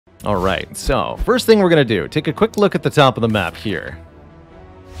Alright, so first thing we're going to do, take a quick look at the top of the map here.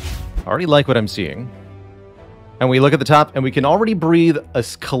 I already like what I'm seeing. And we look at the top, and we can already breathe a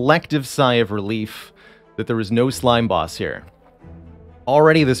collective sigh of relief that there is no slime boss here.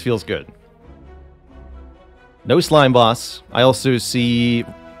 Already this feels good. No slime boss. I also see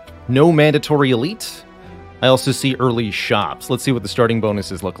no mandatory elite. I also see early shops. Let's see what the starting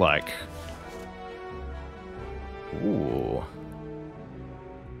bonuses look like. Ooh.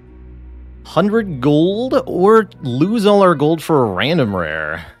 100 gold or lose all our gold for a random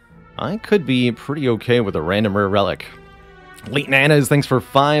rare. I could be pretty okay with a random rare relic. Late Nanas, thanks for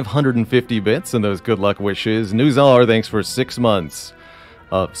 550 bits and those good luck wishes. Nuzar, thanks for 6 months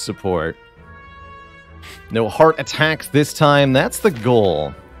of support. No heart attacks this time. That's the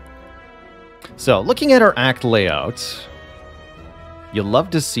goal. So, looking at our act layout, you'll love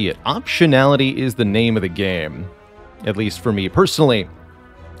to see it. Optionality is the name of the game, at least for me personally.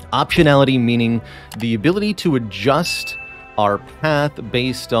 Optionality meaning the ability to adjust our path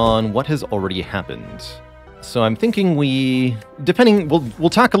based on what has already happened. So I'm thinking we'll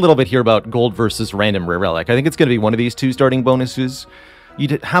talk a little bit here about gold versus random rare relic. I think it's going to be one of these two starting bonuses.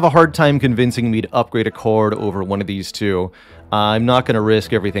 You'd have a hard time convincing me to upgrade a card over one of these two. I'm not going to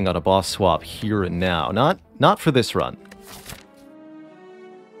risk everything on a boss swap here and now. Not for this run.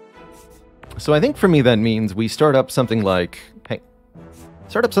 So I think for me that means we start up something like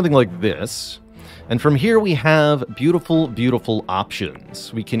this. And from here we have beautiful, beautiful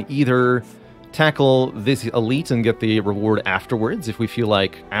options. We can either tackle this elite and get the reward afterwards if we feel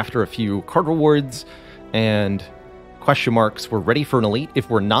like after a few card rewards and question marks we're ready for an elite. If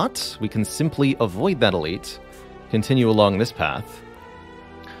we're not, we can simply avoid that elite, continue along this path.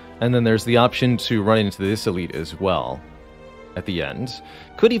 And then there's the option to run into this elite as well at the end.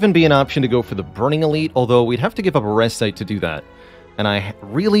 Could even be an option to go for the burning elite, although we'd have to give up a rest site to do that. And I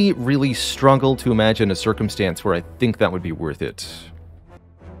really, really struggle to imagine a circumstance where I think that would be worth it.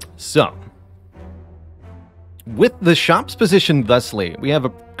 So, with the shops positioned thusly, we have a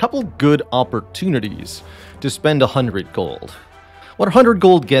couple good opportunities to spend 100 gold. What 100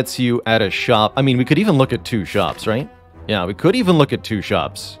 gold gets you at a shop? I mean, we could even look at 2 shops, right? Yeah, we could even look at 2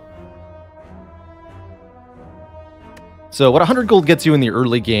 shops. So what 100 gold gets you in the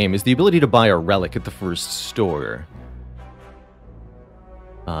early game is the ability to buy a relic at the first store.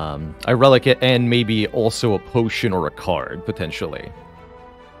 A relic and maybe also a potion or a card, potentially.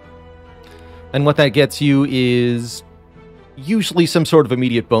 And what that gets you is usually some sort of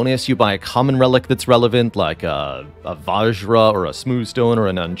immediate bonus. You buy a common relic that's relevant, like a Vajra or a Smooth Stone or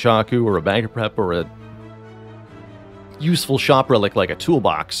a Nunchaku or a Bag of Prep or a useful shop relic like a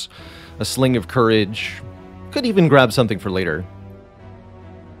toolbox, a Sling of Courage. Could even grab something for later.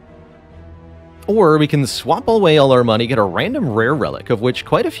 Or we can swap away all our money, get a random rare relic, of which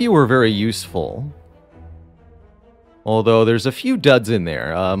quite a few are very useful. Although there's a few duds in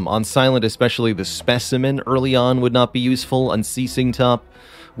there. On Silent, especially the Specimen early on would not be useful. Unceasing Top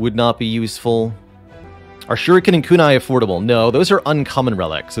would not be useful. Are Shuriken and Kunai affordable? No, those are uncommon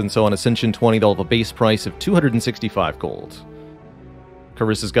relics, and so on Ascension 20 they'll have a base price of 265 gold.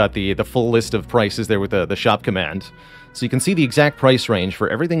 Carissa's got the full list of prices there with the shop command. So you can see the exact price range for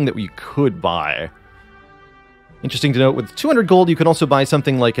everything that we could buy. Interesting to note, with 200 gold, you can also buy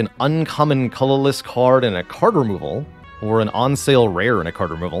something like an uncommon colorless card and a card removal, or an on-sale rare and a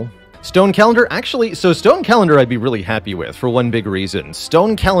card removal. Stone Calendar, actually, so Stone Calendar I'd be really happy with, for one big reason.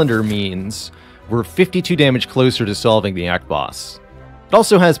 Stone Calendar means we're 52 damage closer to solving the Act Boss. It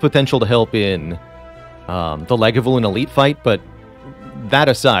also has potential to help in the Lagavulin Elite fight, but that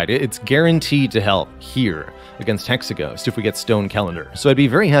aside, it's guaranteed to help here against Hexaghost if we get Stone Calendar. So I'd be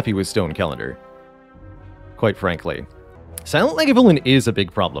very happy with Stone Calendar, quite frankly. Silent Lagavulin is a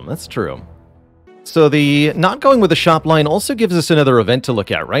big problem, that's true. So the not going with the shop line also gives us another event to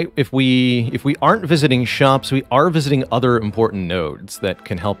look at, right? If we aren't visiting shops, we are visiting other important nodes that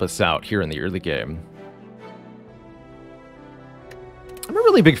can help us out here in the early game. I'm a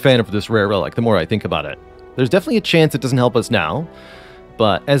really big fan of this rare relic, the more I think about it. There's definitely a chance it doesn't help us now,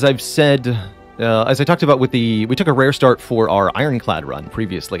 but as I've said, as I talked about with we took a rare start for our Ironclad run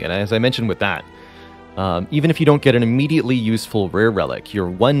previously, and as I mentioned with that, even if you don't get an immediately useful rare relic, you're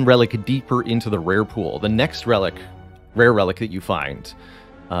one relic deeper into the rare pool. The next rare relic that you find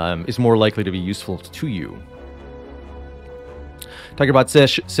is more likely to be useful to you. TigerBot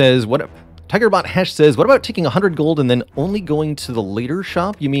says, TigerBot Hesh says, what about taking 100 gold and then only going to the later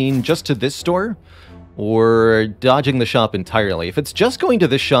shop? You mean just to this store? Or dodging the shop entirely? If it's just going to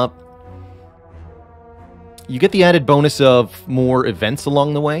this shop, you get the added bonus of more events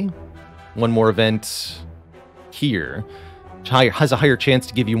along the way. One more event here. has a higher chance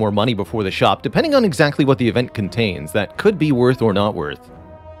to give you more money before the shop, depending on exactly what the event contains. That could be worth or not worth.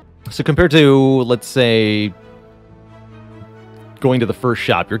 So compared to, let's say, going to the first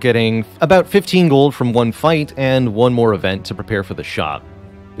shop, you're getting about 15 gold from one fight and one more event to prepare for the shop.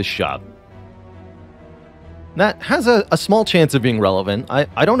 This shop. That has a small chance of being relevant.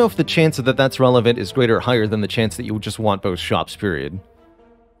 I don't know if the chance that that's relevant is greater or higher than the chance that you just want both shops, period.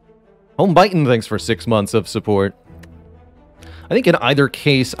 Home Bitin', thanks for 6 months of support. I think in either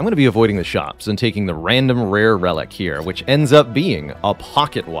case, I'm going to be avoiding the shops and taking the random rare relic here, which ends up being a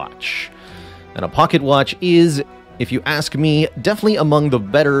pocket watch. And a pocket watch is, if you ask me, definitely among the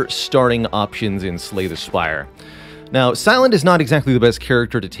better starting options in Slay the Spire. Now, Silent is not exactly the best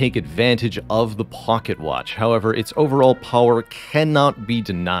character to take advantage of the pocket watch. However, its overall power cannot be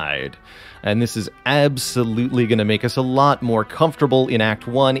denied. And this is absolutely going to make us a lot more comfortable in Act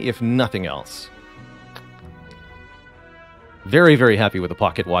 1, if nothing else. Very, very happy with the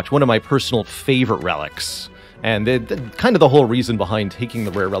pocket watch. One of my personal favorite relics. And kind of the whole reason behind taking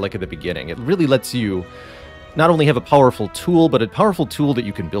the rare relic at the beginning. It really lets you not only have a powerful tool, but a powerful tool that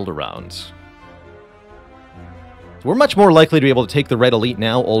you can build around. So we're much more likely to be able to take the Red Elite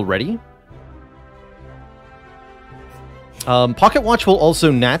now already. Pocket Watch will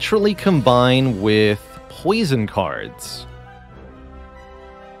also naturally combine with poison cards.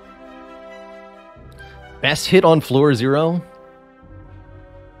 Best hit on floor 0?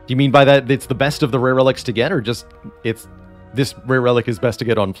 Do you mean by that it's the best of the rare relics to get, or just this rare relic is best to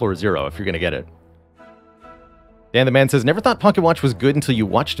get on floor 0 if you're going to get it? Dan the Man says, never thought Pocket Watch was good until you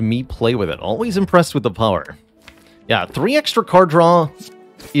watched me play with it. Always impressed with the power. Yeah, 3 extra card draw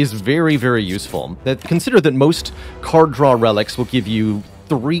is very, very useful. Consider that most card draw relics will give you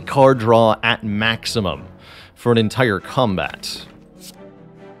 3 card draw at maximum for an entire combat.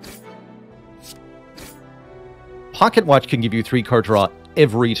 Pocket Watch can give you 3 card draw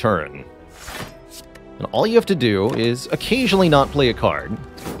every turn. And all you have to do is occasionally not play a card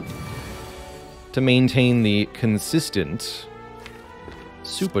to maintain the consistent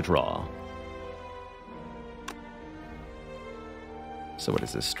super draw. So what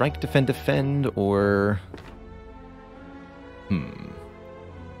is this? Strike, defend, defend, or...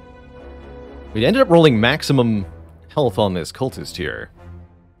 We ended up rolling maximum health on this cultist here.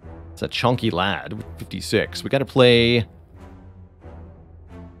 It's a chunky lad with 56. We gotta play...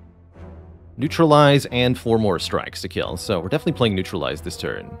 Neutralize and 4 more strikes to kill. So we're definitely playing Neutralize this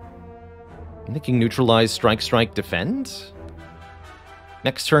turn. I'm thinking Neutralize, Strike, Strike, Defend.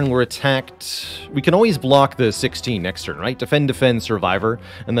 Next turn we're attacked. We can always block the 16 next turn, right? Defend, Defend, Survivor,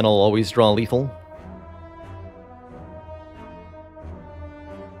 and then I'll always draw lethal.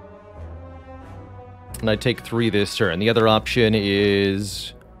 And I take 3 this turn. The other option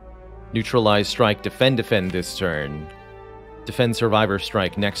is Neutralize, Strike, Defend, Defend this turn. Defend, Survivor,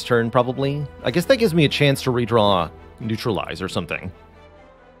 Strike next turn, probably. I guess that gives me a chance to redraw Neutralize or something.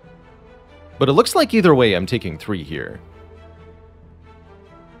 But it looks like either way I'm taking 3 here.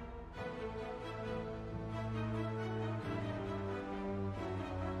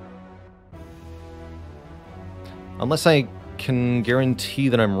 Unless I can guarantee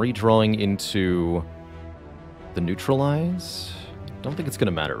that I'm redrawing into the Neutralize. Don't think it's going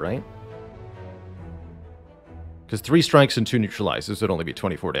to matter, right? Because 3 strikes and 2 neutralizes would only be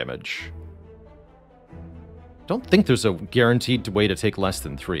 24 damage. Don't think there's a guaranteed way to take less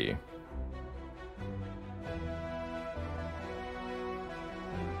than 3.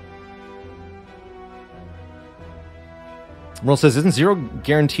 Merle says, isn't 0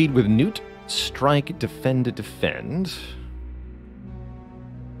 guaranteed with Newt? Strike, defend, defend.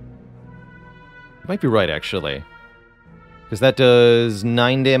 You might be right, actually. Because that does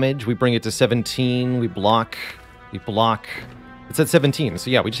 9 damage. We bring it to 17. We block. We block. It's at 17. So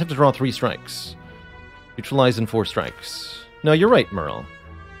yeah, we just have to draw 3 strikes. Neutralize in 4 strikes. No, you're right, Merle.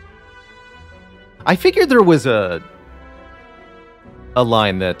 I figured there was a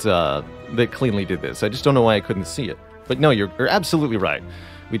line that that cleanly did this. I just don't know why I couldn't see it. But no, you're absolutely right.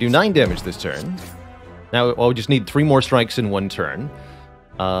 We do 9 damage this turn. Now, well, we just need 3 more strikes in 1 turn,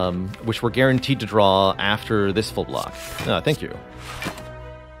 which we're guaranteed to draw after this full block. Thank you.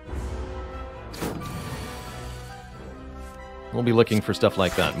 We'll be looking for stuff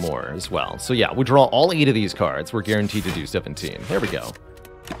like that more as well. So yeah, we draw all 8 of these cards. We're guaranteed to do 17. There we go.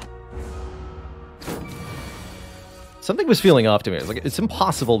 Something was feeling off to me. It's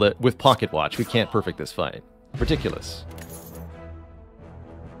impossible that with Pocket Watch we can't perfect this fight. Ridiculous.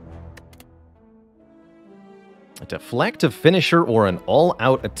 A deflect, a finisher, or an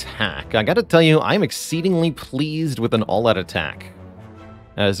all-out attack. I gotta tell you, I'm exceedingly pleased with an all-out attack.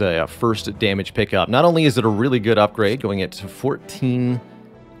 as a first damage pickup. Not only is it a really good upgrade, going it to 14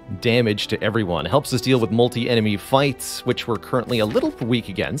 damage to everyone, helps us deal with multi-enemy fights, which we're currently a little weak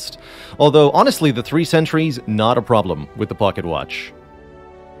against. Although, honestly, the 3 sentries, not a problem with the Pocket Watch.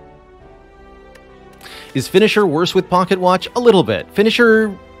 Is Finisher worse with Pocket Watch? A little bit.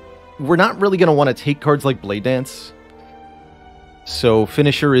 Finisher, we're not really going to want to take cards like Blade Dance. So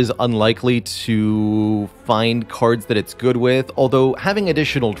Finisher is unlikely to find cards that it's good with, although having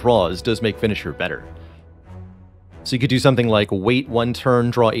additional draws does make Finisher better. So you could do something like wait 1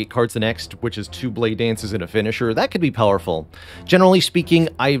 turn, draw 8 cards the next, which is 2 Blade Dances and a Finisher. That could be powerful. Generally speaking,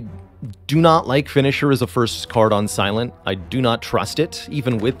 I do not like Finisher as a first card on Silent. I do not trust it,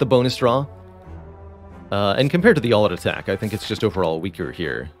 even with the bonus draw. And compared to the All-Out Attack, I think it's just overall weaker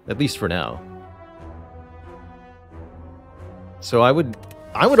here, at least for now. So I would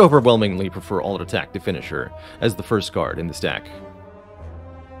overwhelmingly prefer All-Out Attack to Finisher as the first card in the stack.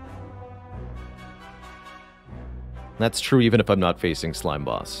 That's true even if I'm not facing Slime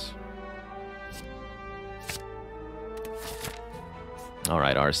Boss.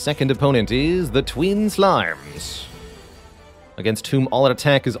 Alright, our second opponent is the Twin Slimes, against whom All-Out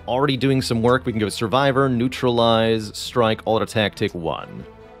Attack is already doing some work. We can go Survivor, Neutralize, Strike, All-Out Attack, take 1.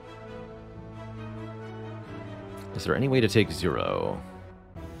 Is there any way to take 0?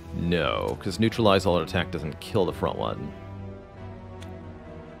 No, because Neutralize, All-Out Attack doesn't kill the front one.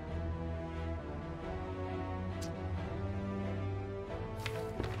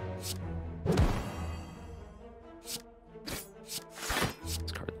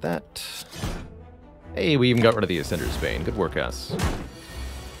 Discard that. Hey, we even got rid of the Ascender's Bane. Good work, us.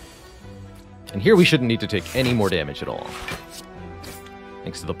 And here we shouldn't need to take any more damage at all,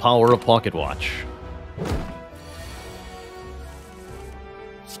 thanks to the power of Pocket Watch.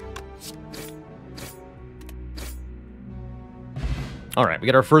 Alright, we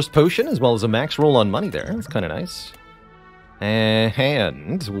got our first potion, as well as a max roll on money there. That's kind of nice.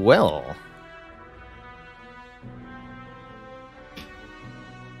 And, well...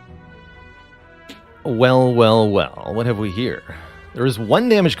 Well, what have we here? There is 1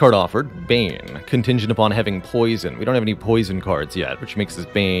 damage card offered, Bane, contingent upon having poison. We don't have any poison cards yet, which makes this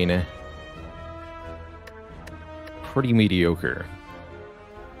Bane pretty mediocre.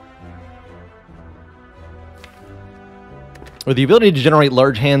 With the ability to generate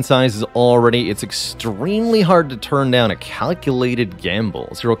large hand sizes already, it's extremely hard to turn down a calculated gamble.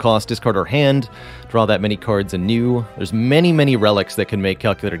 0 cost, discard our hand, draw that many cards anew. There's many relics that can make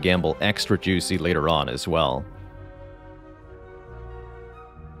calculated gamble extra juicy later on as well.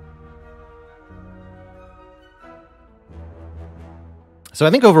 So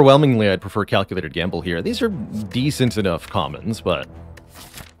I think overwhelmingly I'd prefer calculated gamble here. These are decent enough commons, but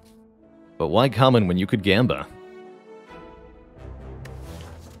why common when you could gamba?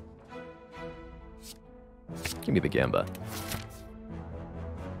 Give me the gamba.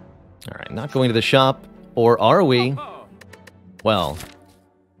 Alright, not going to the shop. Or are we? Well.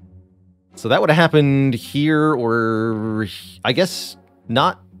 So that would have happened here, or... I guess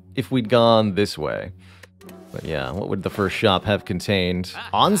not if we'd gone this way. But yeah, what would the first shop have contained?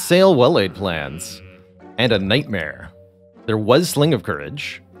 On sale well-laid plans. And a nightmare. There was Sling of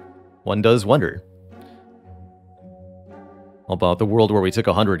Courage. One does wonder. How about the world where we took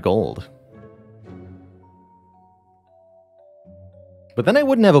 100 gold? But then I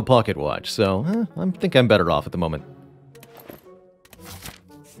wouldn't have a pocket watch, so I think I'm better off at the moment.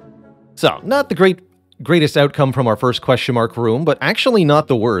 So, not the greatest outcome from our first question mark room, but actually not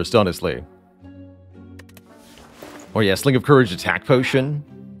the worst, honestly. Oh yeah, Sling of Courage attack potion.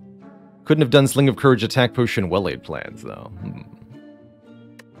 Couldn't have done Sling of Courage attack potion well-laid plans, though.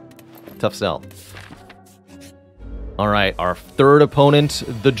 Tough sell. Alright, our third opponent,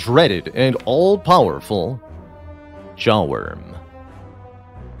 the dreaded and all-powerful Jawworm.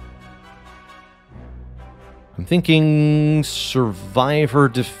 I'm thinking Survivor,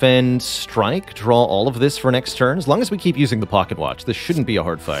 Defend, Strike, draw all of this for next turn. As long as we keep using the Pocket Watch, this shouldn't be a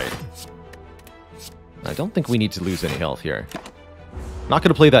hard fight. I don't think we need to lose any health here. Not going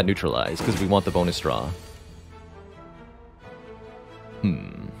to play that Neutralize, because we want the bonus draw. We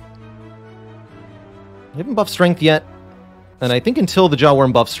haven't buffed Strength yet, and I think until the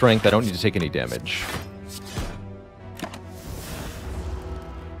Jawworm buffs Strength, I don't need to take any damage.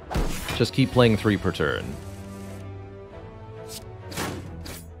 Just keep playing 3 per turn.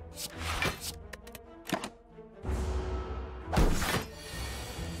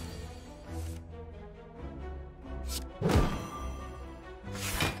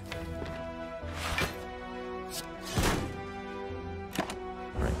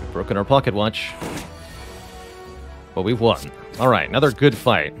 Alright, we've broken our pocket watch. But we've won. Alright, another good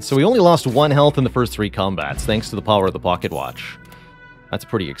fight. So we only lost 1 health in the first 3 combats, thanks to the power of the pocket watch. That's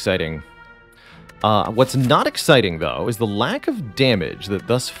pretty exciting. What's not exciting, though, is the lack of damage that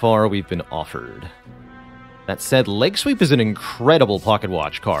thus far we've been offered. That said, Leg Sweep is an incredible pocket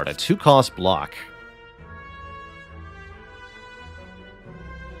watch card, a 2-cost block.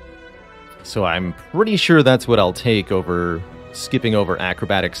 So I'm pretty sure that's what I'll take over skipping over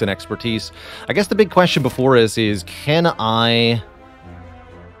acrobatics and expertise. I guess the big question before us is, can I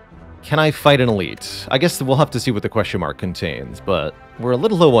fight an elite? I guess we'll have to see what the question mark contains, but we're a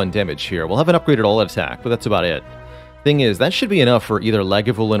little low on damage here. We'll have an upgraded all-out attack, but that's about it. Thing is, that should be enough for either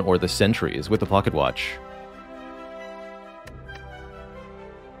Lagavulin or the sentries with the pocket watch.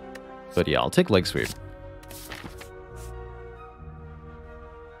 But yeah, I'll take Leg Sweep.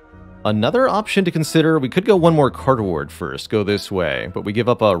 Another option to consider, we could go 1 more card award first, go this way, but we give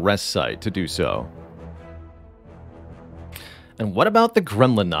up a rest site to do so. And what about the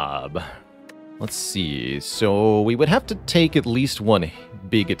Gremlin Knob? Let's see, so we would have to take at least 1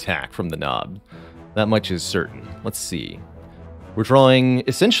 big attack from the knob. That much is certain. Let's see. We're drawing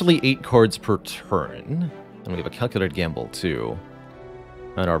essentially 8 cards per turn, and we have a calculated gamble too.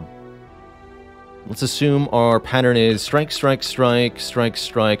 And our... let's assume our pattern is strike, strike, strike, strike,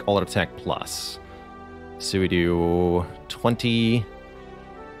 strike, all-out attack plus. So we do 20,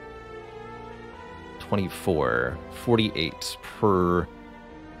 24, 48 per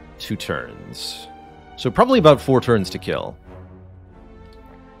 2 turns. So probably about 4 turns to kill.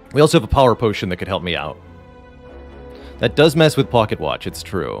 We also have a power potion that could help me out. That does mess with Pocket Watch, it's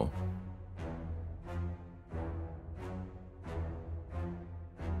true.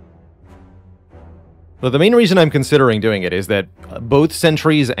 But the main reason I'm considering doing it is that both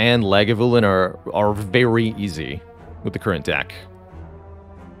Sentries and Lagavulin are very easy with the current deck.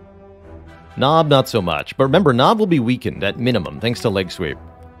 Knob, not so much. But remember, Knob will be weakened at minimum, thanks to Leg Sweep.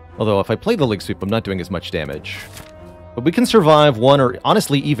 Although, if I play the Leg Sweep, I'm not doing as much damage. But we can survive 1 or,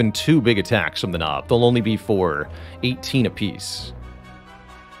 honestly, even 2 big attacks from the Knob. They'll only be for 18 apiece.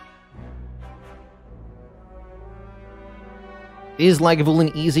 Is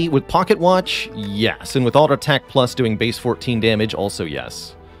Lagavulin easy? With Pocket Watch? Yes. And with Auto Attack Plus doing base 14 damage? Also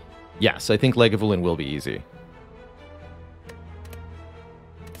yes. Yes, I think Lagavulin will be easy.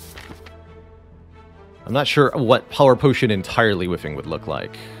 I'm not sure what Power Potion entirely whiffing would look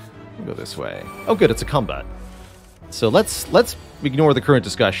like. We'll go this way. Oh good, it's a combat. So let's ignore the current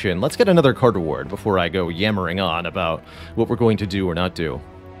discussion. Let's get another card reward before I go yammering on about what we're going to do or not do.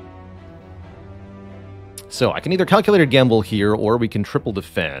 So I can either calculate a gamble here, or we can triple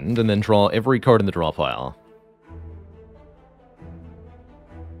defend and then draw every card in the draw pile.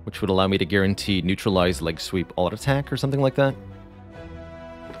 Which would allow me to guarantee neutralize Leg Sweep all-out attack or something like that.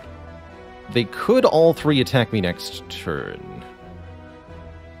 They could all 3 attack me next turn.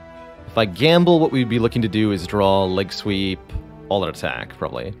 If I gamble, what we'd be looking to do is draw Leg Sweep, all-out attack,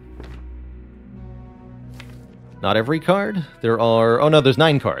 probably. Not every card? There are... oh no, there's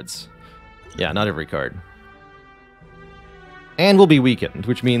 9 cards. Yeah, not every card. And will be weakened,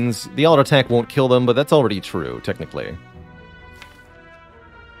 which means the auto attack won't kill them, but that's already true, technically.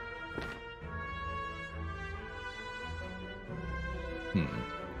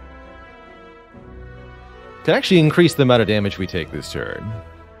 Could actually increase the amount of damage we take this turn.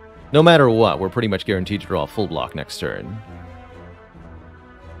 No matter what, we're pretty much guaranteed to draw a full block next turn.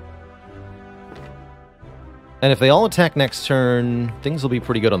 And if they all attack next turn, things will be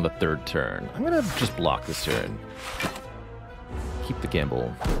pretty good on the 3rd turn. I'm gonna just block this turn. Keep the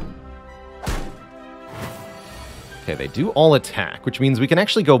gamble. Okay, they do all attack, which means we can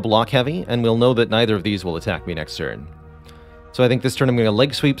actually go block heavy, and we'll know that neither of these will attack me next turn. So I think this turn I'm going to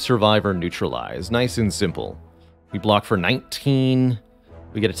Leg Sweep, Survive, or Neutralize. Nice and simple. We block for 19.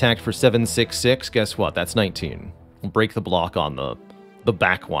 We get attacked for 7, 6, 6. Guess what? That's 19. We'll break the block on the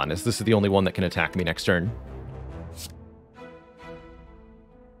back one, as this is the only one that can attack me next turn.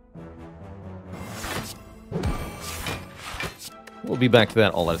 We'll be back to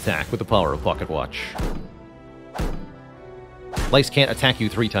that all-out attack with the power of Pocket Watch. Lice can't attack you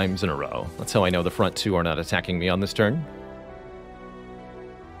 3 times in a row. That's how I know the front 2 are not attacking me on this turn.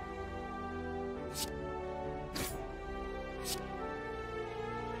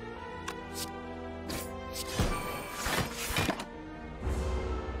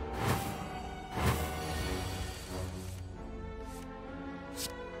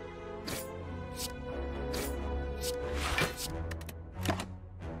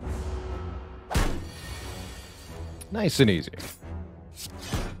 Nice and easy.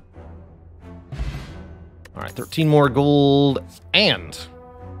 Alright, 13 more gold, and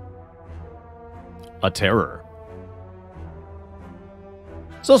a terror.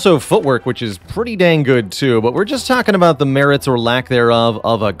 It's also footwork, which is pretty dang good too, but we're just talking about the merits or lack thereof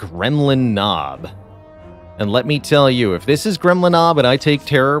of a Gremlin Knob. And let me tell you, if this is Gremlin Knob and I take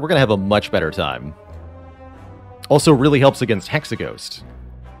Terror, we're going to have a much better time. Also really helps against Hexaghost.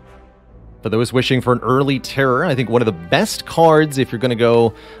 For those wishing for an early Terror, I think one of the best cards if you're going to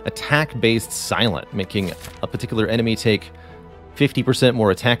go attack-based Silent, making a particular enemy take 50% more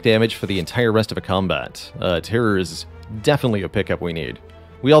attack damage for the entire rest of a combat. Terror is definitely a pickup we need.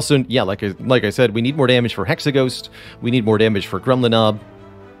 We also, yeah, like I said, we need more damage for Hexaghost, we need more damage for Gremlin Knob,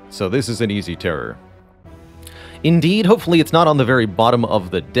 so this is an easy Terror. Indeed, hopefully it's not on the very bottom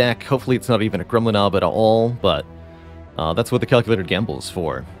of the deck, hopefully it's not even a Gremlin Knob at all, but that's what the Calculated Gamble is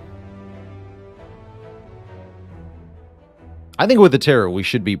for. I think with the Terror, we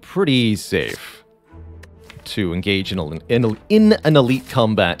should be pretty safe to engage in an elite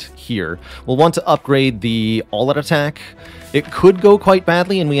combat here. We'll want to upgrade the all-out attack. It could go quite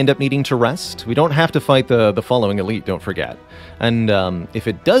badly and we end up needing to rest. We don't have to fight the following elite, don't forget. And if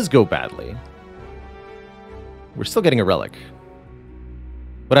it does go badly, we're still getting a relic.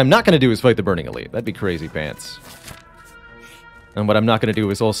 What I'm not going to do is fight the Burning Elite. That'd be crazy pants. And what I'm not going to do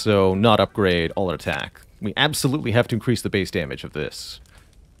is also not upgrade all-out attack. We absolutely have to increase the base damage of this.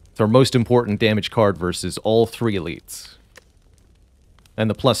 It's our most important damage card versus all three elites. And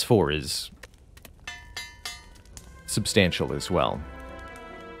the +4 is substantial as well.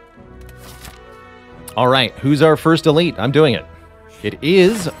 Alright, who's our first elite? I'm doing it. It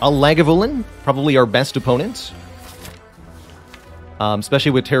is a Lagavulin, probably our best opponent.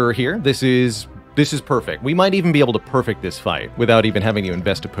 Especially with Terror here. This is perfect. We might even be able to perfect this fight without even having to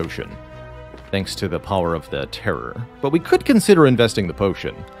invest a potion, thanks to the power of the Terror. But we could consider investing the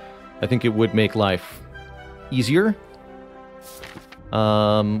potion. I think it would make life easier.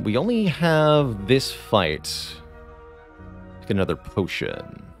 We only have this fight. Get another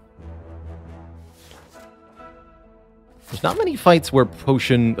potion. There's not many fights where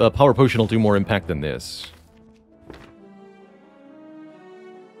power potion will do more impact than this.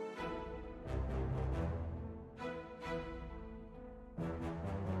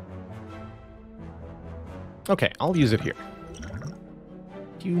 Okay, I'll use it here.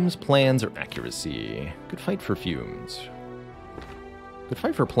 Fumes, plans, or accuracy. Good fight for fumes. Good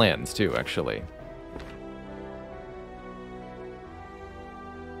fight for plans, too, actually.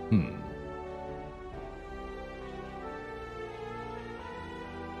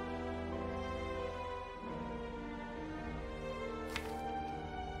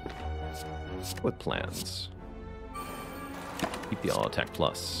 With plans. Keep the all attack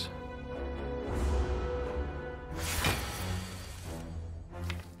plus.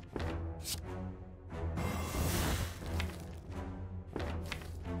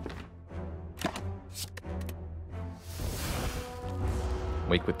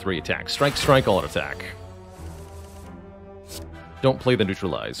 Wake with 3 attacks. Strike, strike, all attack. Don't play the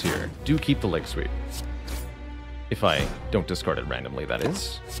neutralize here. Do keep the leg sweep. If I don't discard it randomly, that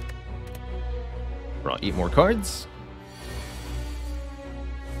is. Draw 8 more cards.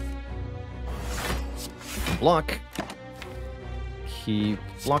 Block. Keep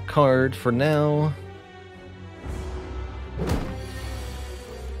block card for now.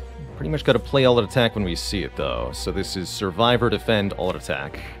 Pretty much got to play all-out attack when we see it, though. So this is survive or defend, all-out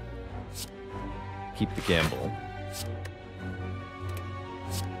attack. Keep the gamble.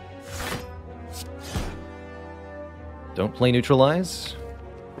 Don't play neutralize.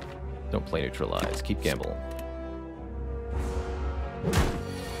 Don't play neutralize. Keep gamble.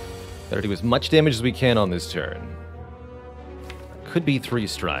 Better do as much damage as we can on this turn. Could be 3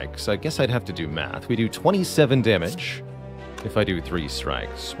 strikes. I guess I'd have to do math. We do 27 damage if I do 3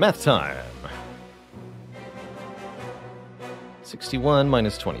 strikes. Math time! 61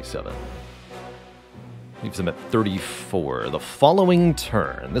 minus 27. Leaves them at 34. The following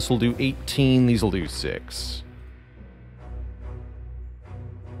turn. This will do 18, these will do 6.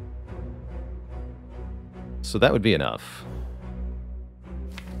 So that would be enough.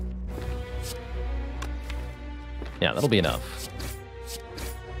 Yeah, that'll be enough.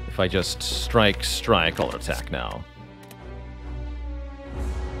 If I just strike, strike, all attack now.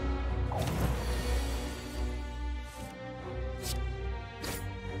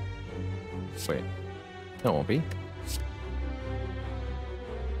 Wait. That won't be.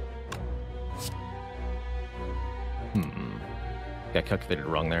 Got calculated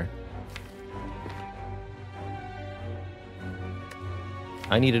wrong there.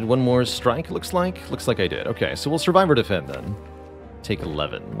 I needed 1 more strike, looks like. Looks like I did. Okay, so we'll survive or defend then. Take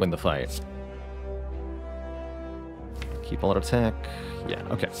 11, win the fight. Keep all out attack. Yeah,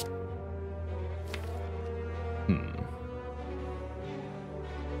 okay.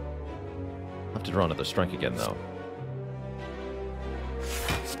 Have to draw another strike again, though.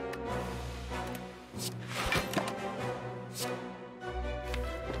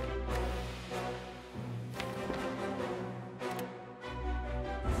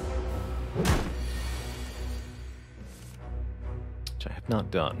 Which I have not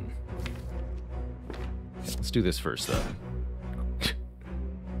done. Okay, let's do this first, then.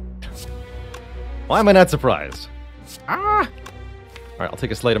 Why am I not surprised? Ah! Alright, I'll take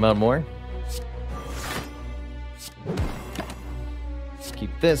a slight amount more.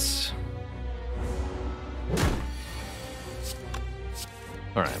 Keep this.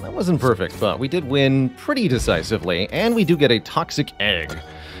 Alright, that wasn't perfect, but we did win pretty decisively, and we do get a Toxic Egg,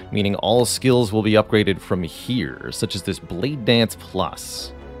 meaning all skills will be upgraded from here, such as this Blade Dance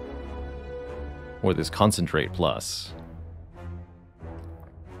Plus. Or this Concentrate Plus.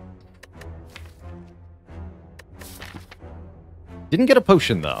 Didn't get a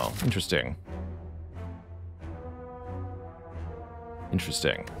potion, though. Interesting.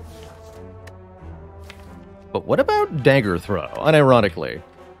 Interesting. But what about Dagger Throw, unironically?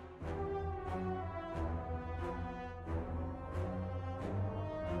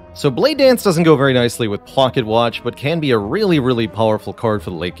 So Blade Dance doesn't go very nicely with Pocket Watch, but can be a really, really powerful card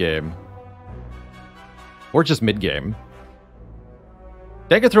for the late game. Or just mid-game.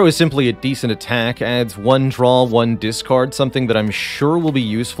 Dagger Throw is simply a decent attack, adds 1 draw, 1 discard, something that I'm sure will be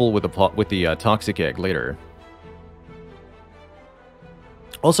useful with the Toxic Egg later.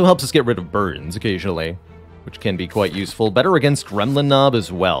 Also helps us get rid of burns occasionally, which can be quite useful. Better against Gremlin Knob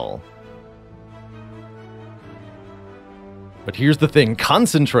as well. But here's the thing,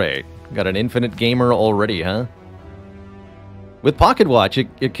 Concentrate! Got an infinite gamer already, huh? With Pocket Watch,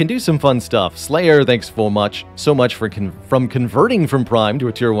 it can do some fun stuff. Slayer, thanks so much for converting from Prime to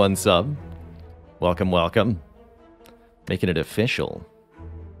a Tier 1 sub. Welcome, welcome. Making it official.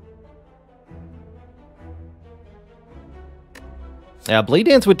 Yeah, Blade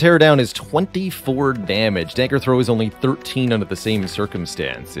Dance with Teardown is 24 damage. Dagger Throw is only 13 under the same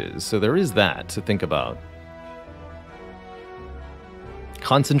circumstances, so there is that to think about.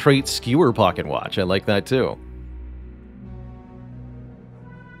 Concentrate, Skewer, Pocket Watch. I like that too.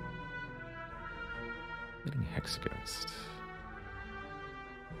 Getting Hexaghost.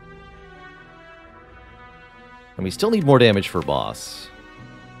 And we still need more damage for boss.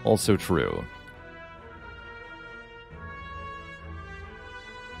 Also true.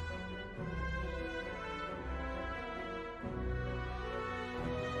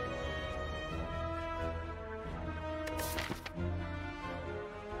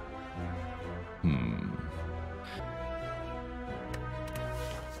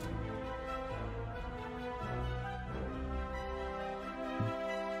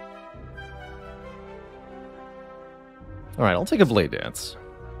 Alright, I'll take a Blade Dance.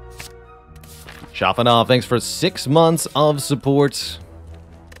 Shafanov, thanks for 6 months of support.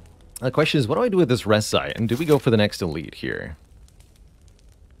 The question is, what do I do with this rest site? And do we go for the next elite here?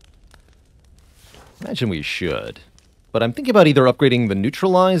 Imagine we should. But I'm thinking about either upgrading the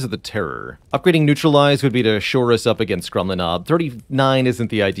Neutralize or the Terror. Upgrading Neutralize would be to shore us up against Gremlin Knob. 39 isn't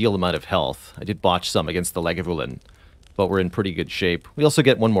the ideal amount of health. I did botch some against the Lagavulin, but we're in pretty good shape. We also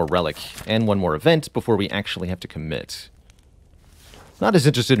get 1 more Relic and 1 more event before we actually have to commit. Not as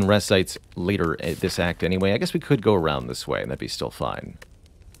interested in rest sites later at this act anyway. I guess we could go around this way, and that'd be still fine.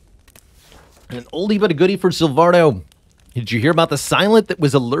 An oldie but a goodie for Silvardo. Did you hear about the Silent that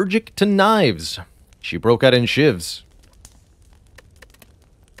was allergic to knives? She broke out in shivs.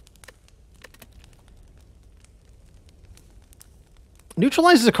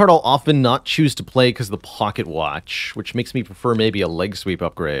 Neutralize is a card I'll often not choose to play because of the Pocket Watch, which makes me prefer maybe a Leg Sweep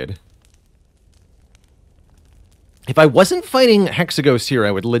upgrade. If I wasn't fighting Hexaghost here,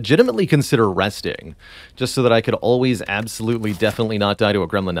 I would legitimately consider resting, just so that I could always absolutely definitely not die to a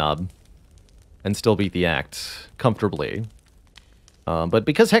Gremlin Knob and still beat the act comfortably. But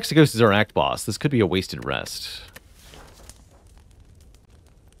because Hexaghost is our act boss, this could be a wasted rest.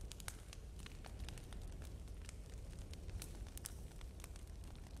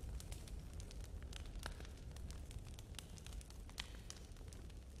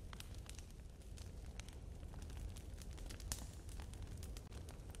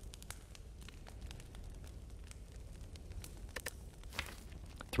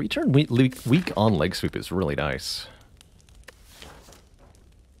 Three-turn weak on Leg Sweep is really nice.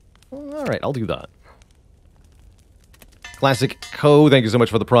 Alright, I'll do that. Classic Co, thank you so much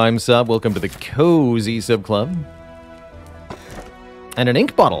for the Prime sub. Welcome to the Cozy Sub Club. And an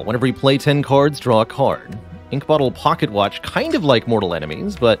Ink Bottle. Whenever you play 10 cards, draw a card. Ink Bottle Pocket Watch, kind of like Mortal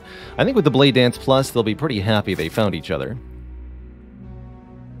Enemies, but I think with the Blade Dance Plus, they'll be pretty happy they found each other.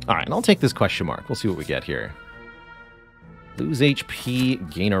 Alright, and I'll take this question mark. We'll see what we get here. Lose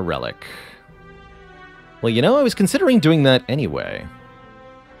HP, gain a relic. Well, you know, I was considering doing that anyway.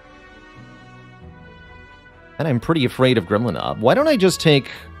 And I'm pretty afraid of Gremlinob. Why don't I just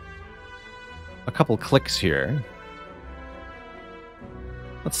take a couple clicks here?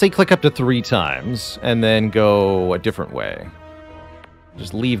 Let's say click up to 3 times, and then go a different way.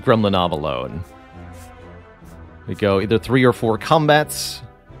 Just leave Gremlinob alone. We go either 3 or 4 combats,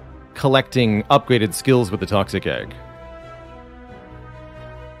 collecting upgraded skills with the Toxic Egg.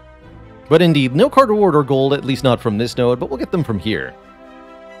 But indeed, no card reward or gold, at least not from this node, but we'll get them from here.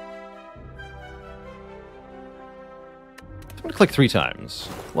 I'm going to click 3 times.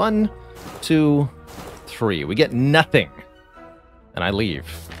 1, 2, 3. We get nothing. And I leave.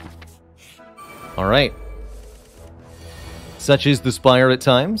 Alright. Such is the Spire at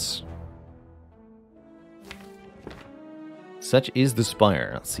times. Such is the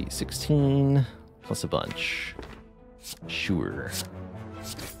Spire. Let's see, 16 plus a bunch. Sure.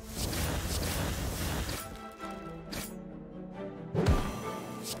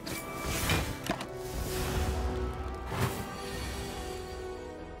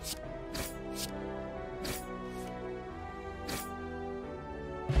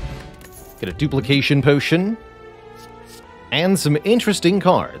 Get a duplication potion. And some interesting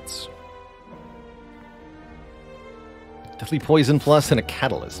cards. Deathly Poison Plus and a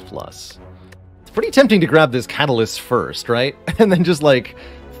Catalyst Plus. It's pretty tempting to grab this Catalyst first, right? And then just, like,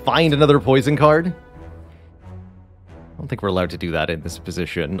 find another poison card. I don't think we're allowed to do that in this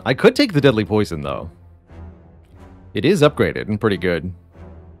position. I could take the Deadly Poison, though. It is upgraded and pretty good.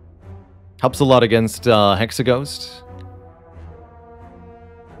 Helps a lot against Hexaghost.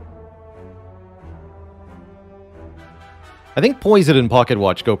 I think Poison and Pocket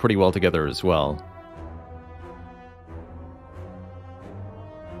Watch go pretty well together as well.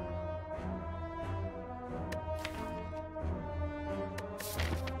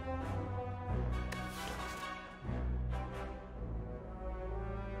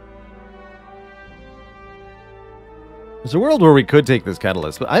 There's a world where we could take this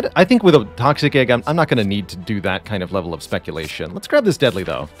Catalyst, but I think with a Toxic Egg, I'm not going to need to do that kind of level of speculation. Let's grab this Deadly,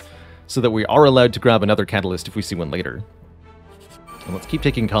 though, so that we are allowed to grab another Catalyst if we see one later. And let's keep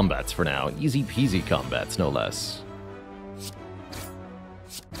taking combats for now. Easy peasy combats, no less.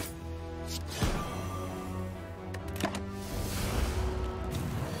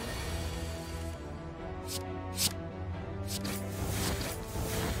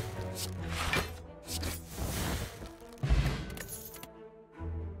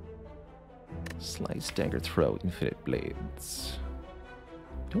 Slice, dagger, throw, infinite blades.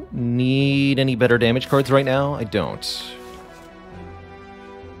 Don't need any better damage cards right now. I don't.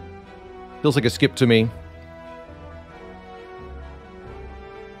 Feels like a skip to me.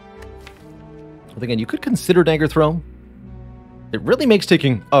 But again, you could consider Dagger Throw. It really makes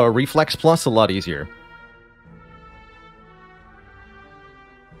taking a Reflex Plus a lot easier.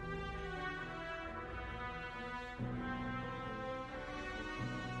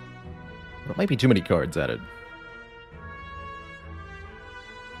 But it might be too many cards added.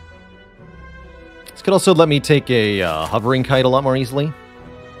 This could also let me take a Hovering Kite a lot more easily.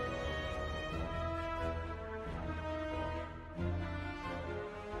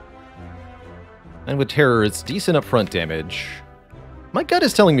 And with Terror, it's decent upfront damage. My gut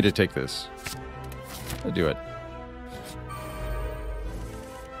is telling me to take this. I'll do it.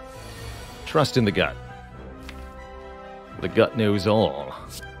 Trust in the gut. The gut knows all.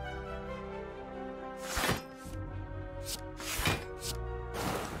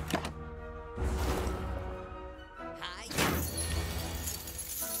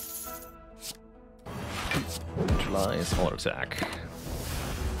 Neutralize auto attack.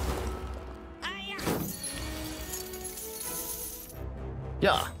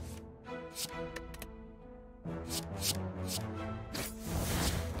 Yeah.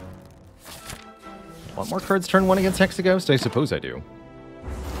 Want more cards turn 1 against Hexaghost? I suppose I do.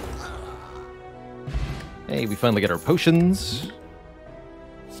 Hey, we finally get our potions.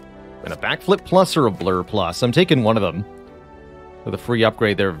 And a backflip plus or a blur plus? I'm taking one of them. With a free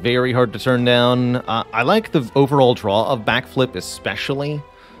upgrade, they're very hard to turn down. I like the overall draw of backflip especially,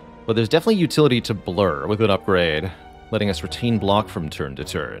 but there's definitely utility to blur with an upgrade, letting us retain block from turn to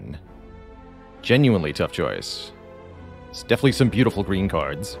turn. Genuinely tough choice. It's definitely some beautiful green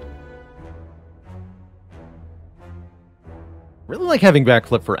cards. Really like having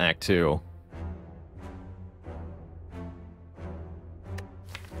backflip for Act 2.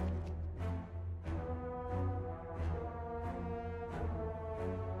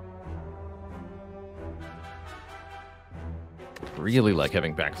 Really like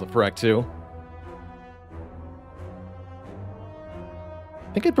having backflip for Act 2.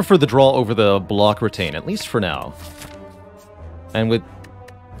 I think I'd prefer the draw over the block retain, at least for now. And with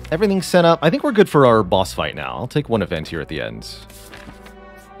everything set up, I think we're good for our boss fight now. I'll take one event here at the end.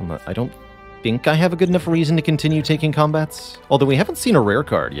 I don't think I have a good enough reason to continue taking combats. Although we haven't seen a rare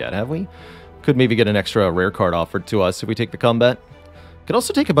card yet, have we? Could maybe get an extra rare card offered to us if we take the combat. Could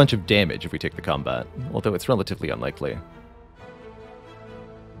also take a bunch of damage if we take the combat, although it's relatively unlikely.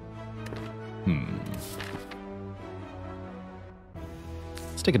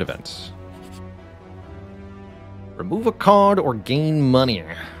 Let's take an event. Remove a card or gain money.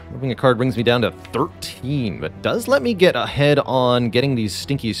 Moving a card brings me down to 13, but does let me get ahead on getting these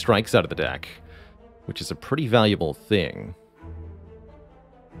stinky strikes out of the deck, which is a pretty valuable thing.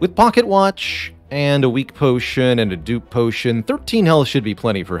 With Pocket Watch and a weak potion and a dupe potion, 13 health should be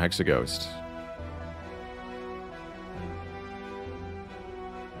plenty for Hexaghost.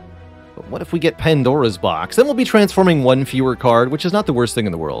 But what if we get Pandora's Box? Then we'll be transforming one fewer card, which is not the worst thing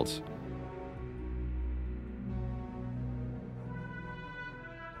in the world.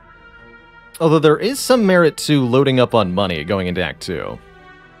 Although there is some merit to loading up on money going into Act 2.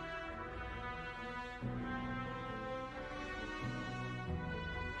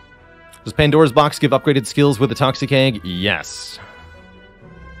 Does Pandora's Box give upgraded skills with the Toxic Egg? Yes.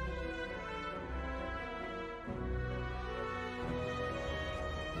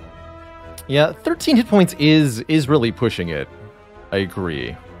 Yeah, 13 hit points is really pushing it. I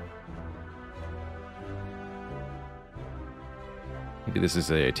agree. Maybe this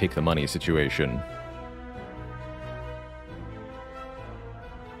is a take the money situation.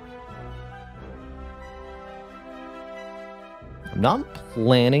 I'm not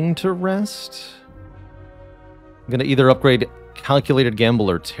planning to rest. I'm going to either upgrade Calculated Gamble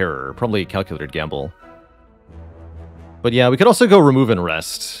or Terror. Probably Calculated Gamble. But yeah, we could also go Remove and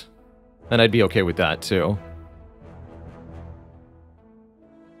Rest. And I'd be okay with that, too.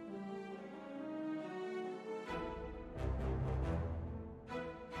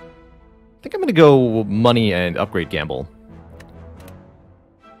 I think I'm going to go Money and upgrade Gamble.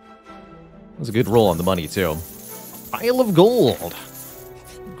 That was a good roll on the money, too. Pile of gold.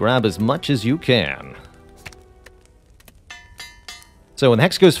 Grab as much as you can. So in the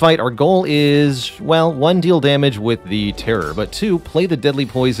Hexaghost fight, our goal is, well, 1, deal damage with the Terror, but 2, play the Deadly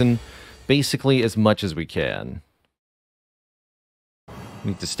Poison basically as much as we can.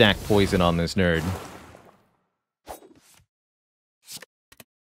 We need to stack poison on this nerd.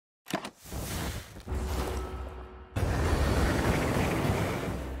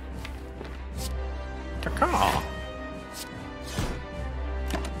 Caw.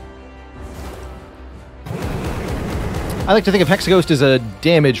 I like to think of Hexaghost as a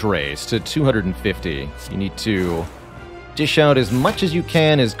damage race to 250. You need to dish out as much as you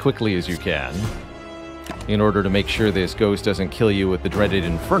can as quickly as you can in order to make sure this ghost doesn't kill you with the dreaded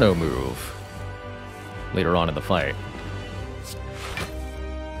Inferno move later on in the fight.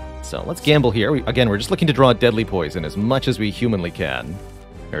 So let's gamble here. Again, we're just looking to draw Deadly Poison as much as we humanly can.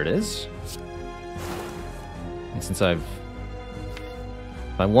 There it is. And since if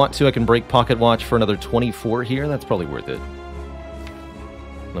I want to, I can break Pocket Watch for another 24 here. That's probably worth it.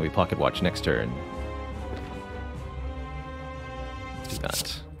 Let me Pocket Watch next turn. Let's do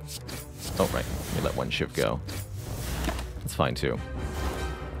that. Oh, right. Let me let one shift go. That's fine, too.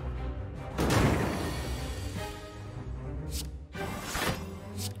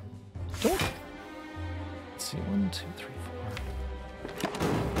 Let's see. 1, 2, 3,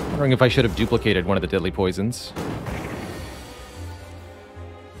 4. Wondering if I should have duplicated one of the Deadly Poisons.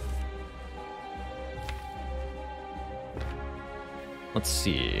 Let's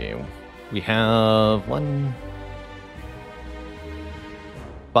see. We have 1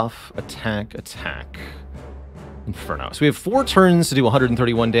 buff, attack, attack. Inferno. So we have 4 turns to do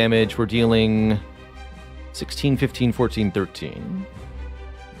 131 damage. We're dealing 16, 15, 14, 13.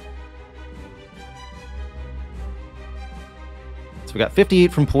 So we got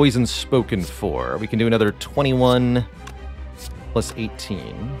 58 from poison spoken for. We can do another 21 plus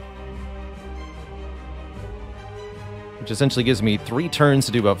 18. Which essentially gives me 3 turns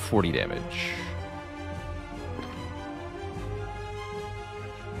to do about 40 damage.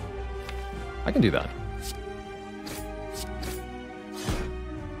 I can do that.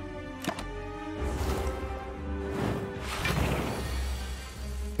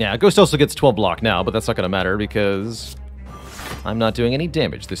 Yeah, Ghost also gets 12 block now, but that's not going to matter because I'm not doing any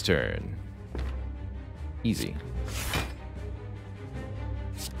damage this turn. Easy.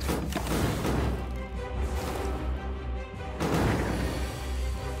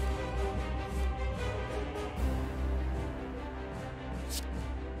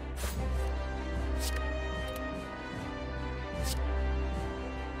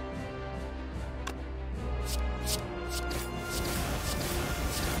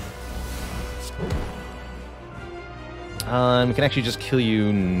 We can actually just kill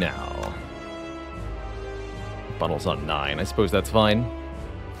you now. Bottle's on 9. I suppose that's fine.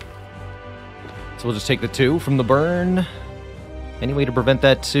 So we'll just take the 2 from the burn. Any way to prevent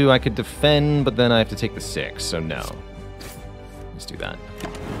that 2? I could defend, but then I have to take the 6, so no. Let's do that.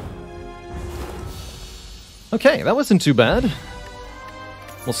 Okay, that wasn't too bad.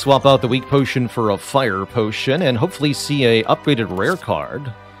 We'll swap out the weak potion for a fire potion, and hopefully see a upgraded rare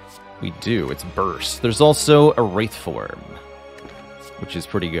card. We do, it's Burst. There's also a Wraith Form, which is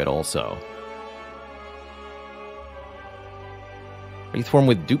pretty good also. Wraith Form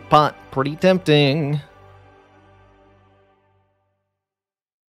with Dupe Pot, pretty tempting.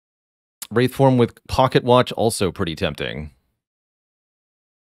 Wraith Form with Pocket Watch, also pretty tempting.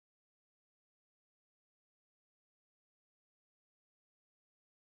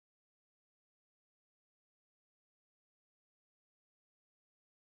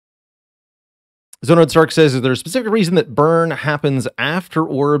 Zonard Stark says, is there a specific reason that burn happens after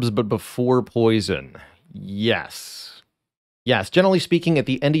orbs but before poison? Yes. Yes, generally speaking, at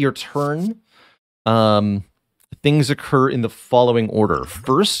the end of your turn, things occur in the following order.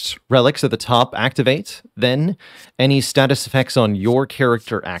 First, relics at the top activate, then any status effects on your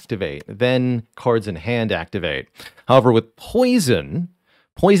character activate, then cards in hand activate. However, with poison,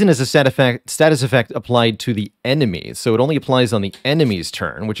 poison is a status effect applied to the enemy, so it only applies on the enemy's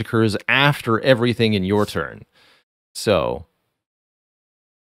turn, which occurs after everything in your turn. So,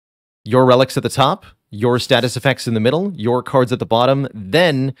 your relics at the top, your status effects in the middle, your cards at the bottom,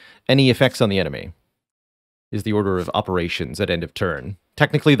 then any effects on the enemy is the order of operations at end of turn.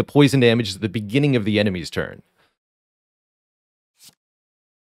 Technically, the poison damage is at the beginning of the enemy's turn.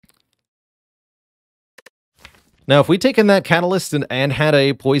 Now, if we'd taken that Catalyst and had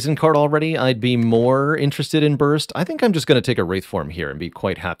a poison card already, I'd be more interested in Burst. I think I'm just going to take a Wraith Form here and be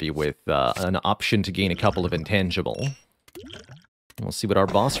quite happy with an option to gain a couple of Intangible. We'll see what our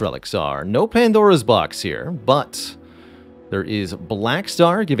boss relics are. No Pandora's Box here, but there is Black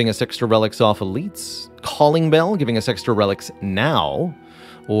Star giving us extra relics off elites, Calling Bell giving us extra relics now,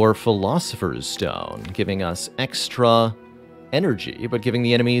 or Philosopher's Stone giving us extra energy, but giving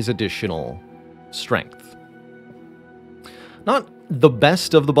the enemies additional strength. Not the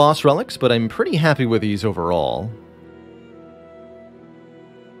best of the boss relics, but I'm pretty happy with these overall.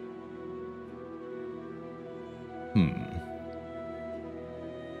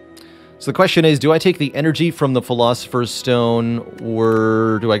 So the question is, do I take the energy from the Philosopher's Stone,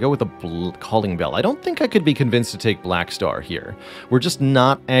 or do I go with the Calling Bell? I don't think I could be convinced to take Black Star here. We're just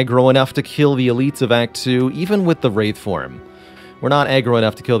not aggro enough to kill the elites of Act 2, even with the Wraith Form. We're not aggro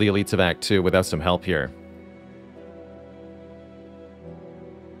enough to kill the elites of Act 2 without some help here.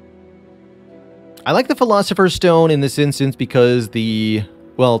 I like the Philosopher's Stone in this instance because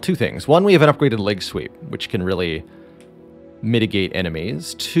well, two things. One, we have an upgraded leg sweep, which can really mitigate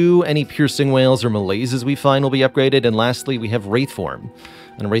enemies. Two, any piercing wails or malaises we find will be upgraded. And lastly, we have Wraith Form.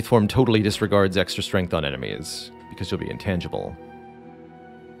 And Wraith Form totally disregards extra strength on enemies, because you'll be intangible.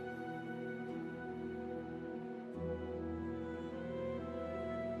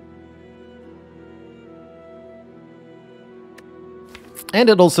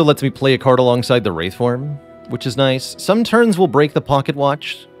 And it also lets me play a card alongside the Wraith Form, which is nice. Some turns will break the Pocket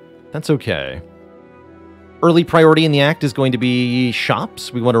Watch. That's okay. Early priority in the act is going to be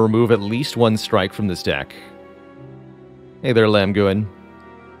shops. We want to remove at least one strike from this deck. Hey there, Lamguin.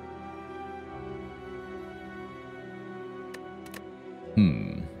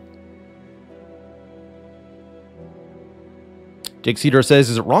 Jake Cedar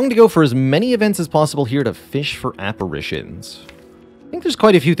says, is it wrong to go for as many events as possible here to fish for apparitions? I think there's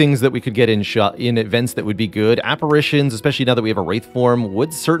quite a few things that we could get in events that would be good. Apparitions, especially now that we have a Wraith Form,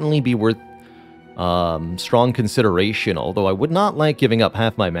 would certainly be worth strong consideration, although I would not like giving up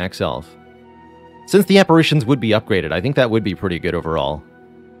half my max health. Since the apparitions would be upgraded, I think that would be pretty good overall.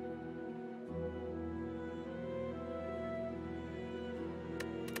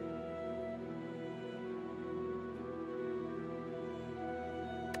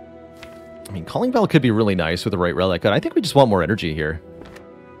 I mean, Calling Bell could be really nice with the right relic, but I think we just want more energy here.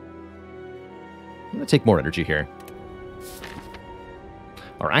 I'm going to take more energy here.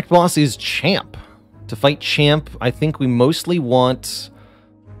 Our act boss is Champ. To fight Champ, I think we mostly want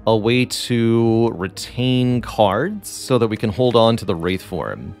a way to retain cards so that we can hold on to the Wraith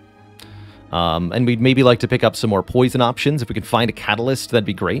Form. And we'd maybe like to pick up some more poison options. If we could find a catalyst, that'd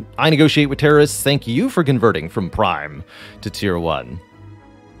be great. I negotiate with terrorists. Thank you for converting from Prime to Tier 1.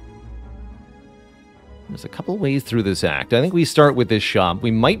 There's a couple ways through this act. I think we start with this shop.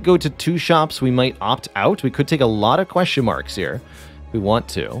 We might go to 2 shops. We might opt out. We could take a lot of question marks here if we want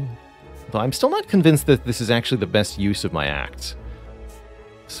to. Though I'm still not convinced that this is actually the best use of my act.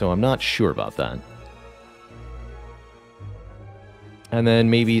 So I'm not sure about that. And then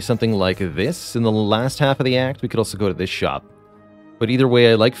maybe something like this in the last half of the act. We could also go to this shop. But either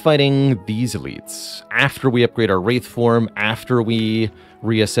way, I like fighting these elites. After we upgrade our Wraith form, after we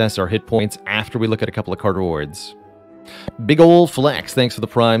reassess our hit points, after we look at a couple of card rewards. Big ol' Flex, thanks for the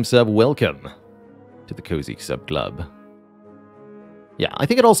Prime sub. Welcome to the Cozy Sub Club. Yeah, I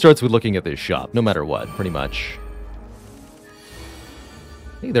think it all starts with looking at this shop, no matter what, pretty much.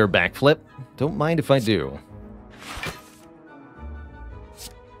 Hey there, Backflip. Don't mind if I do.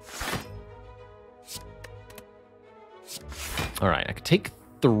 Alright, I could take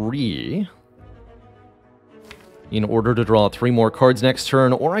 3 in order to draw 3 more cards next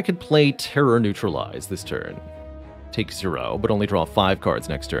turn, or I could play Terror Neutralize this turn. Take 0, but only draw 5 cards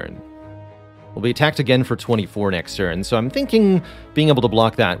next turn. We'll be attacked again for 24 next turn, so I'm thinking being able to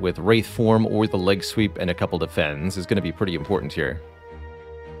block that with Wraith Form or the Leg Sweep and a couple defends is going to be pretty important here.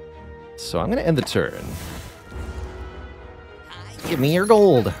 So I'm going to end the turn. Give me your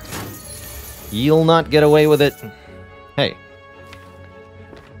gold. You'll not get away with it. Hey.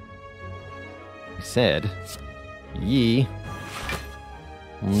 I said, ye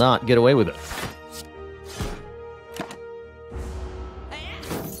will not get away with it.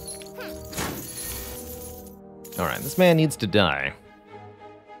 Alright, this man needs to die.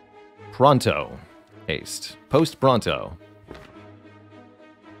 Pronto. Haste. Post pronto.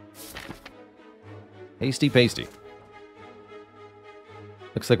 Hasty pasty.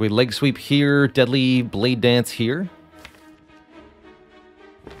 Looks like we leg sweep here, deadly blade dance here.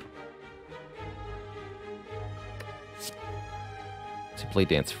 Let's blade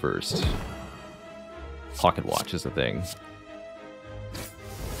dance first. Pocket watch is the thing.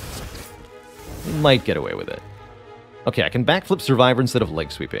 We might get away with it. Okay, I can backflip Survivor instead of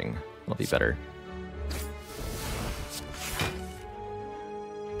leg sweeping. That'll be better.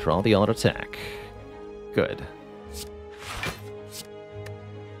 Draw the auto attack. Good.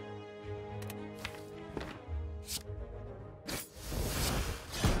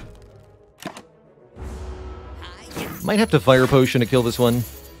 Might have to Fire Potion to kill this one.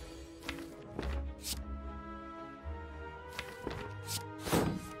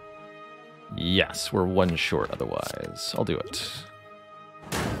 Yes, we're 1 short otherwise. I'll do it.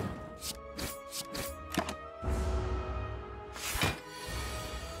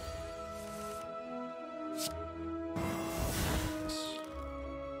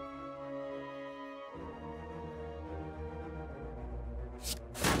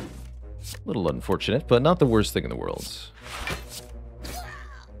 A little unfortunate, but not the worst thing in the world.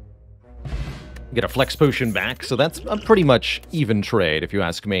 Get a Flex Potion back, so that's a pretty much even trade, if you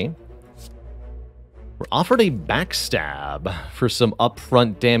ask me. We're offered a Backstab for some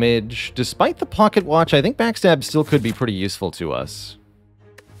upfront damage. Despite the Pocket Watch, I think Backstab still could be pretty useful to us.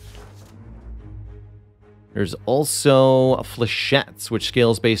 There's also a Flechettes, which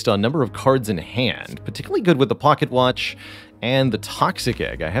scales based on number of cards in hand. Particularly good with the Pocket Watch and the Toxic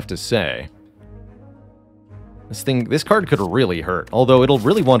Egg, I have to say. This card could really hurt, although it'll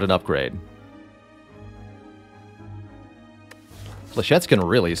really want an upgrade. Flechettes can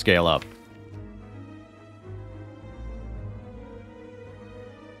really scale up.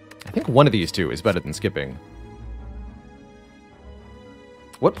 I think one of these two is better than skipping.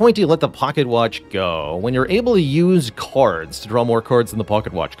 What point do you let the Pocket Watch go? When you're able to use cards to draw more cards than the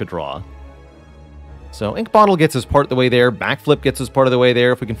Pocket Watch could draw. So Ink Bottle gets us part of the way there. Backflip gets us part of the way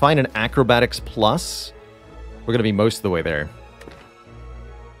there. If we can find an Acrobatics Plus, we're going to be most of the way there.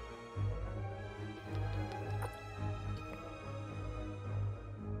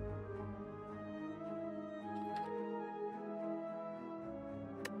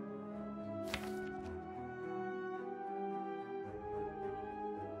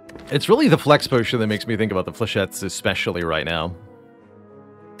 It's really the Flex Potion that makes me think about the Flechettes, especially right now.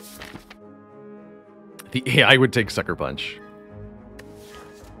 The AI would take Sucker Punch.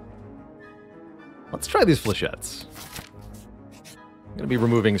 Let's try these Flechettes. I'm going to be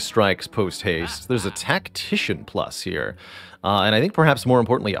removing strikes post-haste. There's a Tactician Plus here. And I think perhaps more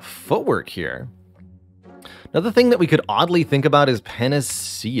importantly, a Footwork here. Another thing that we could oddly think about is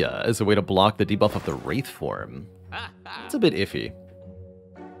Panacea as a way to block the debuff of the Wraith form. It's a bit iffy.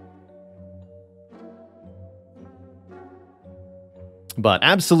 But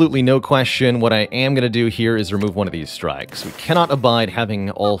absolutely no question, what I am going to do here is remove one of these strikes. We cannot abide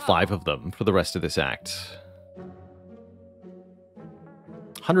having all 5 of them for the rest of this act.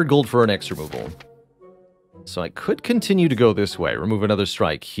 100 gold for our next removal. So I could continue to go this way, remove another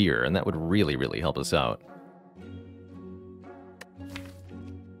strike here, and that would really, really help us out.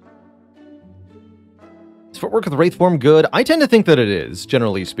 footwork with Wraith form good? I tend to think that it is,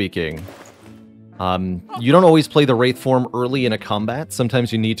 generally speaking. You don't always play the Wraith form early in a combat.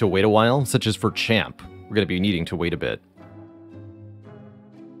 Sometimes you need to wait a while, such as for Champ. We're going to be needing to wait a bit.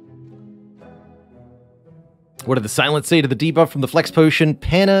 What did the silence say to the debuff from the Flex Potion?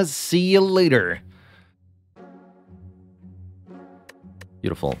 Panna, see you later.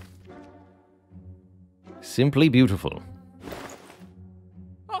 Beautiful. Simply beautiful.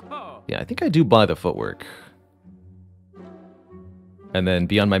 Yeah, I think I do buy the footwork. And then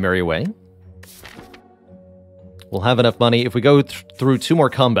be on my merry way. We'll have enough money. If we go through 2 more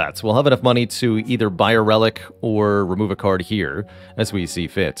combats, we'll have enough money to either buy a relic or remove a card here, as we see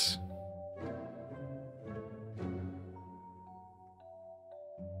fit.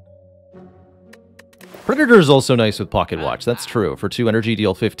 Predator is also nice with Pocket Watch. That's true. For 2 energy,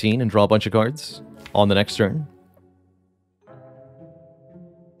 deal 15 and draw a bunch of cards on the next turn.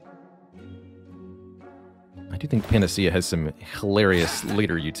 I do think Panacea has some hilarious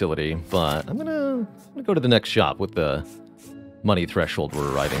later utility, but I'm gonna go to the next shop with the money threshold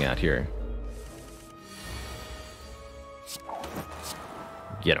we're arriving at here.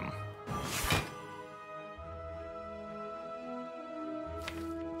 Get him.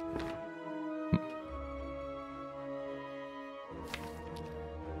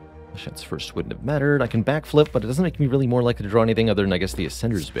 Chance first wouldn't have mattered. I can backflip, but it doesn't make me really more likely to draw anything other than, I guess, the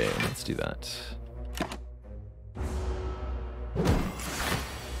Ascender's Bane. Let's do that.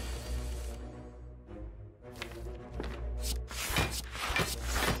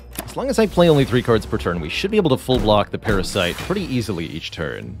 As long as I play only 3 cards per turn, we should be able to full block the Parasite pretty easily each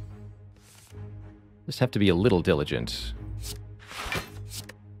turn. Just have to be a little diligent.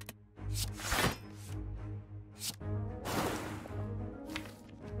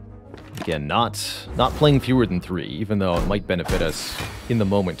 Again, not playing fewer than 3, even though it might benefit us in the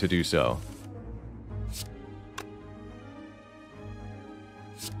moment to do so.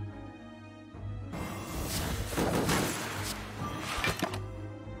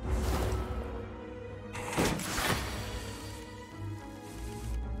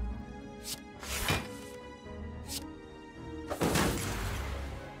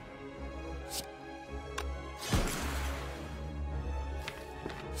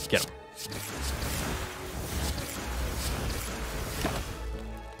 Get him.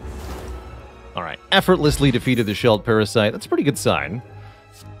 Alright, effortlessly defeated the Shelled Parasite. That's a pretty good sign.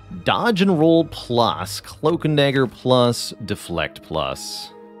 Dodge and Roll plus, Cloak and Dagger plus, Deflect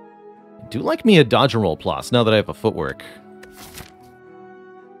plus. I do like me a Dodge and Roll plus, now that I have a footwork.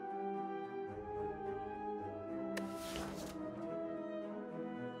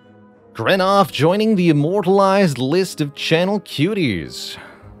 Grenoff joining the immortalized list of channel cuties.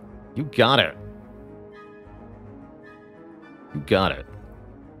 You got it. You got it.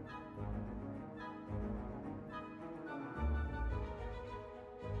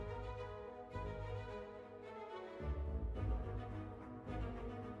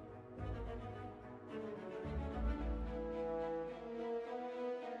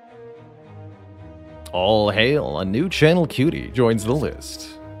 All hail, a new channel cutie joins the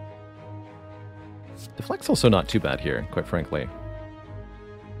list. Deflect's also not too bad here, quite frankly.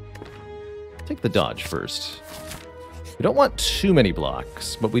 Take the dodge first. We don't want too many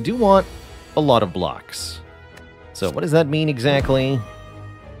blocks, but we do want a lot of blocks. So what does that mean exactly?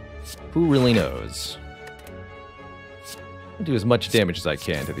 Who really knows? I'll do as much damage as I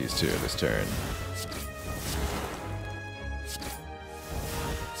can to these two this turn.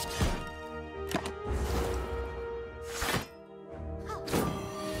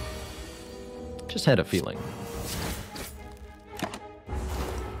 Just had a feeling.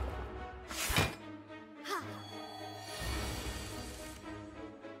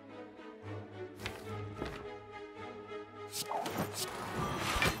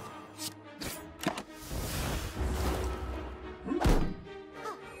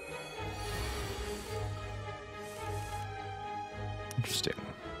 Interesting.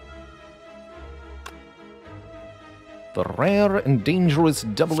 The rare and dangerous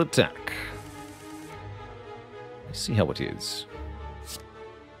double attack. See how it is.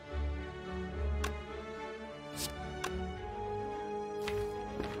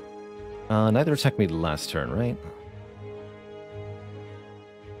 Neither attacked me last turn, right?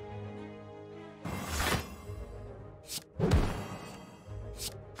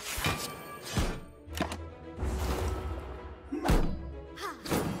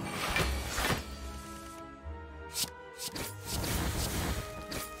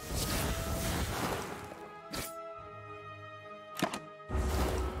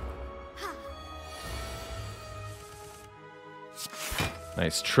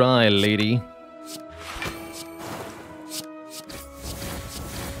 Nice try, lady.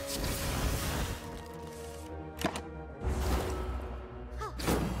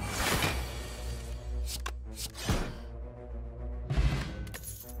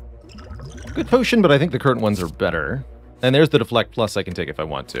 Good potion, but I think the current ones are better. And there's the Deflect Plus I can take if I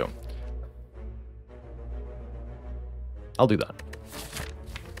want to. I'll do that.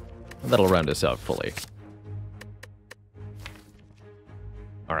 That'll round us out fully.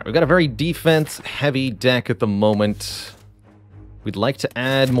 Alright, we've got a very defense-heavy deck at the moment. We'd like to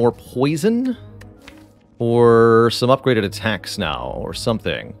add more poison, or some upgraded attacks now, or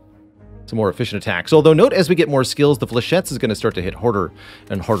something. Some more efficient attacks. Although, note, as we get more skills, the Flechettes is going to start to hit harder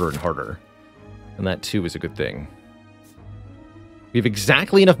and harder and harder. And that, too, is a good thing. We have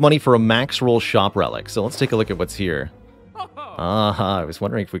exactly enough money for a max roll shop relic, so let's take a look at what's here. I was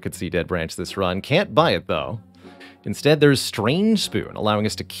wondering if we could see Dead Branch this run. Can't buy it, though. Instead, there's Strange Spoon, allowing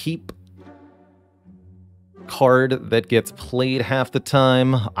us to keep card that gets played half the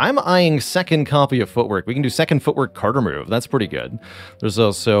time. I'm eyeing second copy of Footwork. We can do second Footwork card remove. That's pretty good. There's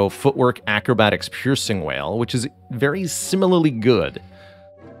also Footwork Acrobatics Piercing Whale, which is very similarly good.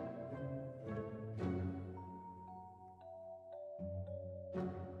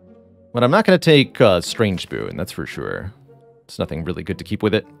 But I'm not going to take Strange Spoon, that's for sure. There's nothing really good to keep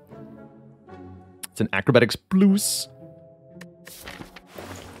with it. It's an Acrobatics Plus.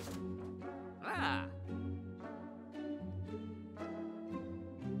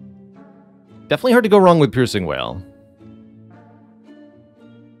 Definitely hard to go wrong with Piercing Whale.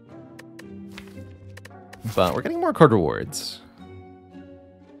 But we're getting more card rewards.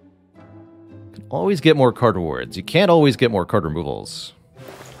 Can always get more card rewards. You can't always get more card removals.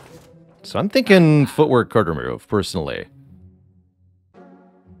 So I'm thinking Footwork card remove, personally.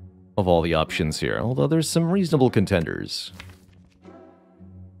 Of all the options here, although there's some reasonable contenders.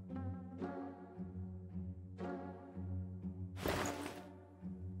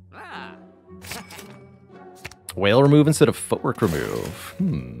 Whale remove instead of Footwork remove.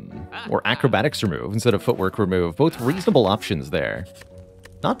 Or Acrobatics remove instead of Footwork remove. Both reasonable options there.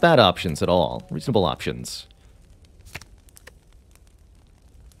 Not bad options at all. Reasonable options.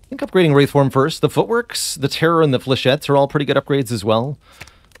 I think upgrading Wraithform first. The Footworks, the Terror, and the Flechettes are all pretty good upgrades as well.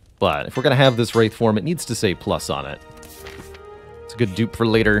 But if we're going to have this Wraithform, it needs to say plus on it. It's a good dupe for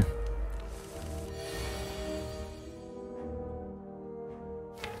later.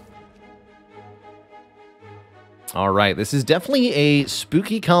 Alright, this is definitely a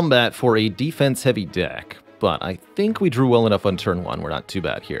spooky combat for a defense-heavy deck. But I think we drew well enough on turn 1. We're not too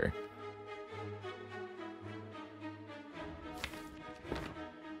bad here.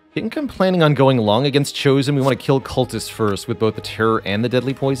 I think I'm planning on going long against Chosen. We want to kill Cultists first with both the Terror and the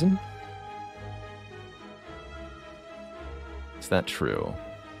Deadly Poison. Is that true?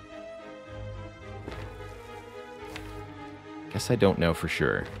 Guess I don't know for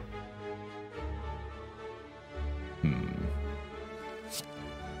sure.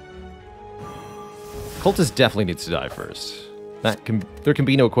 Cultist definitely needs to die first. There can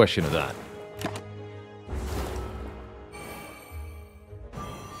be no question of that.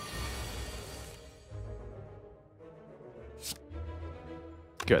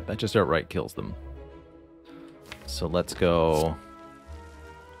 Good, that just outright kills them. So let's go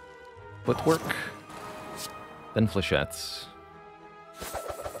Footwork, then Flechettes,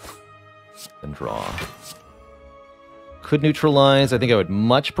 then draw. Could neutralize. I think I would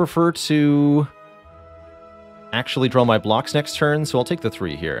much prefer to actually draw my blocks next turn, so I'll take the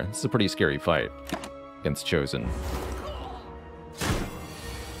 3 here. This is a pretty scary fight against Chosen.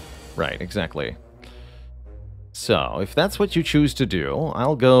 Right, exactly. So, if that's what you choose to do,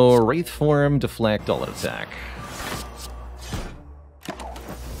 I'll go Wraithform, Deflect, all-out attack.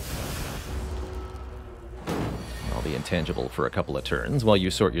 I'll be intangible for a couple of turns while you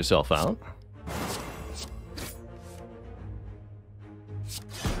sort yourself out.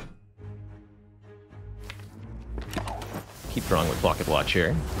 Keep drawing with Pocket Watch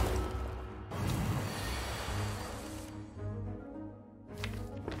here.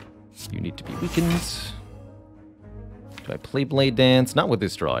 You need to be weakened. Do I play Blade Dance? Not with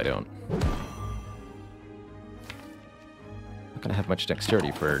this draw, I don't. Not gonna have much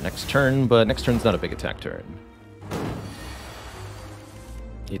dexterity for next turn, but next turn's not a big attack turn.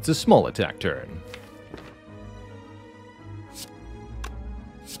 It's a small attack turn.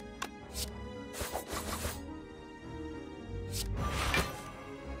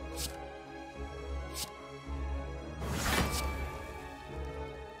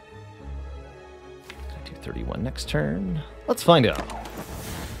 Can I do 31 next turn? Let's find out.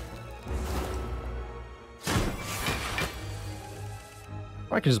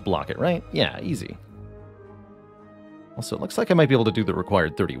 Or I can just block it, right? Yeah, easy. Also, it looks like I might be able to do the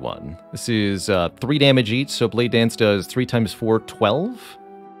required 31. This is 3 damage each, so Blade Dance does 3 times 4, 12.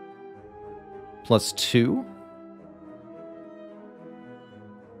 Plus 2.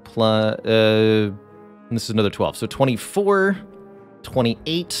 plus... this is another 12. So 24,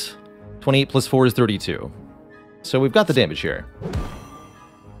 28. 28 plus 4 is 32. So we've got the damage here.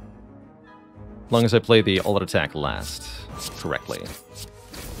 As long as I play the all-out attack last correctly.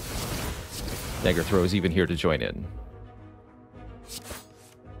 Dagger throw is even here to join in.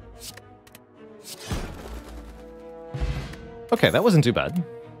 Okay, that wasn't too bad.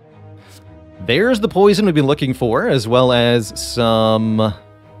 There's the poison we've been looking for, as well as some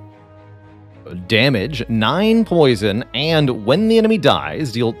damage. 9 poison, and when the enemy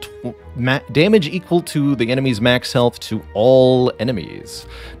dies, deal damage equal to the enemy's max health to all enemies.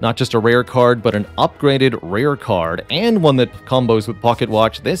 Not just a rare card, but an upgraded rare card, and one that combos with Pocket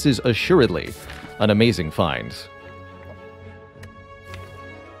Watch. This is assuredly an amazing find.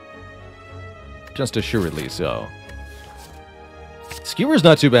 Just assuredly so. Skewer's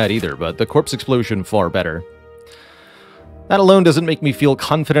not too bad either, but the Corpse Explosion far better. That alone doesn't make me feel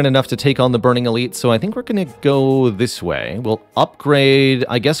confident enough to take on the Burning Elite, so I think we're going to go this way. We'll upgrade,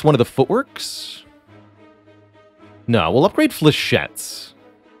 I guess, one of the footworks? No, we'll upgrade Flechettes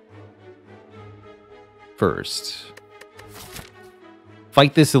first.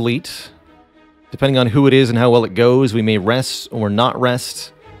 Fight this Elite. Depending on who it is and how well it goes, we may rest or not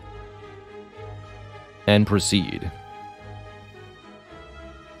rest. And proceed.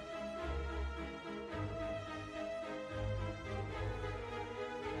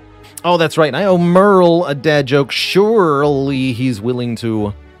 Oh, that's right. I owe Merle a dad joke. Surely he's willing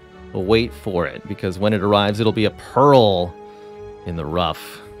to wait for it, because when it arrives, it'll be a pearl in the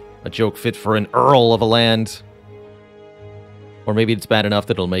rough. A joke fit for an earl of a land. Or maybe it's bad enough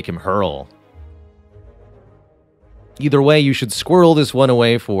that it'll make him hurl. Either way, you should squirrel this one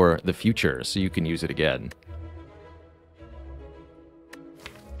away for the future, so you can use it again.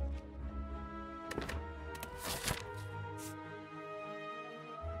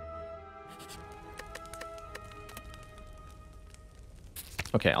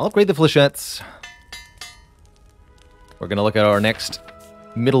 Okay, I'll upgrade the Flechettes. We're going to look at our next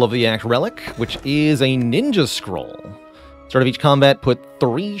middle-of-the-act relic, which is a Ninja Scroll. Start of each combat, put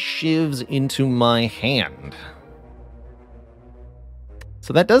 3 shivs into my hand.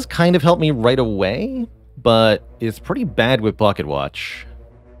 So that does kind of help me right away, but it's pretty bad with Pocket Watch.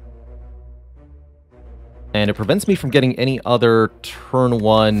 And it prevents me from getting any other turn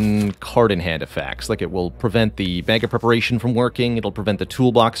 1 card-in-hand effects. Like, it will prevent the Bag of Preparation from working, it'll prevent the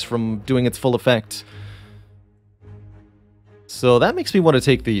toolbox from doing its full effect. So that makes me want to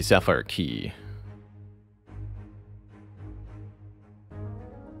take the Sapphire Key.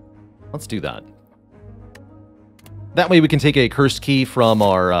 Let's do that. That way we can take a Cursed Key from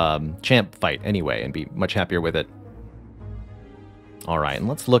our champ fight anyway, and be much happier with it. Alright, and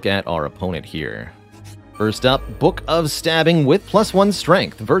let's look at our opponent here. First up, Book of Stabbing with +1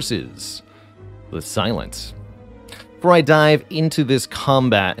 Strength versus the Silent. Before I dive into this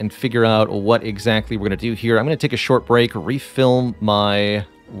combat and figure out what exactly we're going to do here, I'm going to take a short break, refill my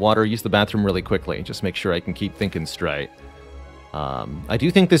water, use the bathroom really quickly, just make sure I can keep thinking straight. I do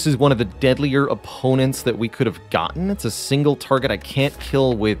think this is one of the deadlier opponents that we could have gotten. It's a single target I can't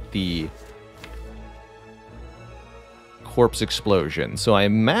kill with the Corpse Explosion. So I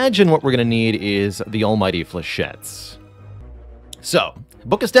imagine what we're going to need is the almighty Flechettes. So,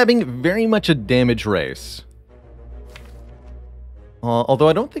 Book of Stabbing, very much a damage race. Although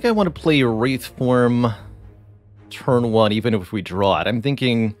I don't think I want to play Wraith Form turn 1, even if we draw it. I'm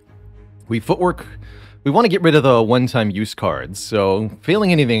thinking we footwork... We want to get rid of the one-time use cards, so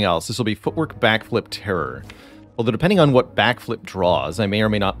failing anything else, this will be Footwork, Backflip, Terror. Although depending on what Backflip draws, I may or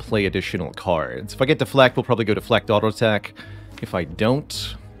may not play additional cards. If I get Deflect, we'll probably go Deflect Auto Attack. If I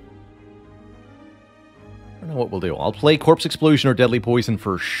don't... I don't know what we'll do. I'll play Corpse Explosion or Deadly Poison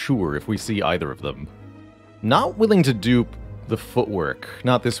for sure if we see either of them. Not willing to dupe the Footwork.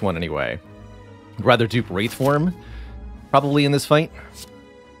 Not this one, anyway. I'd rather dupe Wraith Form, probably in this fight.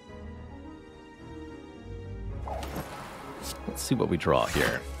 Let's see what we draw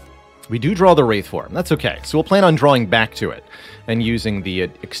here. We do draw the Wraith Form. That's okay. So we'll plan on drawing back to it and using the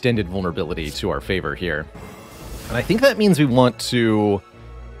extended vulnerability to our favor here. And I think that means we want to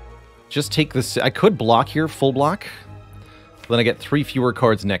just take this... I could block here, full block. Then I get 3 fewer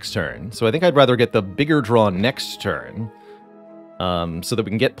cards next turn. So I think I'd rather get the bigger draw next turn. So that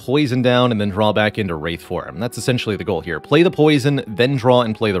we can get Poison down and then draw back into Wraith Form. That's essentially the goal here. Play the Poison, then draw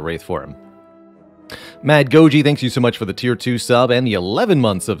and play the Wraith Form. Mad Goji, thanks you so much for the Tier 2 sub and the 11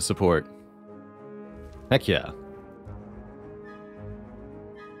 months of support. Heck yeah.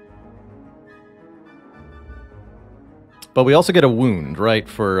 But we also get a wound, right,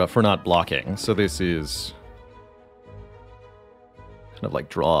 for not blocking. So this is Kind of like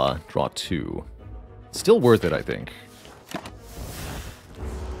draw 2. Still worth it, I think.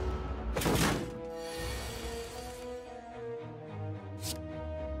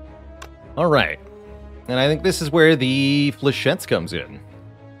 All right. And I think this is where the flechettes comes in.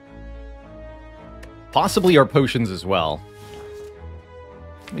 Possibly our potions as well.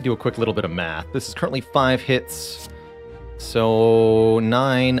 Let me do a quick little bit of math. This is currently 5 hits. So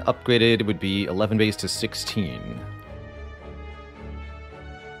 9 upgraded would be 11 base to 16.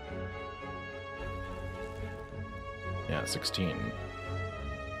 Yeah, 16.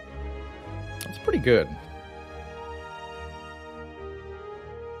 That's pretty good.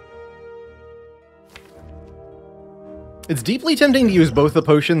 It's deeply tempting to use both the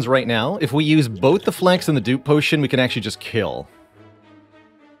potions right now. If we use both the Flex and the Dupe potion, we can actually just kill.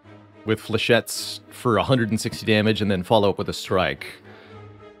 With flechettes for 160 damage and then follow up with a strike.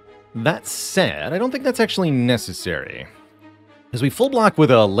 That said, I don't think that's actually necessary. Because we full block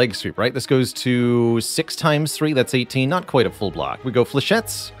with a leg sweep, right? This goes to 6 times 3, that's 18. Not quite a full block. We go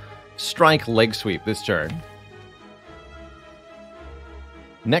flechettes, strike, leg sweep this turn.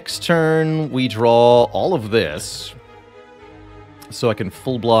 Next turn, we draw all of this. So I can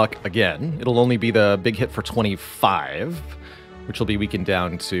full block again. It'll only be the big hit for 25, which will be weakened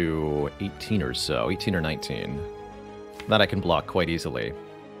down to 18 or so, 18 or 19. That I can block quite easily.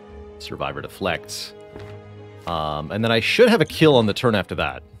 Survivor deflect. And then I should have a kill on the turn after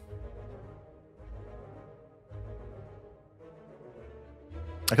that.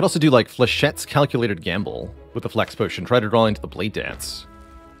 I could also do like Flechette's Calculated Gamble with the Flex Potion. Try to draw into the Blade Dance.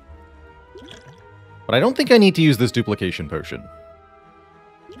 But I don't think I need to use this Duplication Potion.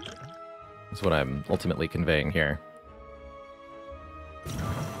 That's what I'm ultimately conveying here.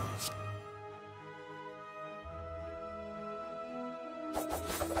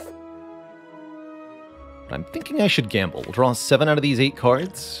 I'm thinking I should gamble. We'll draw 7 out of these 8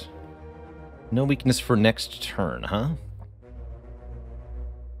 cards. No weakness for next turn, huh?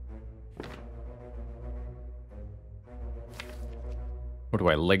 Or do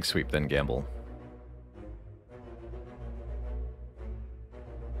I leg sweep then gamble?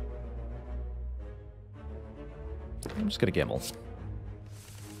 I'm just gonna gamble.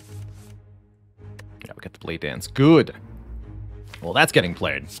 Yeah, we got the Blade Dance. Good! Well, that's getting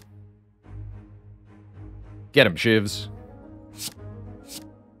played. Get him, Shivs.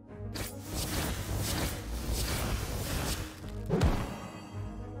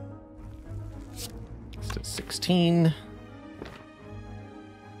 Still 16.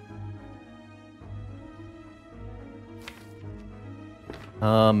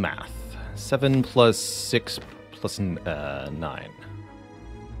 Math. 7 plus 6 plus 9.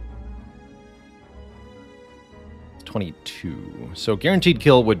 22. So guaranteed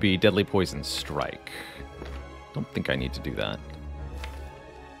kill would be Deadly Poison Strike. Don't think I need to do that.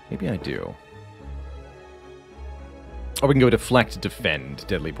 Maybe I do. Or we can go Deflect, Defend,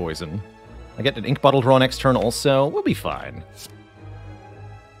 Deadly Poison. I get an Ink Bottle draw next turn also. We'll be fine.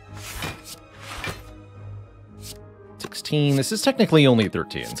 16. This is technically only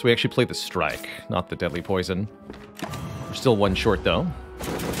 13, so we actually play the Strike, not the Deadly Poison. We're still 1 short, though.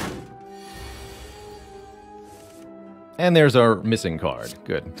 And there's our missing card.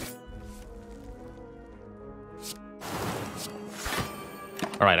 Good.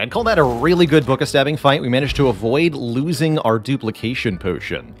 Alright, I'd call that a really good Book of Stabbing fight. We managed to avoid losing our Duplication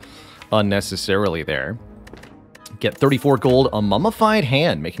Potion unnecessarily there. Get 34 gold, a Mummified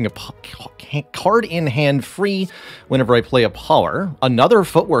Hand, making a card in hand free whenever I play a power. Another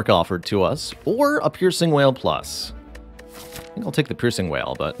Footwork offered to us, or a Piercing Wail Plus. I think I'll take the Piercing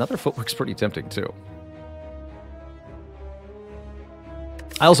Wail, but another Footwork's pretty tempting too.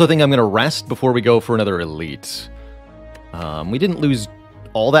 I also think I'm going to rest before we go for another Elite. We didn't lose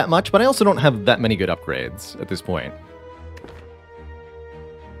all that much, but I also don't have that many good upgrades at this point.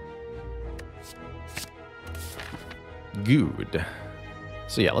 Good.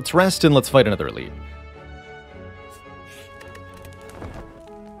 So yeah, let's rest and let's fight another Elite.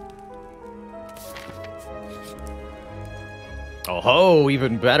 Oh ho,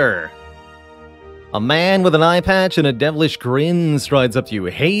 even better. A man with an eye patch and a devilish grin strides up to you.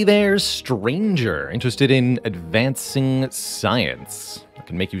 Hey there, stranger. Interested in advancing science. It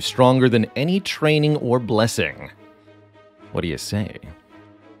can make you stronger than any training or blessing. What do you say?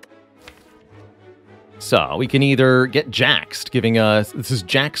 So, we can either get Jaxed, giving us... This is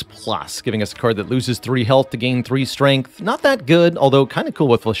Jax Plus, giving us a card that loses 3 health to gain 3 strength. Not that good, although kind of cool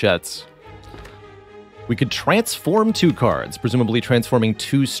with flechettes. We could transform 2 cards, presumably transforming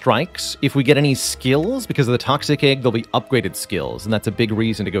 2 strikes. If we get any skills, because of the Toxic Egg, there'll be upgraded skills, and that's a big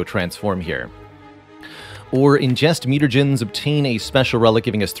reason to go transform here. or ingest mutagens, obtain a special relic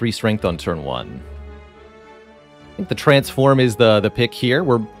giving us 3 strength on turn 1. I think the transform is the pick here,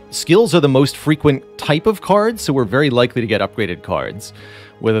 where skills are the most frequent type of cards, so we're very likely to get upgraded cards,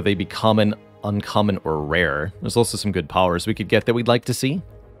 whether they be common, uncommon, or rare. There's also some good powers we could get that we'd like to see.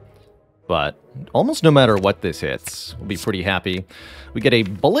 But almost no matter what this hits, we'll be pretty happy. We get a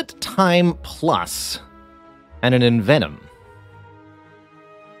Bullet Time Plus and an Envenom.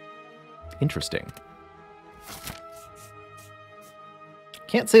 Interesting.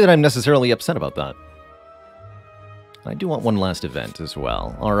 Can't say that I'm necessarily upset about that. I do want one last event as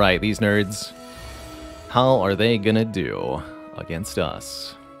well. Alright, these nerds. How are they gonna do against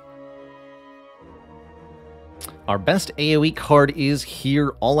us? Our best AoE card is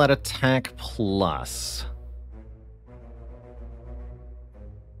here, All Out Attack Plus.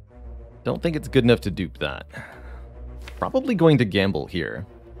 Don't think it's good enough to dupe that. Probably going to gamble here.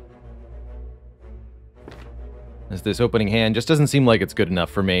 As this opening hand just doesn't seem like it's good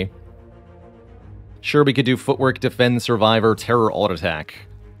enough for me. Sure, we could do Footwork, Defend, Survivor, Terror, Alt Attack.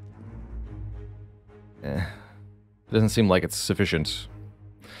 Doesn't seem like it's sufficient.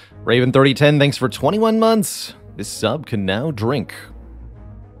 Raven3010, thanks for 21 months. This sub can now drink.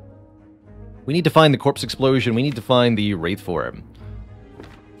 We need to find the Corpse Explosion. We need to find the Wraith Form.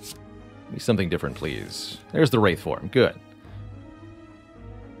 Give me something different, please. There's the Wraith Form. Good.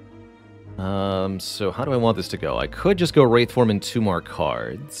 So how do I want this to go? I could just go Wraith Form and 2 more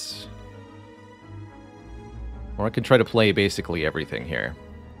cards. Or I could try to play basically everything here.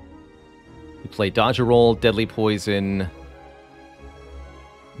 We play Dodge a Roll, Deadly Poison.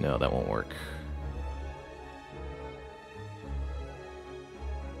 No, that won't work.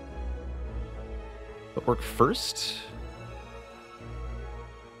 But work first?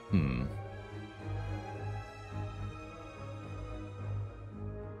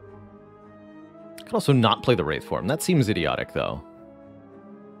 Could also not play the Wraith Form. That seems idiotic, though.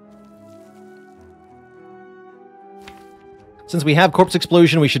 Since we have Corpse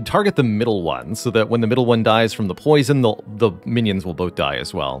Explosion, we should target the middle one, so that when the middle one dies from the poison, the minions will both die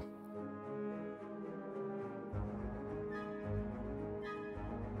as well.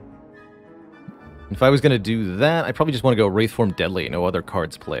 If I was going to do that, I'd probably just want to go Wraith Form Deadly, no other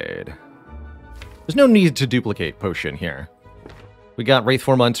cards played. There's no need to duplicate Potion here. We got Wraith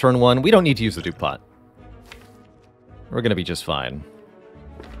Form on turn 1. We don't need to use the dupe pot. We're going to be just fine.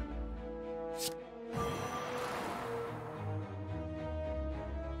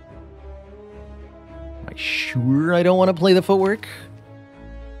 Am I sure I don't want to play the Footwork?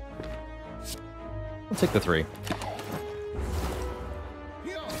 I'll take the 3.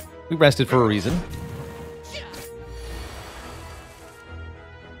 We rested for a reason.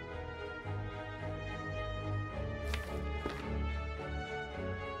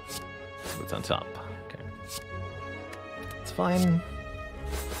 What's on top? Okay. It's fine.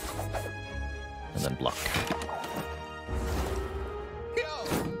 And then block.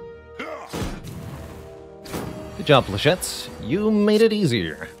 Good job, Flechettes. You made it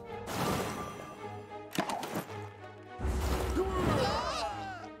easier.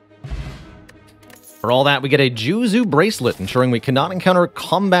 For all that, we get a Juzu Bracelet, ensuring we cannot encounter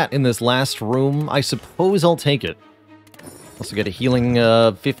combat in this last room. I suppose I'll take it. Also get a healing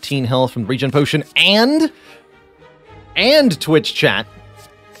 15 health from the Regen Potion, and Twitch chat,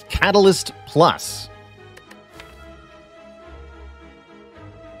 Catalyst Plus.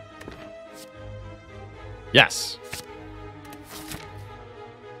 Yes.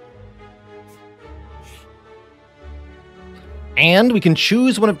 And we can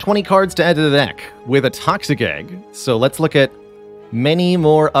choose one of 20 cards to add to the deck with a Toxic Egg. So let's look at many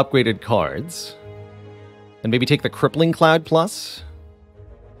more upgraded cards. And maybe take the Crippling Cloud Plus.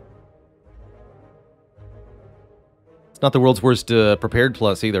 It's not the world's worst Prepared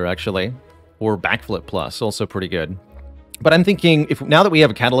Plus either, actually. Or Backflip Plus, also pretty good. But I'm thinking, now that we have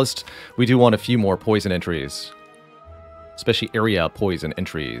a Catalyst, we do want a few more poison entries. Especially area poison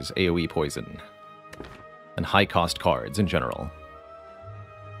entries, AoE poison. And high-cost cards in general.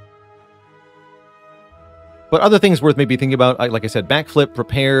 But other things worth maybe thinking about, like I said, Backflip,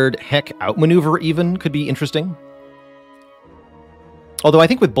 Prepared, heck, Outmaneuver even could be interesting. Although I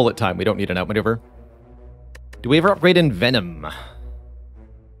think with Bullet Time, we don't need an Outmaneuver. Do we ever upgrade in Venom?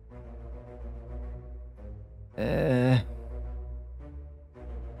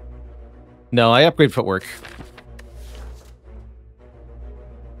 No, I upgrade Footwork.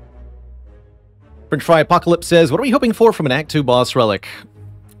 French Fry Apocalypse says, what are we hoping for from an Act 2 boss relic?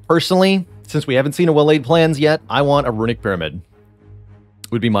 Personally, since we haven't seen a well-laid plans yet, I want a Runic Pyramid.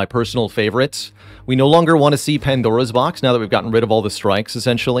 Would be my personal favorite. We no longer want to see Pandora's Box now that we've gotten rid of all the strikes,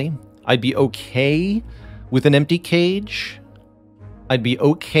 essentially. I'd be okay With an empty cage, I'd be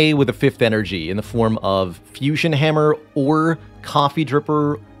okay with a 5th energy in the form of Fusion Hammer or Coffee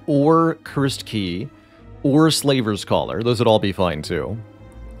Dripper or Cursed Key or Slaver's Collar. Those would all be fine too.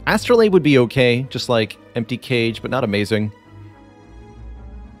 Astrolabe would be okay, just like empty cage, but not amazing.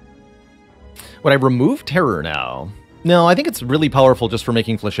 Would I remove Terror now? No, I think it's really powerful just for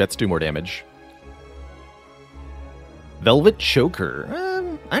making flechettes do more damage. Velvet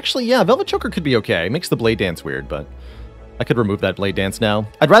Choker. Actually, yeah, Velvet Choker could be okay. It makes the Blade Dance weird, but I could remove that Blade Dance now.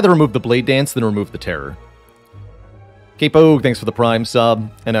 I'd rather remove the Blade Dance than remove the Terror. Capo, thanks for the Prime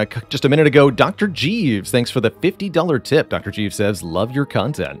sub. And just a minute ago, Dr. Jeeves, thanks for the $50 tip. Dr. Jeeves says, love your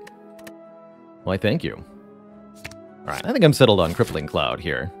content. Why, thank you. All right, I think I'm settled on Crippling Cloud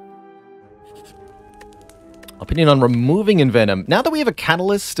here. Opinion on removing Envenom. Now that we have a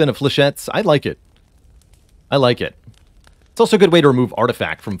Catalyst and a Flechettes, I like it. I like it. It's also a good way to remove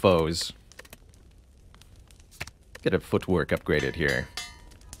Artifact from foes. Get a footwork upgraded here.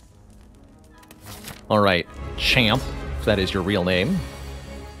 Alright, Champ, if that is your real name.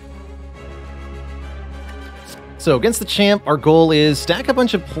 So against the Champ, our goal is stack a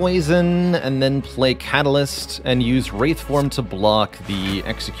bunch of poison and then play Catalyst and use Wraith Form to block the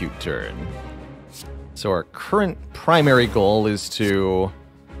Execute turn. So our current primary goal is to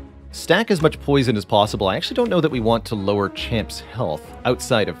stack as much poison as possible. I actually don't know that we want to lower Champ's health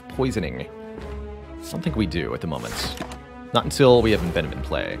outside of poisoning. I don't think we do at the moment. Not until we have Envenom in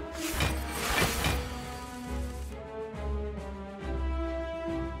play.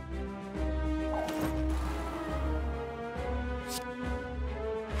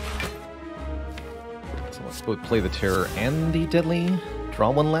 So let's both play the Terror and the Deadly.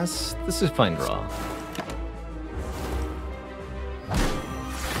 Draw one less. This is fine draw.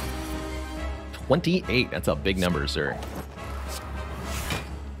 28. That's a big number, sir.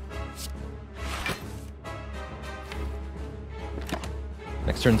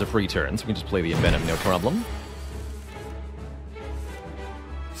 Next turn's a free turn, so we can just play the Envenom, no problem.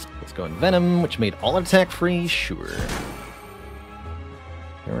 Let's go Envenom, which made all attack free. Sure.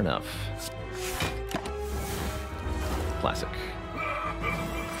 Fair enough. Classic.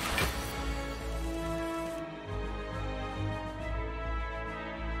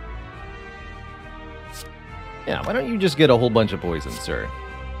 Yeah, why don't you just get a whole bunch of poison, sir?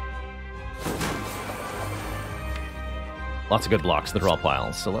 Lots of good blocks in the draw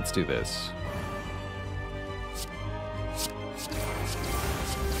pile, so let's do this.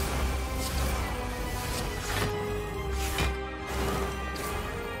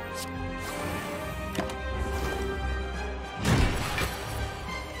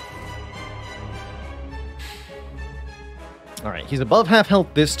 Alright, he's above half health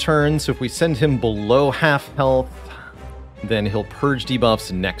this turn, so if we send him below half health, then he'll purge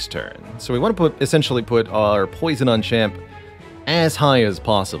debuffs next turn. So we want to essentially put our poison on Champ as high as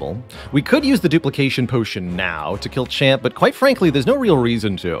possible. We could use the duplication potion now to kill Champ, but quite frankly, there's no real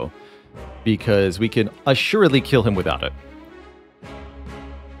reason to, because we can assuredly kill him without it.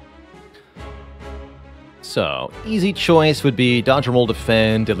 So, easy choice would be Dodge, Roll,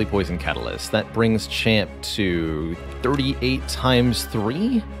 Defend, Deadly Poison, Catalyst. That brings Champ to 38 times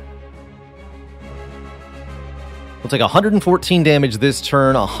 3. We'll take 114 damage this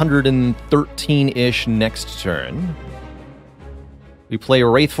turn, 113-ish next turn. We play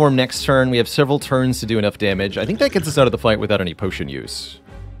Wraith Form next turn. We have several turns to do enough damage. I think that gets us out of the fight without any potion use.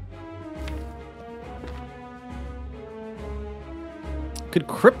 Could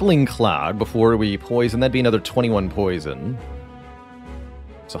Crippling Cloud before we poison. That'd be another 21 poison.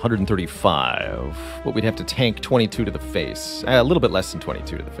 It's 135. But we'd have to tank 22 to the face. A little bit less than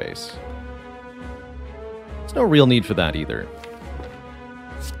 22 to the face. There's no real need for that either.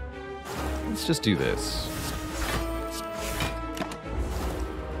 Let's just do this.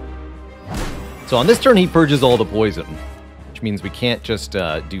 So on this turn, he purges all the poison, which means we can't just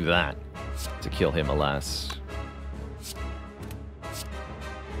do that to kill him, alas.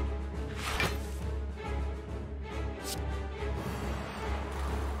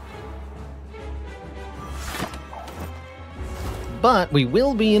 But we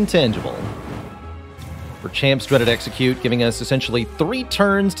will be intangible. For Champ's Dreaded Execute, giving us essentially 3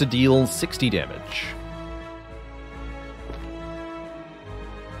 turns to deal 60 damage.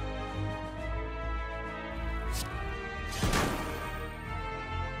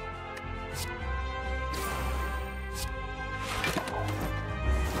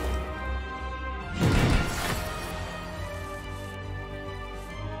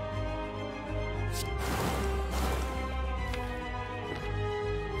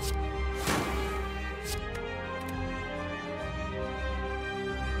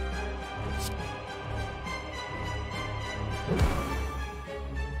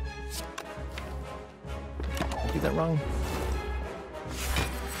 do that wrong?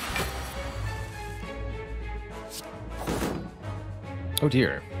 Oh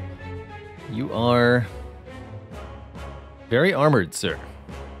dear. You are very armored, sir.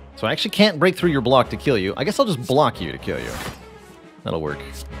 So I actually can't break through your block to kill you. I guess I'll just block you to kill you. That'll work.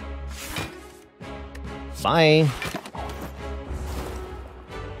 Bye.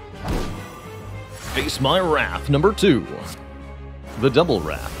 Face my wrath, number 2. The double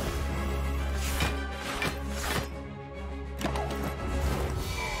wrath.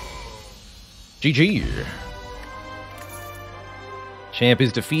 GG. Champ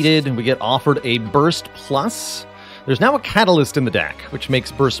is defeated. We get offered a Burst Plus. There's now a Catalyst in the deck, which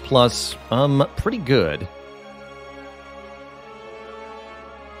makes Burst Plus, pretty good.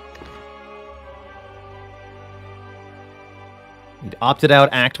 He'd opted out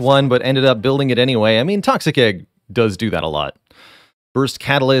Act 1, but ended up building it anyway. I mean, Toxic Egg does do that a lot. Burst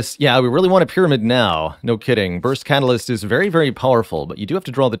Catalyst, yeah, we really want a Pyramid now. No kidding. Burst Catalyst is very, very powerful, but you do have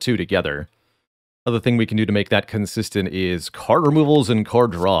to draw the two together. Other thing we can do to make that consistent is card removals and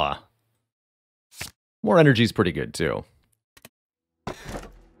card draw. More energy is pretty good, too.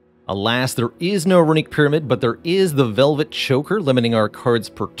 Alas, there is no Runic Pyramid, but there is the Velvet Choker, limiting our cards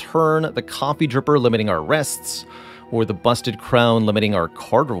per turn, the Coffee Dripper, limiting our rests, or the Busted Crown, limiting our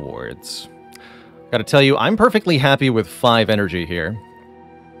card rewards. Gotta tell you, I'm perfectly happy with 5 energy here.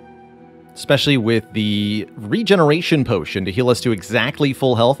 Especially with the Regeneration Potion to heal us to exactly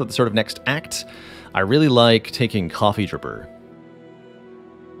full health at the sort of next act. I really like taking Coffee Dripper.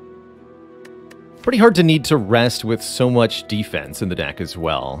 Pretty hard to need to rest with so much defense in the deck as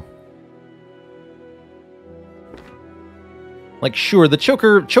well. Like, sure, the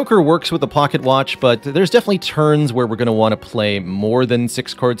Choker works with the Pocket Watch, but there's definitely turns where we're going to want to play more than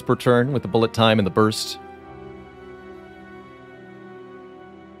 6 cards per turn with the Bullet Time and the Burst.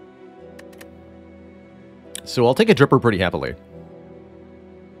 So I'll take a Dripper pretty happily.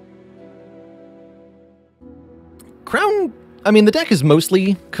 Crown, I mean, the deck is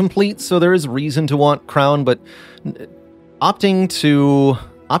mostly complete, so there is reason to want Crown, but opting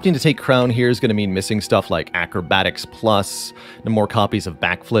to take Crown here is going to mean missing stuff like Acrobatics Plus, and more copies of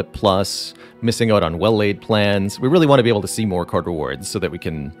Backflip Plus, missing out on Well-Laid Plans. We really want to be able to see more card rewards so that we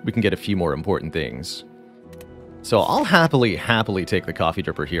can get a few more important things. So I'll happily take the Coffee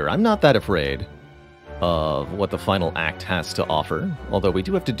Dripper here. I'm not that afraid of what the final act has to offer. Although we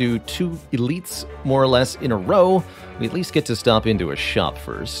do have to do 2 elites, more or less, in a row. We at least get to stop into a shop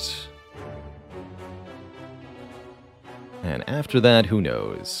first. And after that, who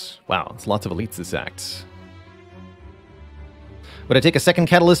knows? Wow, it's lots of elites this act. Would I take a second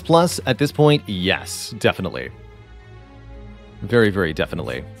Catalyst Plus at this point? Yes, definitely. Very, very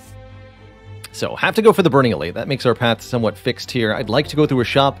definitely. So, have to go for the Burning Elite. That makes our path somewhat fixed here. I'd like to go through a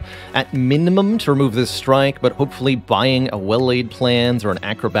shop at minimum to remove this strike, but hopefully buying a Well-Laid Plans or an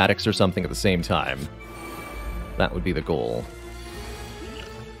Acrobatics or something at the same time. That would be the goal.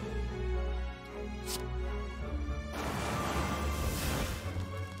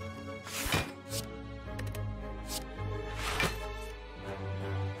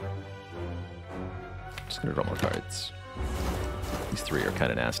 Just gonna draw more cards. These 3 are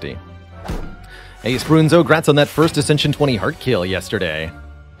kind of nasty. Hey, Sprunzo, grats on that first Ascension 20 heart kill yesterday.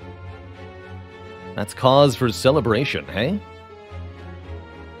 That's cause for celebration, hey?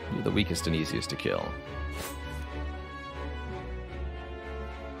 You're the weakest and easiest to kill.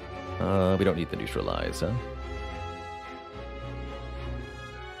 We don't need the neutralize, huh?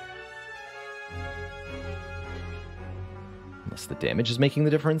 Unless the damage is making the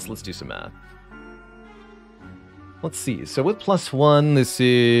difference, let's do some math. Let's see, so with +1, this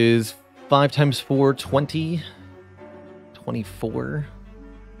is 5 times 4, 20. 24.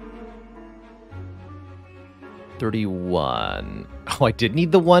 31. Oh, I did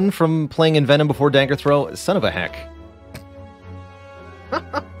need the 1 from playing in Venom before Dagger Throw? Son of a heck.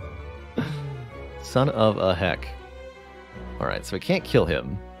 Son of a heck. Alright, so I can't kill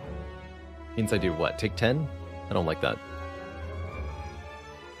him. Means I do what? Take 10? I don't like that.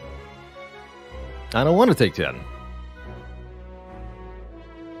 I don't want to take 10.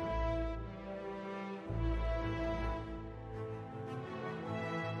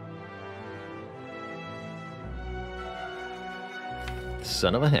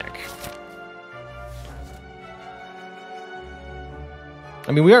 Son of a heck.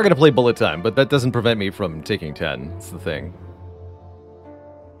 I mean, we are going to play Bullet Time, but that doesn't prevent me from taking 10. That's the thing.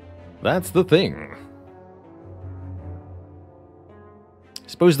 That's the thing. I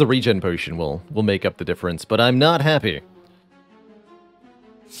suppose the regen potion will make up the difference, but I'm not happy.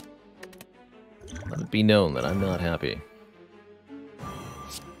 Let it be known that I'm not happy.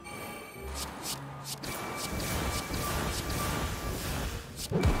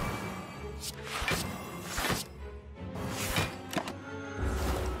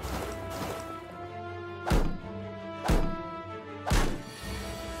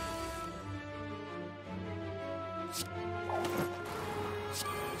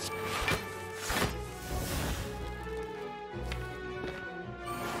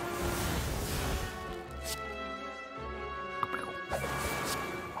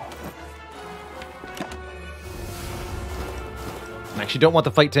 actually don't want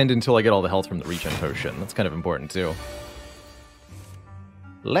the fight to end until I get all the health from the regen potion. That's kind of important, too.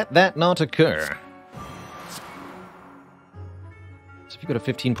 Let that not occur. So if you go to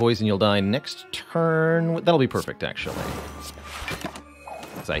 15 poison, you'll die next turn. That'll be perfect, actually.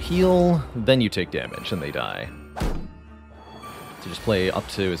 As I heal, then you take damage, and they die. So just play up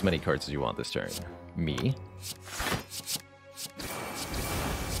to as many cards as you want this turn. Me.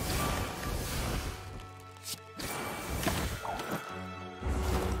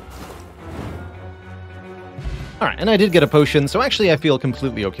 Alright, and I did get a potion, so actually I feel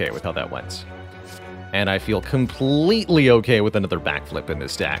completely okay with how that went. And I feel completely okay with another backflip in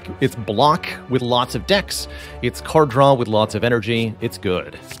this deck. It's block with lots of decks, it's card draw with lots of energy, it's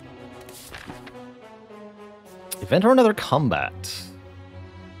good. Event or another combat?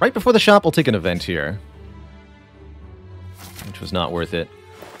 Right before the shop, we'll take an event here. Which was not worth it.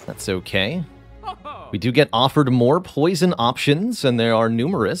 That's okay. We do get offered more poison options, and there are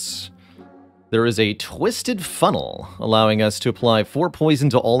numerous. There is a Twisted Funnel, allowing us to apply 4 poison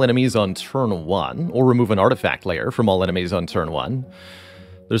to all enemies on turn 1, or remove an artifact layer from all enemies on turn 1.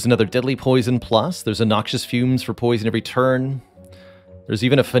 There's another Deadly Poison Plus. There's a Noxious Fumes for poison every turn. There's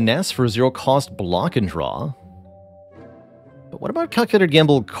even a Finesse for 0-cost block and draw. But what about Calculated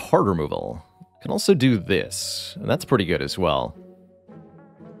Gamble card removal? Can also do this, and that's pretty good as well.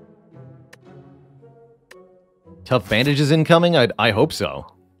 Tough Bandages incoming? I hope so.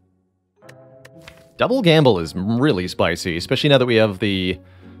 Double Gamble is really spicy, especially now that we have the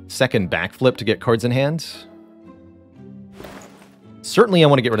second backflip to get cards in hand. Certainly I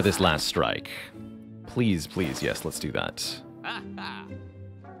want to get rid of this last strike. Please, please, yes, let's do that.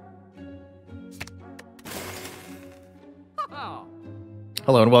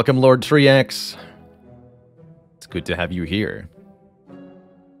 Hello and welcome, Lord Triex. It's good to have you here.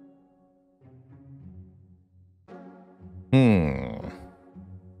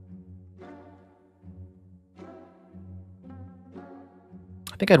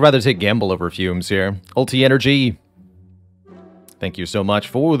 I think I'd rather take Gamble over Fumes here. Ulti Energy. Thank you so much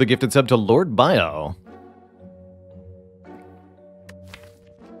for the gifted sub to Lord Bio.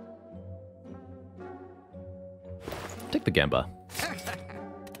 Take the Gamba.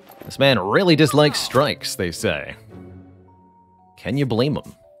 This man really dislikes strikes, they say. Can you blame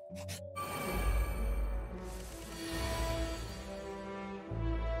him?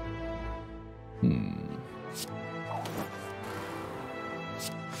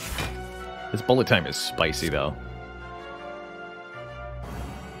 This bullet time is spicy, though.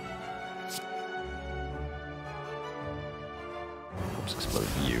 Oops, explode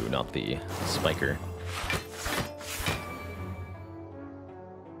you, not the spiker.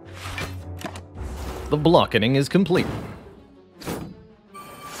 The blockening is complete.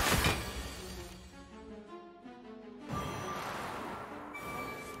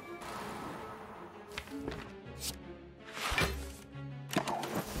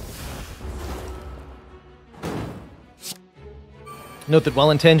 Note that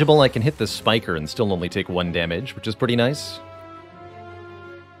while intangible, I can hit the spiker and still only take 1 damage, which is pretty nice.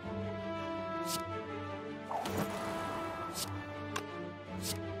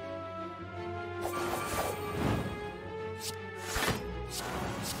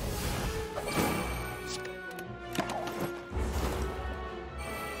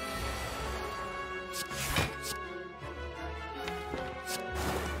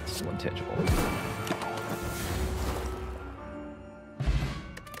 Still intangible.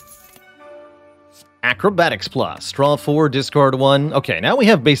 Acrobatics Plus. Draw 4, discard 1. Okay, now we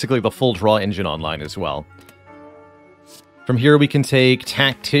have basically the full draw engine online as well. From here we can take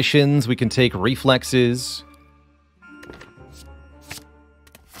Tacticians, we can take Reflexes.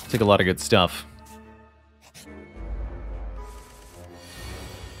 Take a lot of good stuff.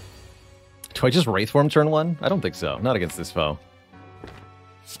 Do I just Wraithform turn 1? I don't think so. Not against this foe.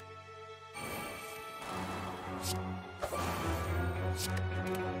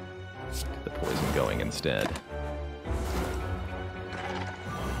 Going instead.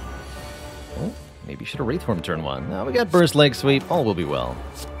 Oh, maybe you should have Wraithform turn 1. Now we got Burst Leg Sweep. All will be well.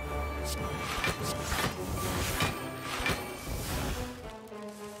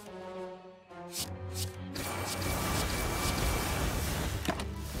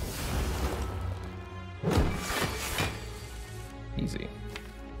 Easy.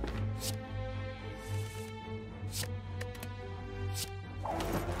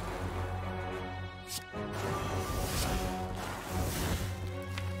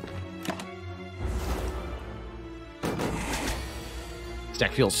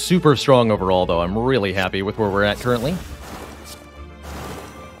 Deck feels super strong overall, though. I'm really happy with where we're at currently.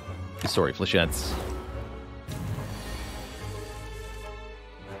 Sorry, Flechettes.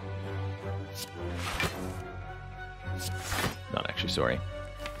 sorry.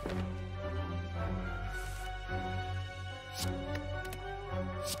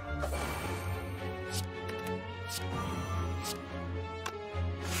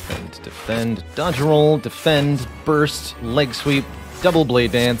 Defend, dodge roll, defend, burst, leg sweep, double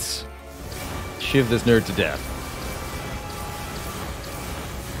blade dance. Shiv this nerd to death.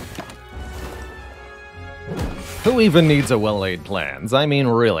 Who even needs a well-laid plans? I mean,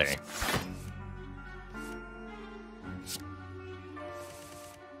 really.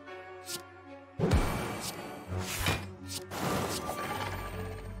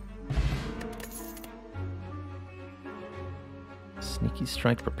 Sneaky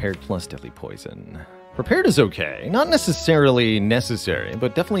strike, prepared plus deadly poison. Prepared is okay. Not necessarily necessary,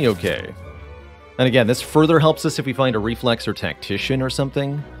 but definitely okay. And again, this further helps us if we find a reflex or tactician or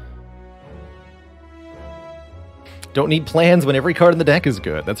something. Don't need plans when every card in the deck is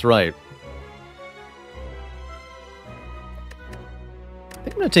good. That's right. I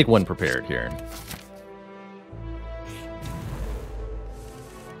think I'm going to take one prepared here.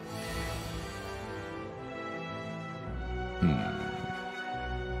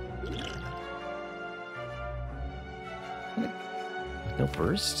 No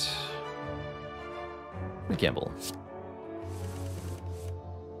burst. Gamble.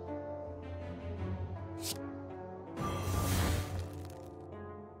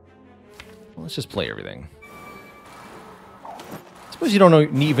 Well, let's just play everything. Suppose you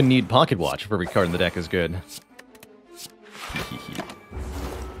don't even need Pocket Watch if every card in the deck is good.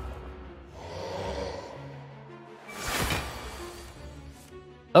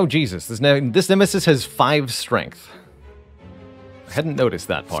 Oh Jesus! This nemesis has 5 strength. I hadn't noticed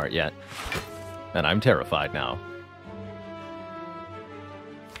that part yet. And I'm terrified now.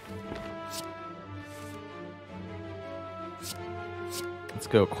 Let's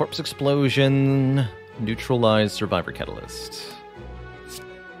go Corpse Explosion, Neutralize Survivor Catalyst.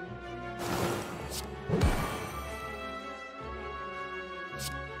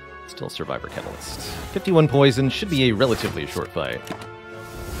 Still Survivor Catalyst. 51 poison, should be a relatively short fight.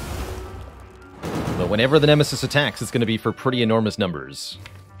 But whenever the Nemesis attacks, it's going to be for pretty enormous numbers.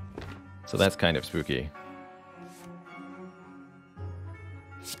 So that's kind of spooky.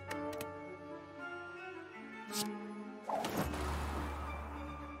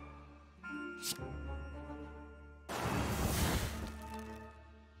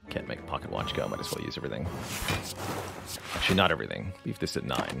 Can't make Pocket Watch go, might as well use everything. Actually, not everything. Leave this at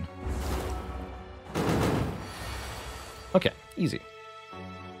 9. Okay, easy.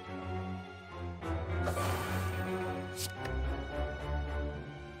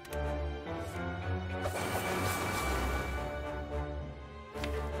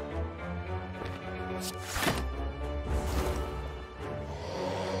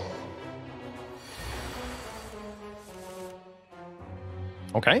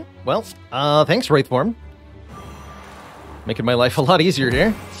 Okay, well, thanks, Wraithform. Making my life a lot easier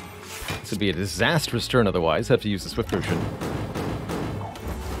here. This would be a disastrous turn otherwise. Have to use the Swift Potion.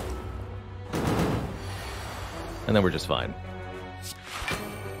 And then we're just fine.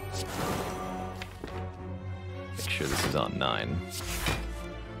 Make sure this is on 9.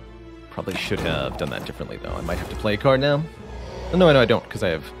 Probably should have done that differently, though. I might have to play a card now. Oh, no, I don't, because I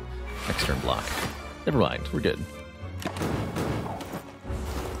have next turn block. Never mind, we're good.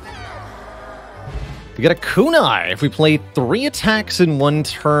 We got a kunai. If we play 3 attacks in 1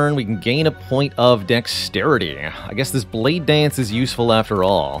 turn, we can gain a point of dexterity. I guess this Blade Dance is useful after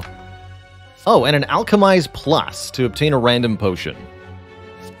all. Oh, and an Alchemize Plus to obtain a random potion.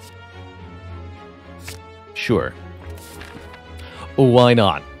 Sure. Why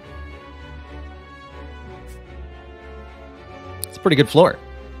not? It's a pretty good floor.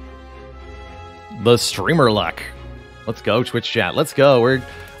 The streamer luck. Let's go, Twitch chat. Let's go.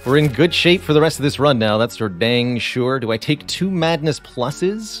 We're in good shape for the rest of this run now, that's for dang sure. Do I take 2 Madness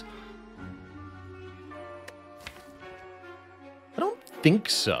Pluses? I don't think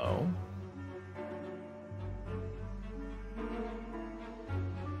so.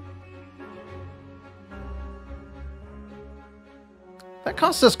 That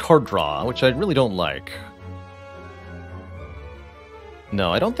costs us card draw, which I really don't like.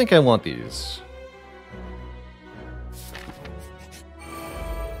 No, I don't think I want these.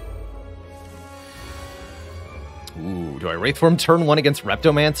 Ooh, do I Wraithform turn 1 against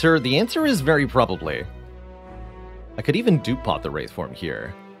Reptomancer? The answer is very probably. I could even dupe pot the Wraithform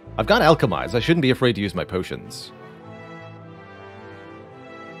here. I've got Alchemize. I shouldn't be afraid to use my potions.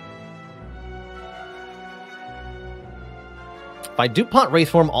 If I dupe pot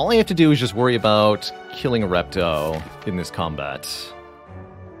Wraithform, all I have to do is just worry about killing a Repto in this combat.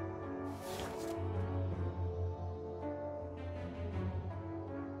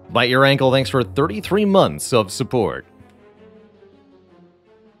 Bite Your Ankle, thanks for 33 months of support.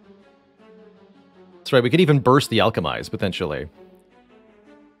 That's right, we could even burst the Alchemize, potentially.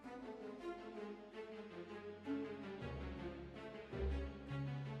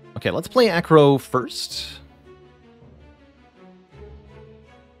 Okay, let's play Acro first.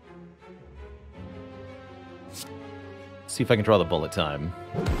 See if I can draw the bullet time.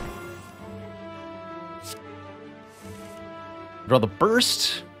 Draw the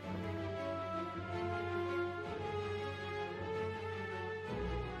burst.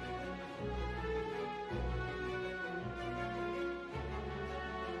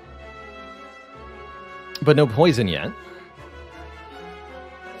 But no poison yet.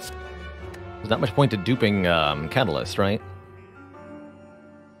 There's not much point to duping Catalyst, right?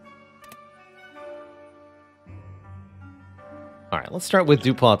 Alright, let's start with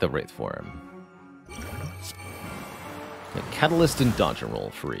Dupont the Wraith Form. Catalyst and Dodge and Roll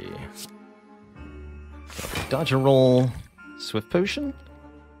free. Dodge and Roll, Swift Potion?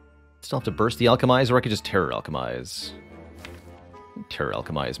 Still have to burst the Alchemize, or I could just Terror Alchemize. Terror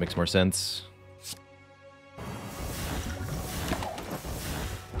Alchemize makes more sense.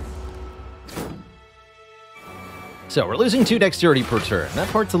 So, we're losing 2 dexterity per turn. That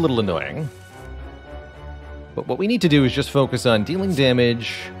part's a little annoying. But what we need to do is just focus on dealing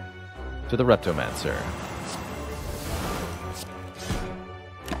damage to the Reptomancer.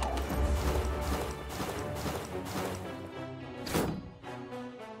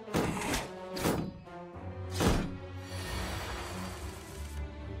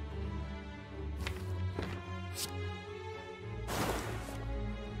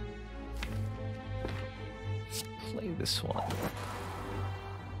 Play this one.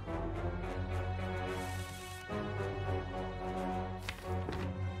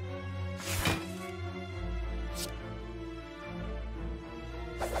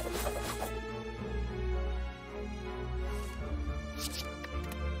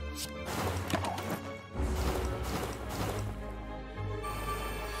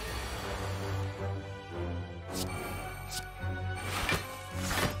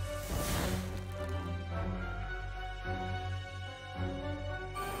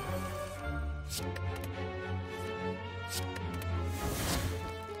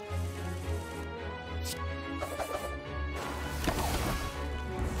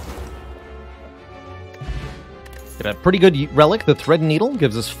 Got a pretty good relic. The Thread Needle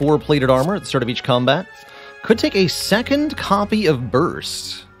gives us 4 plated armor at the start of each combat. Could take a second copy of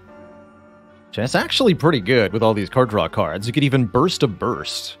Burst. That's actually pretty good with all these card draw cards. You could even burst a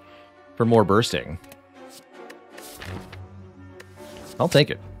burst for more bursting. I'll take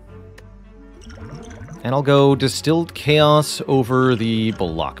it. And I'll go Distilled Chaos over the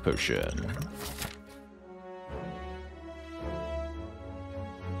Block Potion.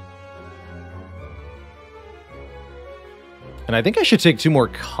 And I think I should take 2 more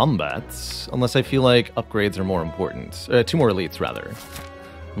combats, unless I feel like upgrades are more important. 2 more elites, rather.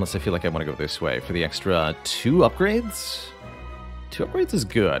 Unless I feel like I want to go this way for the extra 2 upgrades. 2 upgrades is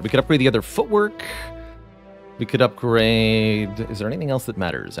good. We could upgrade the other footwork. We could upgrade... Is there anything else that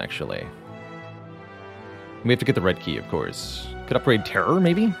matters, actually? We have to get the red key, of course. Could upgrade Terror,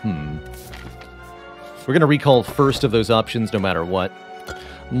 maybe? We're going to recall first of those options no matter what.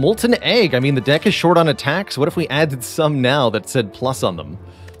 Molten Egg! I mean, the deck is short on attacks. What if we added some now that said plus on them?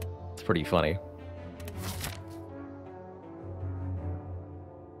 It's pretty funny.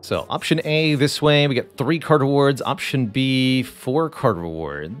 So, option A, this way, we get 3 card rewards. Option B, 4 card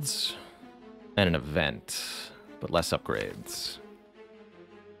rewards. And an event, but less upgrades.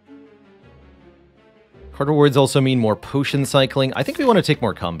 Card rewards also mean more potion cycling. I think we want to take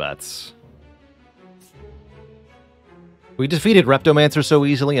more combats. We defeated Reptomancer so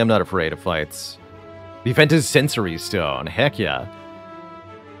easily, I'm not afraid of fights. The event is Sensory Stone. Heck yeah.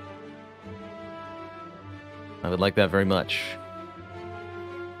 I would like that very much.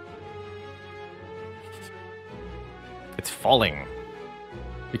 It's falling.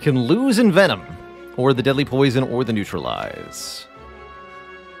 We can lose Envenom, or the Deadly Poison, or the Neutralize.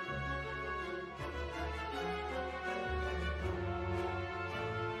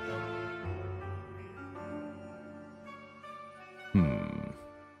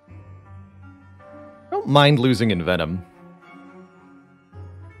 I don't mind losing Envenom.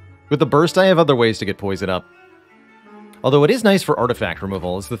 With the Burst, I have other ways to get poison up. Although it is nice for artifact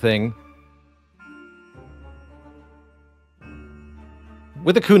removal, is the thing.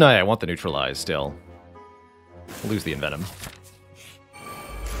 With the Kunai, I want the Neutralize still. I'll lose the Envenom.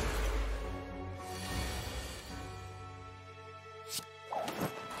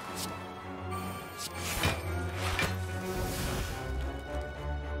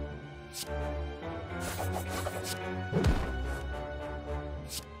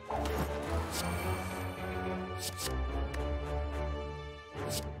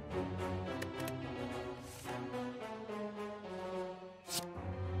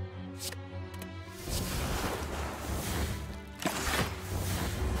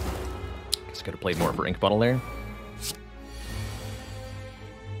 Could have played more for Ink Bottle there.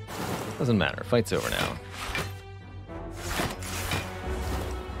 Doesn't matter. Fight's over now.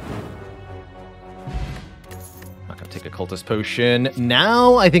 Not gonna take a Cultist Potion.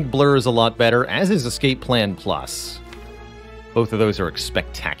 Now I think Blur is a lot better, as is Escape Plan Plus. Both of those are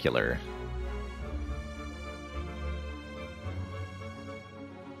spectacular.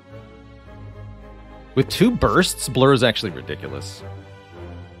 With 2 bursts, Blur is actually ridiculous.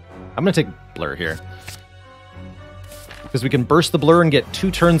 I'm going to take Blur here. Because we can burst the Blur and get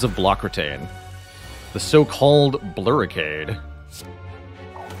 2 turns of block retain. The so-called Blurricade.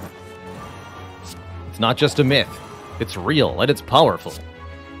 It's not just a myth. It's real, and it's powerful.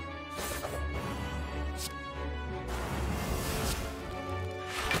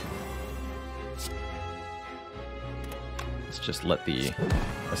 Let's just let the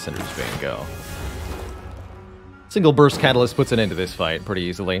Ascender's Vein go. Single burst Catalyst puts an end to this fight pretty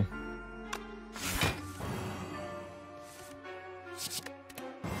easily.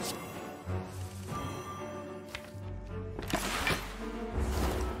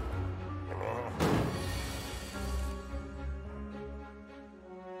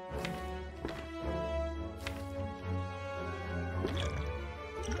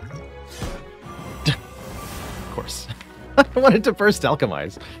 Of course. I wanted to burst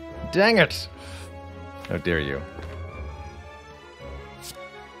Alchemize. Dang it! How dare you.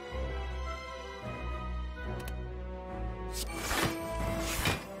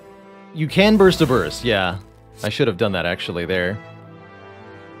 You can burst a burst, yeah. I should have done that actually there.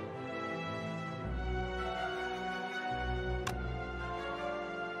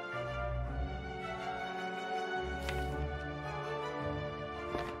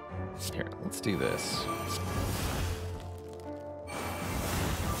 Here, let's do this.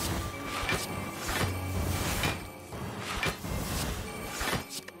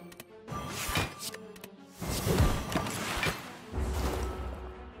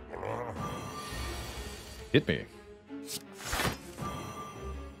 Hit me.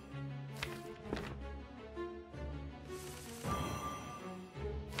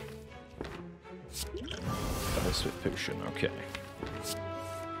 Double Swift Potion, okay.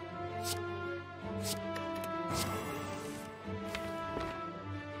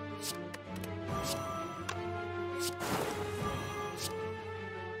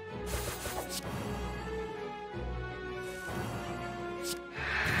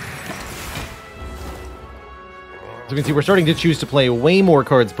 As you can see, we're starting to choose to play way more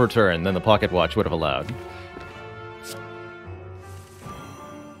cards per turn than the Pocket Watch would have allowed.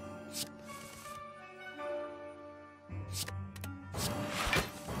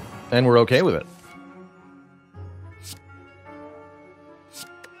 And we're okay with it.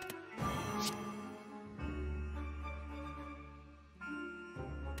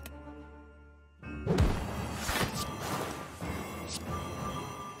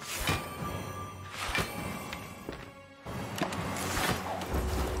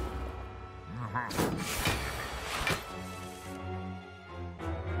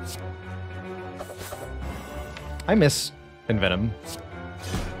 I miss Envenom.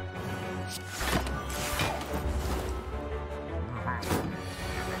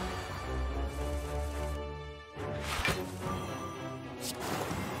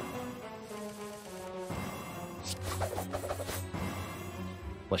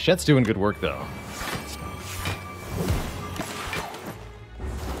 Lachette's doing good work, though.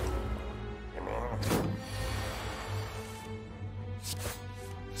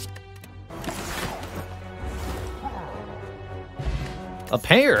 A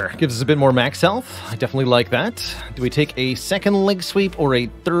pair gives us a bit more max health. I definitely like that. Do we take a second leg sweep or a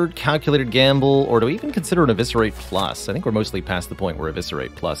third calculated gamble, or do we even consider an Eviscerate Plus? I think we're mostly past the point where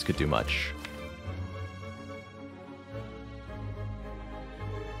Eviscerate Plus could do much.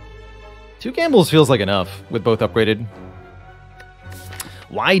 Two gambles feels like enough, with both upgraded.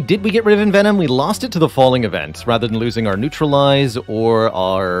 Why did we get rid of Envenom? We lost it to the Falling event, rather than losing our Neutralize or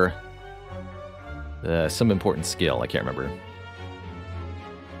our... some important skill, I can't remember.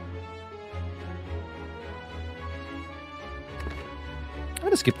 I'm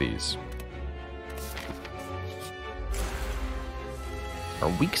gonna skip these. Our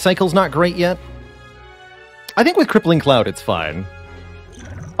weak cycle's not great yet. I think with Crippling Cloud it's fine.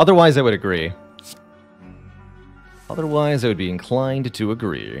 Otherwise I would agree. Otherwise I would be inclined to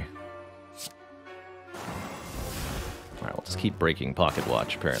agree. I'll just keep breaking Pocket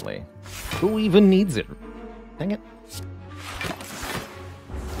Watch, apparently. Who even needs it? Dang it.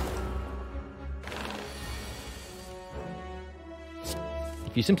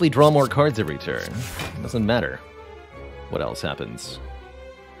 If you simply draw more cards every turn, it doesn't matter what else happens.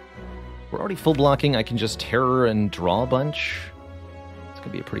 We're already full blocking. I can just terror and draw a bunch. It's going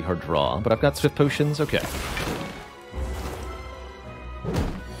to be a pretty hard draw, but I've got Swift Potions. Okay.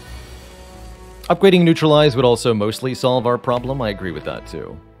 Upgrading Neutralize would also mostly solve our problem. I agree with that,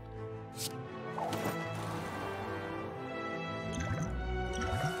 too.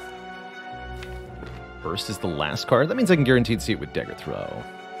 Burst is the last card. That means I can guaranteed see it with Dagger Throw.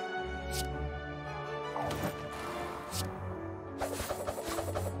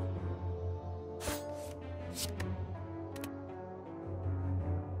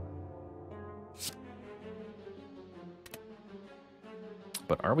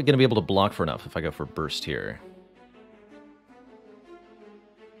 But are we going to be able to block for enough if I go for Burst here?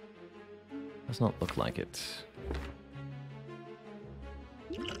 Does not look like it.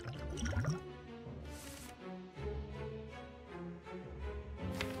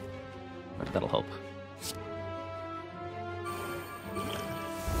 Right, that'll help.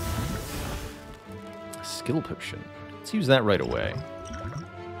 Skill Potion. Let's use that right away.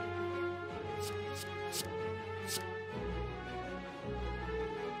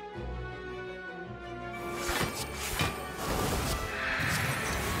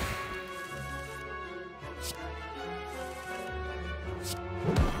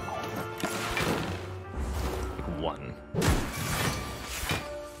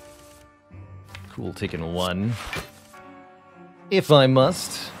 Cool, taking one. If I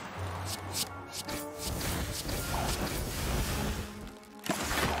must.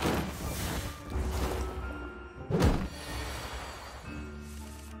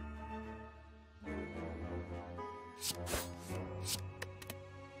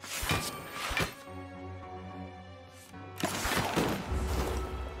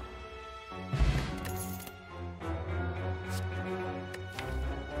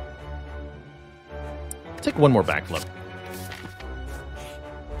 Take one more backflip.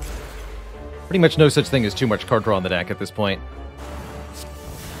 Pretty much no such thing as too much card draw on the deck at this point.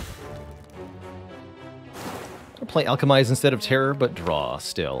 I'll play Alchemize instead of Terror, but draw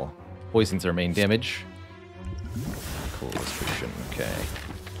still. Poison's our main damage. Coolest potion, okay.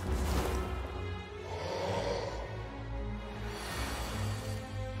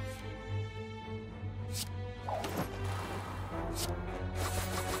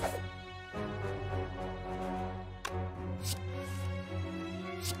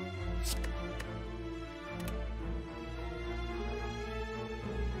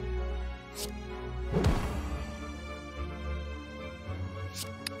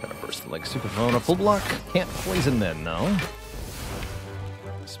 Like Superphone, a full block. Can't poison then, though.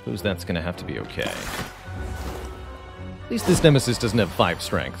 Suppose that's gonna have to be okay. At least this Nemesis doesn't have 5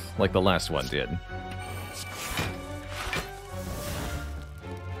 strength, like the last one did.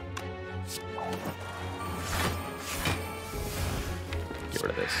 Get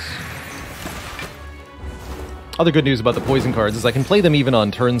rid of this. Other good news about the poison cards is I can play them even on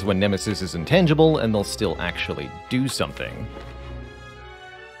turns when Nemesis is intangible, and they'll still actually do something.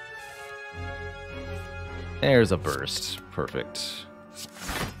 There's a burst. Perfect.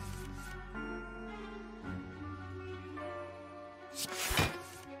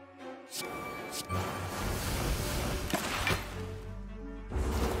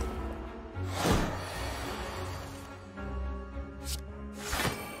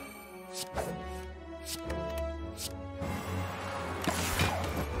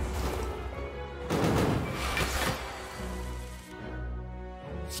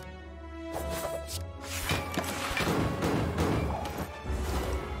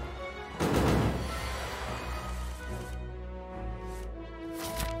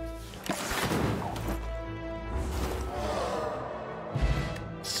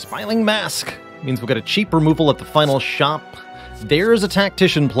 Smiling Mask means we'll get a cheap removal at the final shop. There's a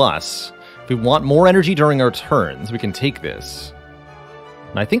Tactician Plus. If we want more energy during our turns, we can take this.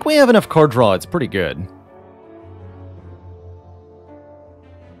 And I think we have enough card draw, it's pretty good.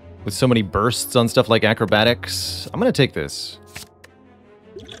 With so many bursts on stuff like Acrobatics, I'm going to take this.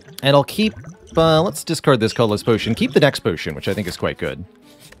 And I'll keep, let's discard this colorless potion. Keep the Dex Potion, which I think is quite good.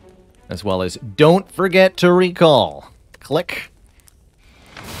 As well as, don't forget to recall. Click.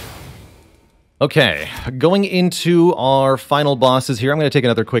 Okay, going into our final bosses here, I'm going to take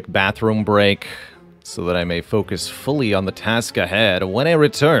another quick bathroom break so that I may focus fully on the task ahead. When I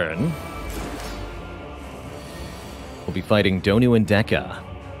return, we'll be fighting Donu and Deka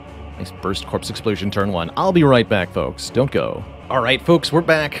Nice burst corpse explosion turn 1. I'll be right back, folks. Don't go. All right, folks, we're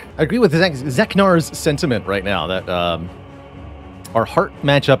back. I agree with Zeknar's sentiment right now that our heart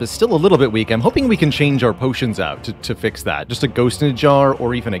matchup is still a little bit weak. I'm hoping we can change our potions out to fix that. Just a Ghost in a Jar,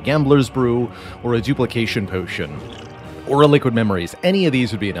 or even a Gambler's Brew, or a Duplication Potion, or a Liquid Memories. Any of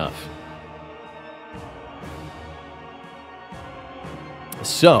these would be enough.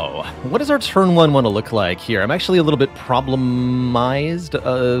 So, what does our turn 1 want to look like here? I'm actually a little bit problemized.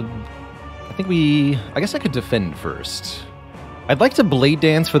 I guess I could defend first. I'd like to Blade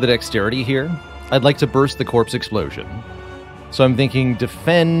Dance for the dexterity here. I'd like to burst the Corpse Explosion. So I'm thinking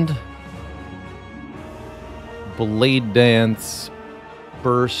defend, Blade Dance,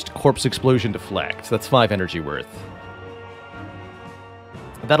 burst, Corpse Explosion, deflect. That's 5 energy worth.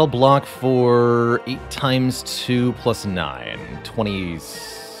 That'll block for 8 times 2 plus 9.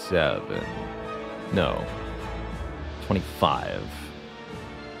 27. No. 25.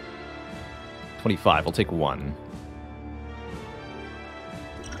 25. I'll take 1.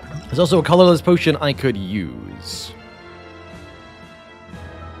 There's also a colorless potion I could use.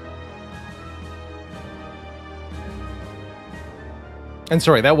 And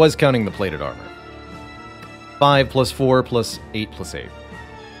sorry, that was counting the plated armor. 5 plus 4 plus 8 plus 8.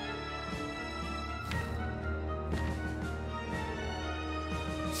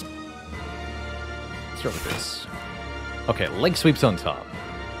 Start with this. Okay, leg sweeps on top.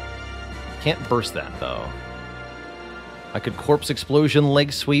 Can't burst that, though. I could Corpse Explosion,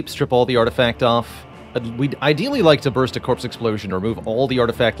 leg sweep, strip all the artifact off. We'd ideally like to burst a Corpse Explosion, remove all the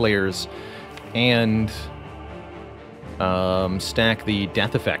artifact layers, and stack the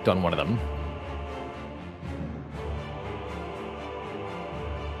death effect on one of them.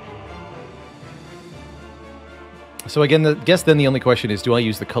 So again, I guess then the only question is, do I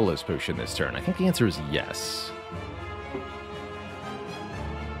use the colorless potion this turn? I think the answer is yes.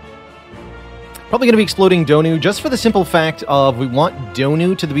 Probably going to be exploding Donu, just for the simple fact of we want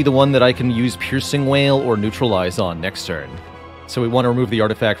Donu to be the one that I can use Piercing Wail or Neutralize on next turn. So we want to remove the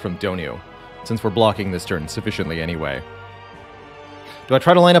artifact from Donu, since we're blocking this turn sufficiently anyway. Do I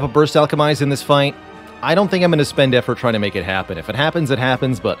try to line up a Burst Alchemize in this fight? I don't think I'm going to spend effort trying to make it happen. If it happens, it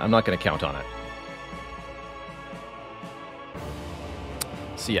happens, but I'm not going to count on it.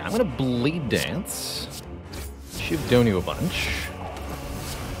 So yeah, I'm going to Blade Dance, shiv Donu a bunch,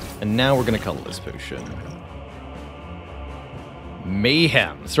 and now we're going to colorless potion.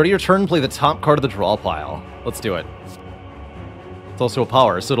 Mayhem. Start of your turn, play the top card of the draw pile. Let's do it. It's also a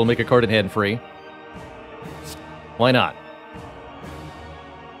power, so it'll make a card in hand free. Why not?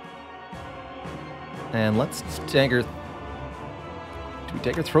 And let's dagger... Do we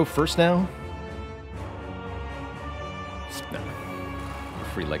dagger throw first now? No.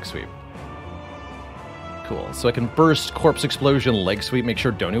 Free leg sweep. Cool. So I can burst, Corpse Explosion, leg sweep, make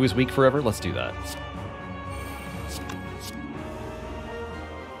sure Donu is weak forever. Let's do that.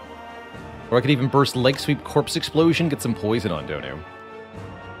 Or I could even burst, leg sweep, Corpse Explosion, get some poison on Donu.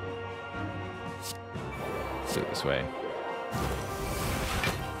 Let's do it this way.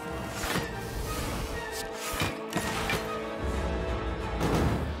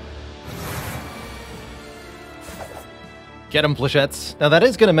 Get him, Flechettes. Now that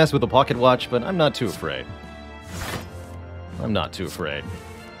is going to mess with the pocket watch, but I'm not too afraid. I'm not too afraid.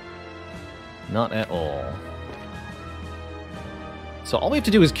 Not at all. So all we have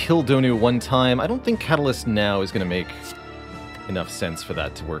to do is kill Donu one time. I don't think Catalyst now is going to make enough sense for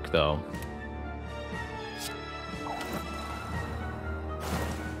that to work, though.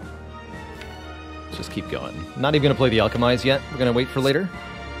 Let's just keep going. Not even going to play the Alchemize yet. We're going to wait for later.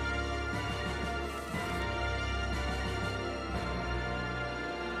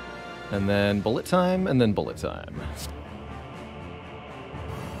 And then bullet time, and then bullet time.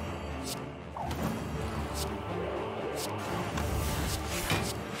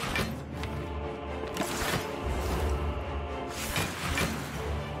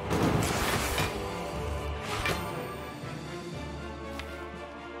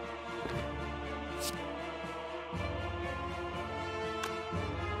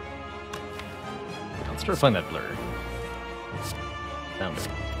 Let's try to find that blur. Found it.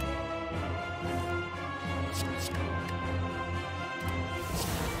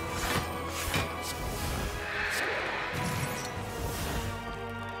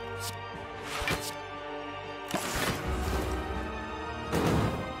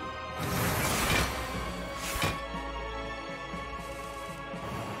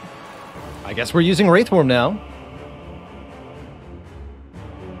 I guess we're using Wraithworm now.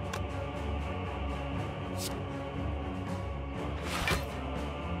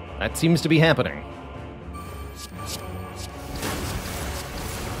 That seems to be happening.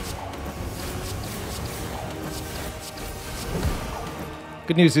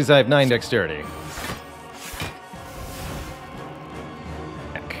 Good news is I have 9 dexterity.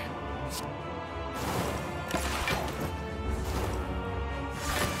 Heck.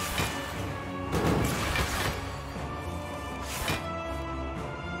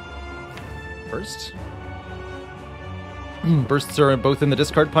 Burst. Bursts are both in the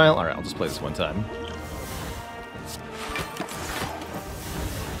discard pile. Alright, I'll just play this one time.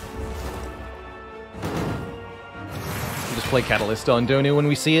 We'll just play Catalyst on Donu when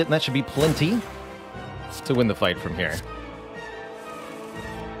we see it, and that should be plenty to win the fight from here.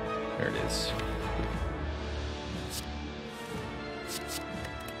 There it is.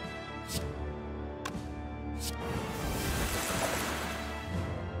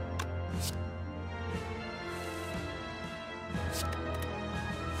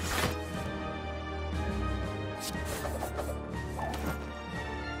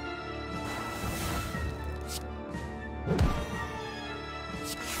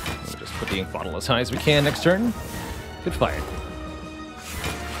 Being bottle as high as we can next turn. Good fight.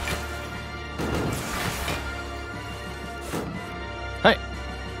 Hi.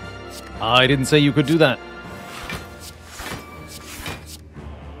 I didn't say you could do that.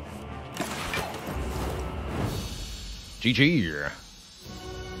 GG.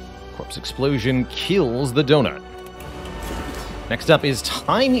 Corpse Explosion kills the donut. Next up is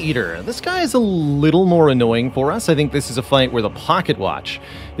Time Eater. This guy is a little more annoying for us. I think this is a fight where the Pocket Watch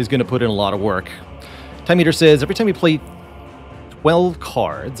is going to put in a lot of work. Time Eater says, every time we play 12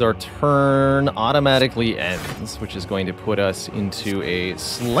 cards, our turn automatically ends, which is going to put us into a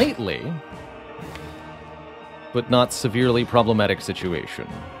slightly, but not severely problematic situation.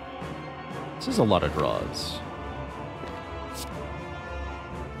 This is a lot of draws.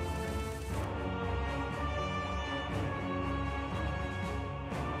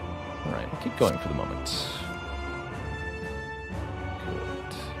 Alright, we'll keep going for the moment.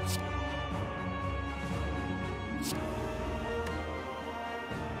 Good.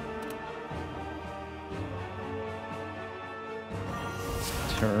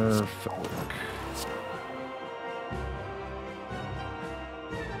 Turf work.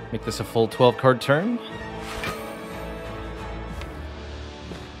 Make this a full 12-card turn.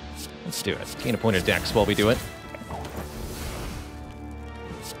 Let's do it. Gain a point of dex while we do it.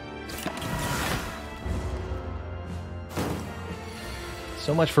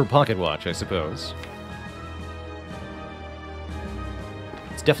 So much for Pocket Watch, I suppose.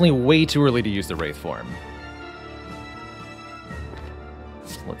 It's definitely way too early to use the Wraith form.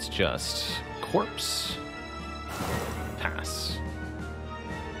 Let's just corpse. Pass.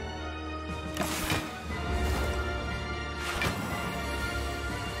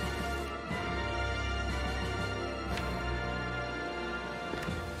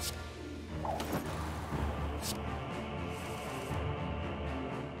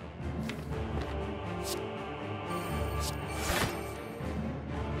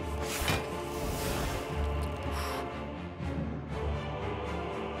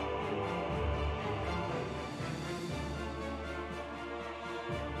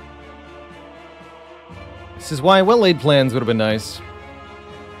 This is why well-laid plans would have been nice.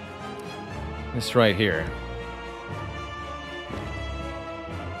 This right here.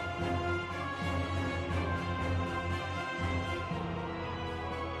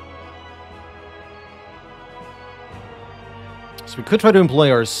 So we could try to employ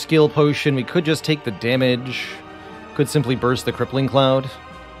our skill potion. We could just take the damage. Could simply burst the crippling cloud.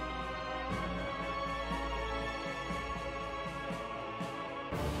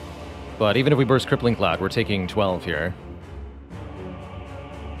 But even if we burst Crippling Cloud, we're taking 12 here.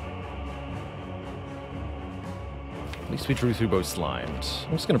 At least we drew through both slimes.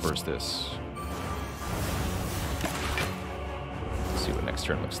 I'm just going to burst this. Let's see what next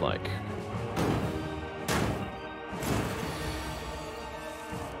turn looks like.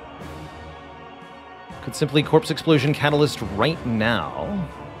 Could simply Corpse Explosion Catalyst right now.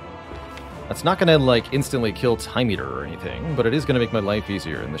 That's not going to, like, instantly kill Time Eater or anything, but it is going to make my life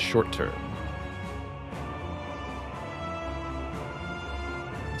easier in the short term.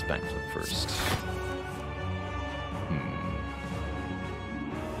 Let's backflip first.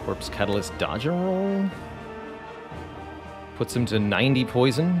 Corpse Catalyst dodge and roll. Puts him to 90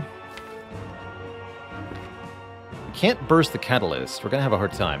 poison. We can't burst the Catalyst. We're going to have a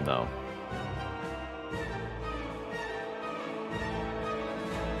hard time, though.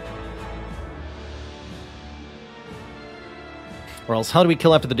 Or else, how do we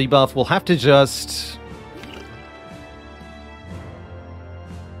kill after the debuff? We'll have to just...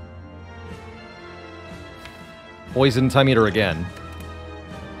 poison Time Eater again.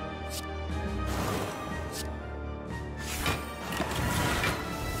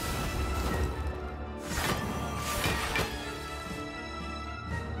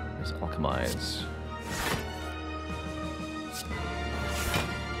 alchemize.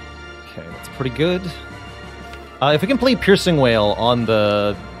 Okay, that's pretty good. If we can play Piercing Wail on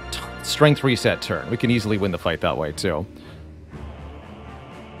the strength reset turn, we can easily win the fight that way, too.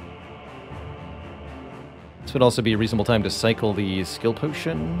 This would also be a reasonable time to cycle the skill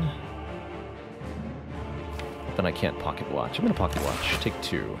potion. But then I can't pocket watch. I'm going to pocket watch. Take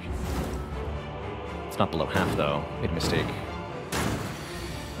 2. It's not below half, though. Made a mistake.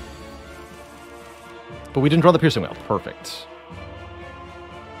 But we didn't draw the Piercing Wail. Perfect.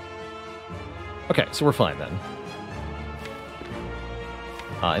 Okay, so we're fine, then.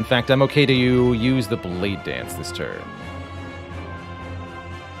 In fact, I'm okay to use the Blade Dance this turn.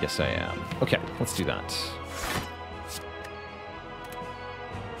 Yes, I am. Okay, let's do that.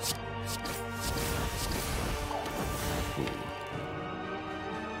 Ooh.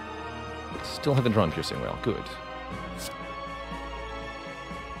 Still haven't drawn Piercing Wail. Good.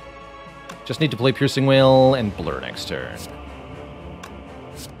 Just need to play Piercing Wail and Blur next turn.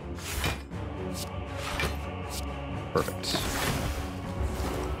 Perfect.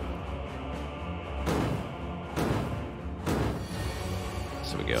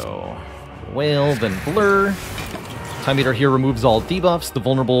 So we go Wail, then Blur. Time Eater here removes all debuffs, the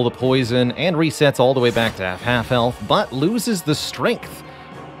vulnerable, the poison, and resets all the way back to half health, but loses the strength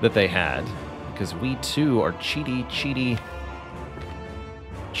that they had, because we too are cheaty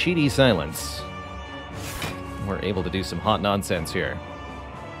silence. We're able to do some hot nonsense here.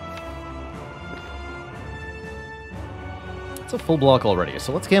 It's a full block already,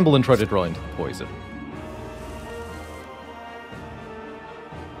 so let's gamble and try to draw into the poison.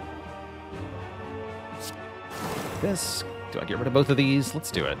 This. Do I get rid of both of these?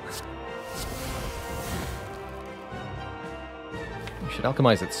 Let's do it. We should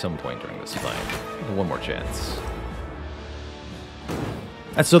alchemize at some point during this fight. One more chance.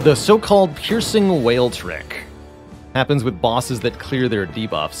 And so the so-called Piercing Wail trick happens with bosses that clear their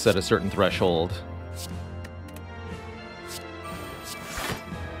debuffs at a certain threshold.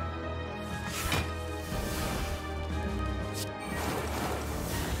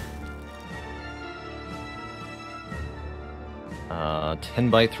 Uh,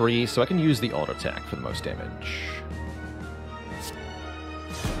 10/3, so I can use the auto attack for the most damage.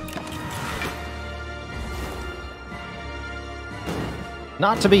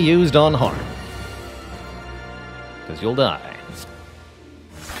 Not to be used on harm, because you'll die.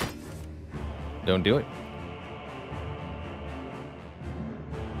 Don't do it.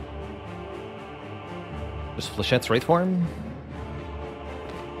 Just Flechette's Wraith Form?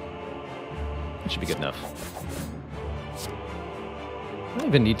 That should be good enough. I don't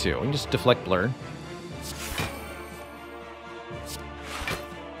even need to. We can just deflect Blur.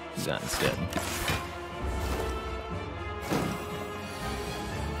 Do that instead.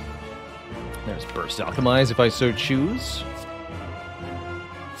 There's Burst Alchemize if I so choose.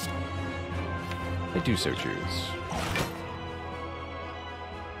 I do so choose.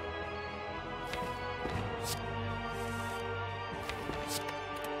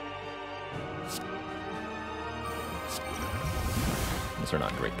 Those are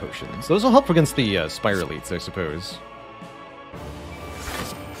not great potions. Those will help against the Spire Elites, I suppose.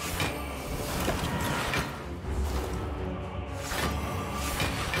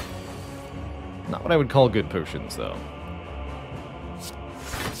 Not what I would call good potions, though.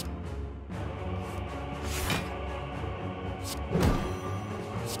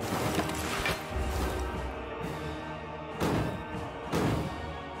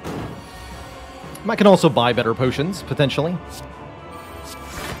 I can also buy better potions, potentially.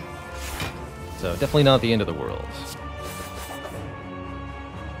 So, definitely not the end of the world.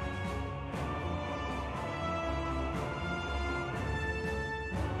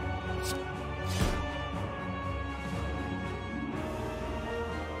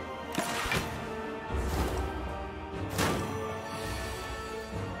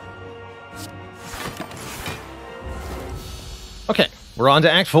 Okay, we're on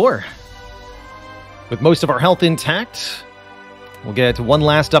to Act 4. With most of our health intact, we'll get one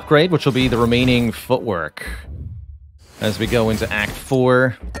last upgrade, which will be the remaining footwork. As we go into Act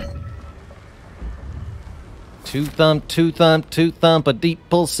 4. Two thump, two thump, two thump, a deep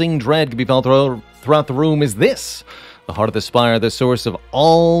pulsing dread can be felt throughout the room. Is this the Heart of the Spire, the source of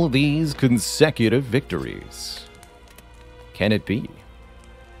all these consecutive victories? Can it be?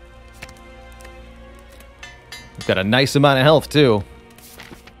 We've got a nice amount of health, too.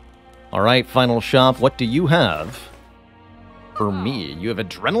 Alright, final shop. What do you have for me? You have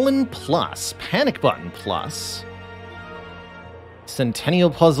Adrenaline Plus, Panic Button Plus, Centennial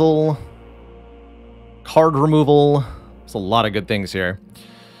Puzzle, Card Removal. There's a lot of good things here.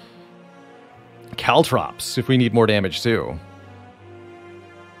 caltrops if we need more damage too.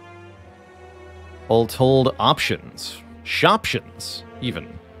 All told, options. Shoptions, even.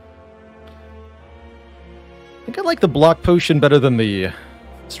 I think I like the block potion better than the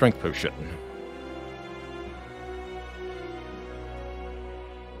strength potion.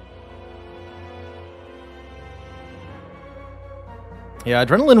 Yeah,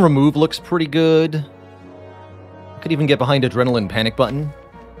 adrenaline remove looks pretty good. I could even get behind adrenaline panic button.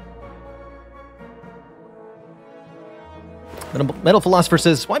 Metal Philosopher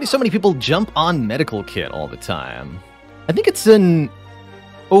says, why do so many people jump on medical kit all the time? I think it's an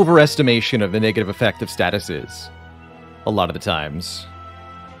overestimation of the negative effect of statuses. A lot of the times.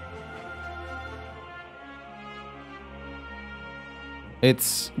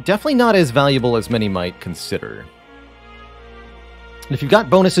 It's definitely not as valuable as many might consider. And if you've got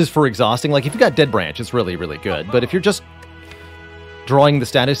bonuses for exhausting, like if you've got Dead Branch, it's really, really good. But if you're just drawing the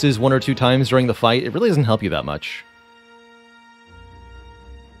statuses 1 or 2 times during the fight, it really doesn't help you that much.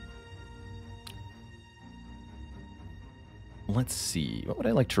 Let's see, what would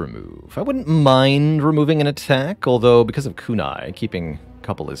I like to remove? I wouldn't mind removing an attack, although because of kunai, keeping a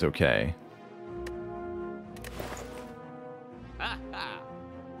couple is okay.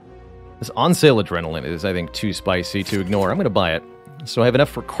 This on-sale adrenaline is, I think, too spicy to ignore. I'm going to buy it. So I have enough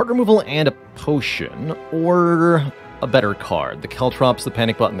for card removal and a potion, or a better card. The Caltrops, the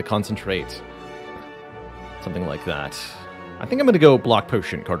Panic Button, the Concentrate. Something like that. I think I'm going to go Block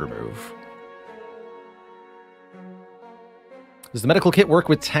Potion, card remove. Does the medical kit work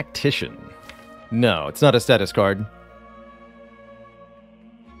with Tactician? No, it's not a status card.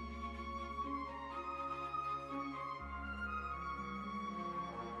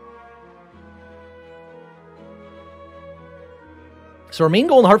 So our main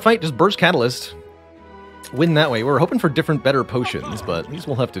goal in the Heart Fight, just burst Catalyst. Win that way. We're hoping for different, better potions, but these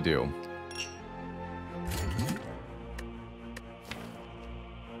we'll have to do.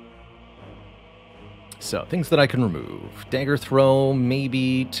 So, things that I can remove. Dagger Throw,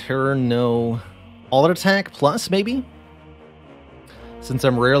 maybe. Terror, no. All-out Attack, plus, maybe? Since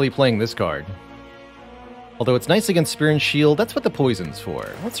I'm rarely playing this card. Although it's nice against Spear and Shield, that's what the poison's for.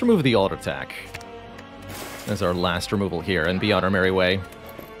 Let's remove the All-out Attack. As our last removal here, and be on our merry way.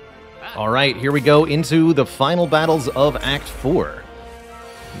 Alright, here we go into the final battles of Act 4.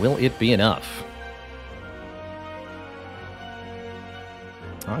 Will it be enough?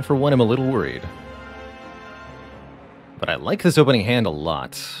 I, for one, am a little worried. But I like this opening hand a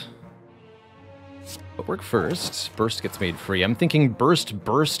lot. Footwork first. Burst gets made free. I'm thinking burst,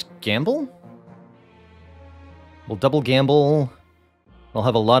 gamble? We'll double gamble. I'll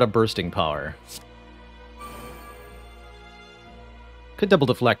have a lot of bursting power. Could double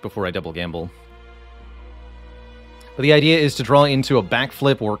deflect before I double gamble. But the idea is to draw into a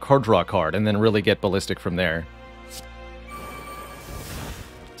backflip or card draw card, and then really get ballistic from there.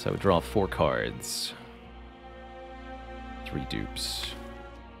 So I would draw 4 cards. 3 dupes.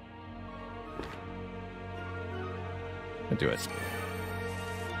 I'll do it.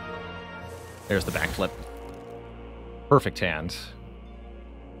 There's the backflip. Perfect hand.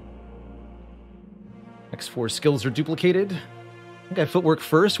 Next 4 skills are duplicated. I think I footwork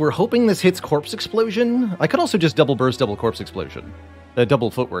first. We're hoping this hits Corpse Explosion. I could also just double burst, double Corpse Explosion.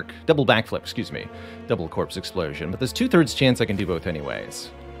 Double footwork. Double backflip, excuse me. Double Corpse Explosion. But there's 2/3 chance I can do both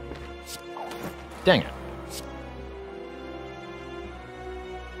anyways. Dang it.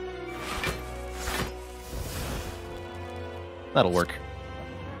 That'll work.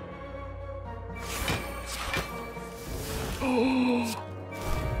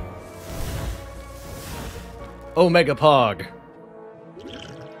 Omega Pog.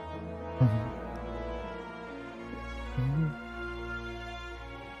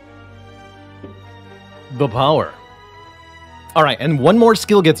 The power. Alright, and one more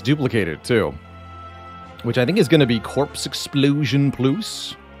skill gets duplicated, too. Which I think is going to be Corpse Explosion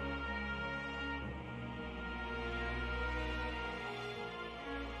Plus.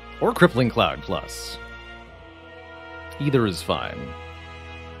 Or Crippling Cloud Plus. Either is fine.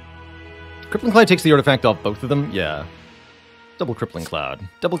 Crippling Cloud takes the artifact off both of them? Yeah. Double Crippling Cloud.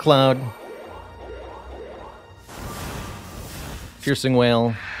 Double Cloud. Piercing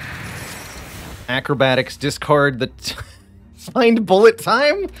Whale. Acrobatics. Discard the... Find bullet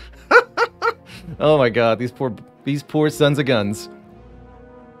time? Oh my god, these poor sons of guns.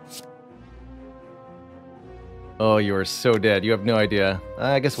 Oh, you are so dead. You have no idea.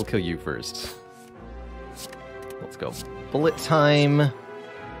 I guess we'll kill you first. Let's go. Bullet time.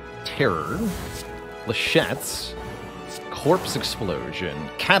 Terror. Lachettes. Corpse Explosion.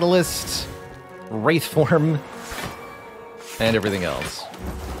 Catalyst. Wraith Form. And everything else.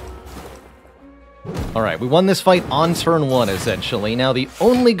 Alright, we won this fight on turn 1, essentially. Now, the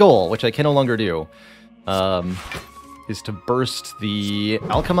only goal, which I can no longer do, is to burst the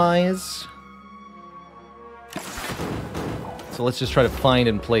Alchemize. So let's just try to find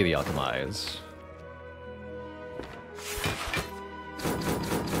and play the Alchemize.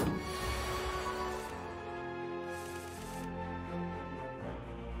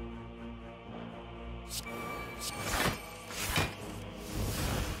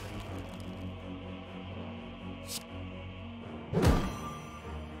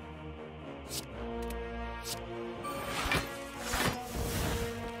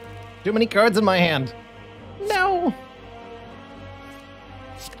 Too many cards in my hand. No.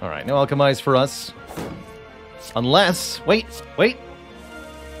 All right, no Alchemize for us. Unless, wait.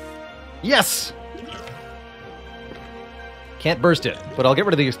 Yes. Can't burst it, but I'll get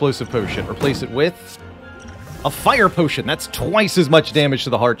rid of the Explosive Potion. Replace it with a Fire Potion. That's twice as much damage to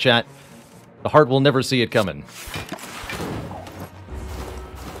the heart, chat. The heart will never see it coming.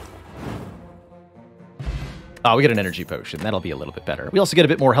 Oh, we get an Energy Potion. That'll be a little bit better. We also get a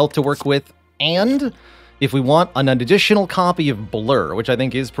bit more health to work with. And if we want an additional copy of Blur, which I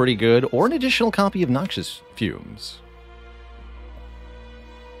think is pretty good, or an additional copy of Noxious Fumes.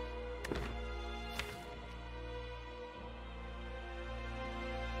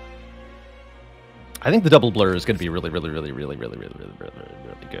 I think the double Blur is going to be really good.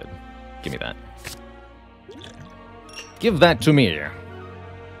 Give me that. Give that to me.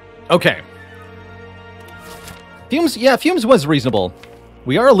 Okay. Fumes, yeah, Fumes was reasonable.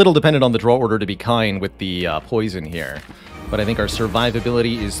 We are a little dependent on the draw order to be kind with the poison here. But I think our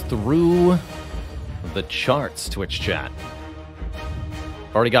survivability is through the charts, Twitch chat.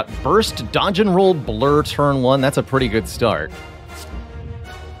 Already got Burst, Dodge and Roll, Blur turn 1. That's a pretty good start.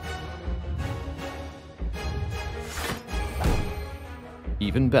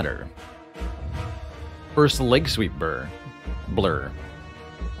 Even better. First Leg Sweep Blur.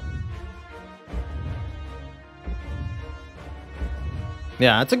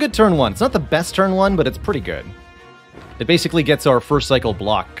 Yeah, it's a good turn 1. It's not the best turn 1, but it's pretty good. It basically gets our first cycle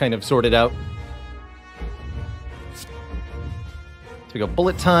block kind of sorted out. So we go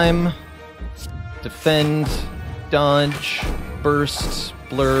Bullet Time, Defend, Dodge, Burst,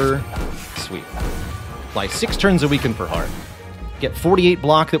 Blur, Sweep. Fly 6 turns a weekend for Heart. Get 48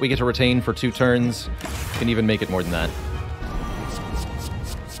 block that we get to retain for 2 turns. Can even make it more than that.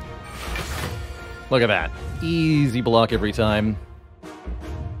 Look at that. Easy block every time.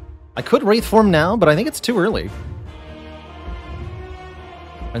 I could Wraith Form now, but I think it's too early.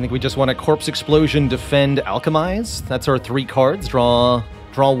 I think we just want a Corpse Explosion, Defend, Alchemize. That's our 3 cards. Draw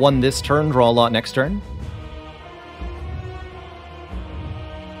 1 this turn, draw a lot next turn.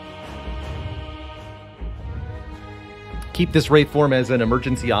 Keep this Wraith Form as an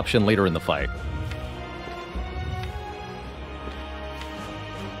emergency option later in the fight.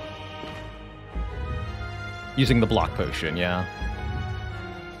 Using the Block Potion, yeah.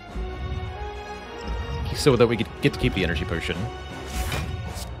 So that we get to keep the Energy Potion.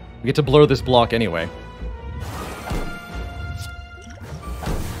 We get to blur this block anyway.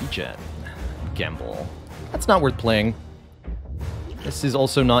 Regen. Gamble. That's not worth playing. This is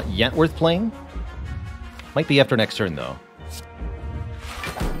also not yet worth playing. Might be after next turn, though.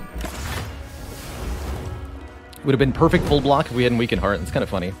 Would have been perfect full block if we hadn't Weakened Heart. It's kind of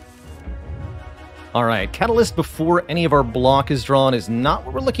funny. Alright, Catalyst before any of our block is drawn is not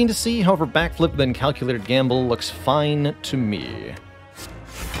what we're looking to see. However, Backflip, then Calculated Gamble looks fine to me.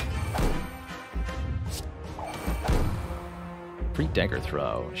 Free Dagger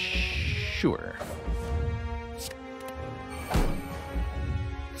Throw. Sure.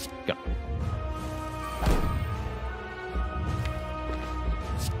 Go.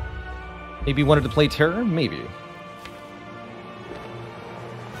 Maybe wanted to play Terror? Maybe.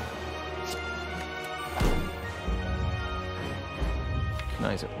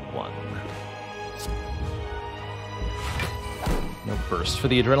 Recognize at 1. No burst for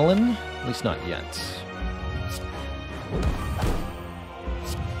the Adrenaline, at least not yet.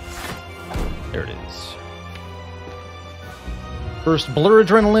 There it is. Burst Blur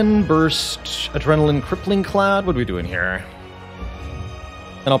Adrenaline, burst Adrenaline Crippling Cloud. What are we doing here?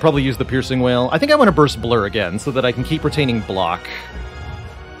 And I'll probably use the Piercing Wail. I think I want to burst Blur again so that I can keep retaining block.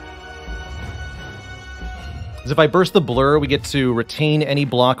 Because if I burst the Blur, we get to retain any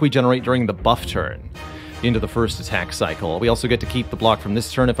block we generate during the buff turn into the first attack cycle. We also get to keep the block from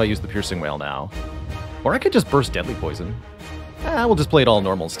this turn if I use the Piercing Wail now. Or I could just burst Deadly Poison. We'll just play it all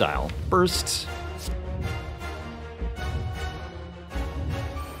normal style. Burst.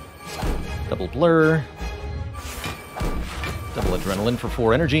 Double Blur. Double Adrenaline for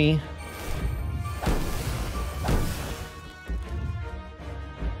 4 energy.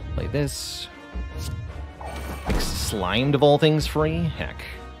 Play this. Makes Slimed of all things free? Heck.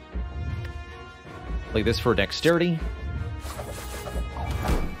 Play this for dexterity.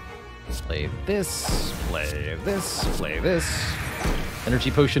 Play this, play this, play this. Energy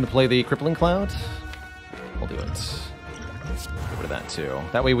potion to play the Crippling Cloud. I'll do it. Get rid of that too.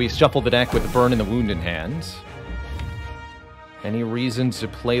 That way we shuffle the deck with the Burn and the Wound in hand. Any reason to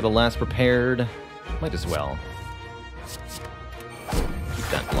play the Last Prepared? Might as well. Keep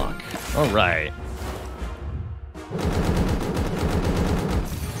that block. Alright.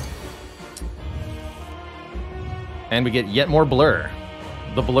 And we get yet more Blur.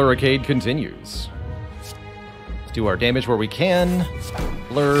 The Blurricade continues. Let's do our damage where we can.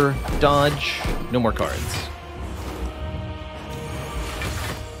 Blur, dodge, no more cards.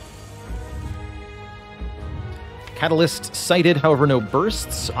 Catalyst sighted, however no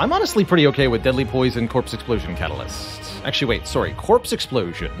bursts. I'm honestly pretty okay with Deadly Poison, Corpse Explosion, Catalyst. Actually, wait, sorry. Corpse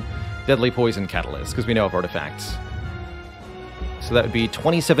Explosion, Deadly Poison, Catalyst, because we know of artifacts. So that would be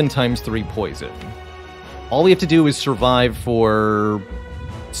 27 times 3 poison. All we have to do is survive for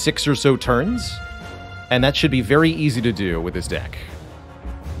 6 or so turns, and that should be very easy to do with this deck.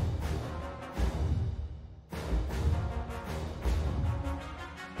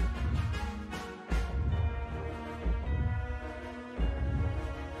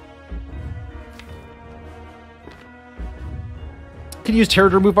 Could use Terror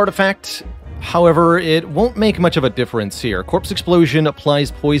to remove artifact. However, it won't make much of a difference here. Corpse Explosion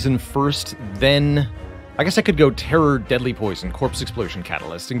applies poison first, then... I guess I could go Terror, Deadly Poison, Corpse Explosion,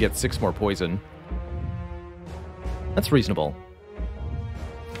 Catalyst, and get 6 more poison. That's reasonable.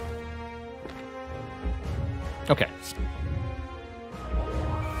 Okay.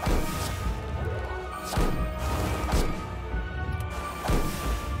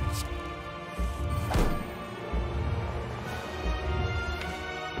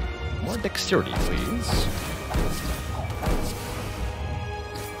 More dexterity, please.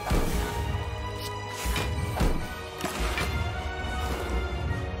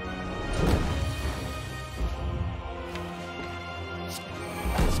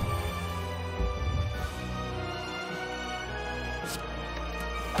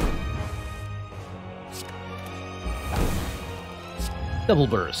 Double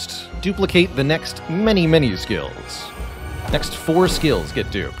Burst. Duplicate the next many skills. Next 4 skills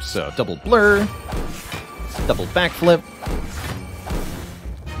get duped. So double Blur, double Backflip,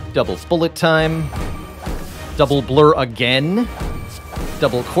 double Bullet Time, double Blur again,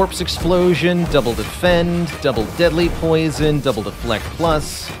 double Corpse Explosion, double Defend, double Deadly Poison, double Deflect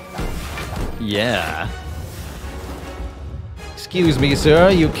Plus. Yeah. Excuse me, sir,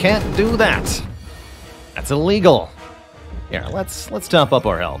 you can't do that. That's illegal. Here, let's top up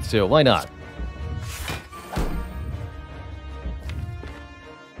our health too. Why not?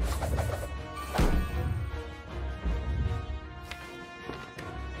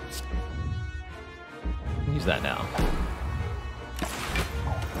 Use that now.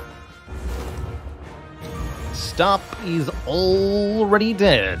 Stop, he's already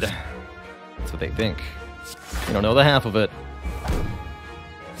dead. That's what they think. You don't know the half of it.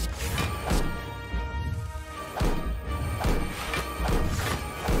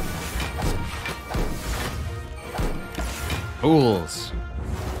 Fools.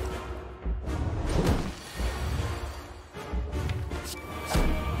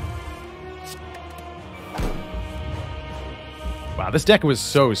 Wow, this deck was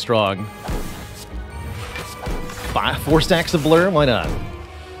so strong. 4 stacks of Blur? Why not?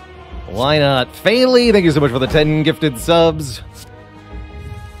 Why not? Failey, thank you so much for the 10 gifted subs.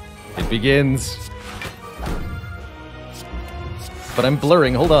 It begins. But I'm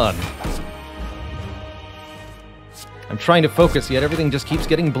blurring, hold on. I'm trying to focus, yet everything just keeps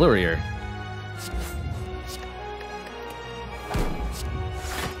getting blurrier.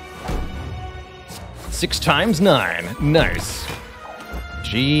 Six times 9. Nice.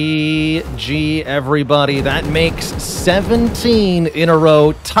 GG, everybody. That makes 17 in a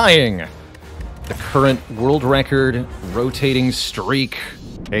row, tying the current world record rotating streak.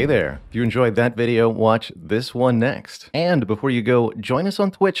 Hey there, if you enjoyed that video, watch this one next. And before you go, join us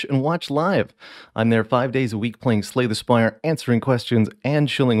on Twitch and watch live. I'm there 5 days a week playing Slay the Spire, answering questions, and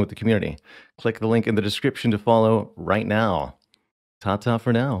chilling with the community. Click the link in the description to follow right now. Ta-ta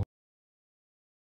for now.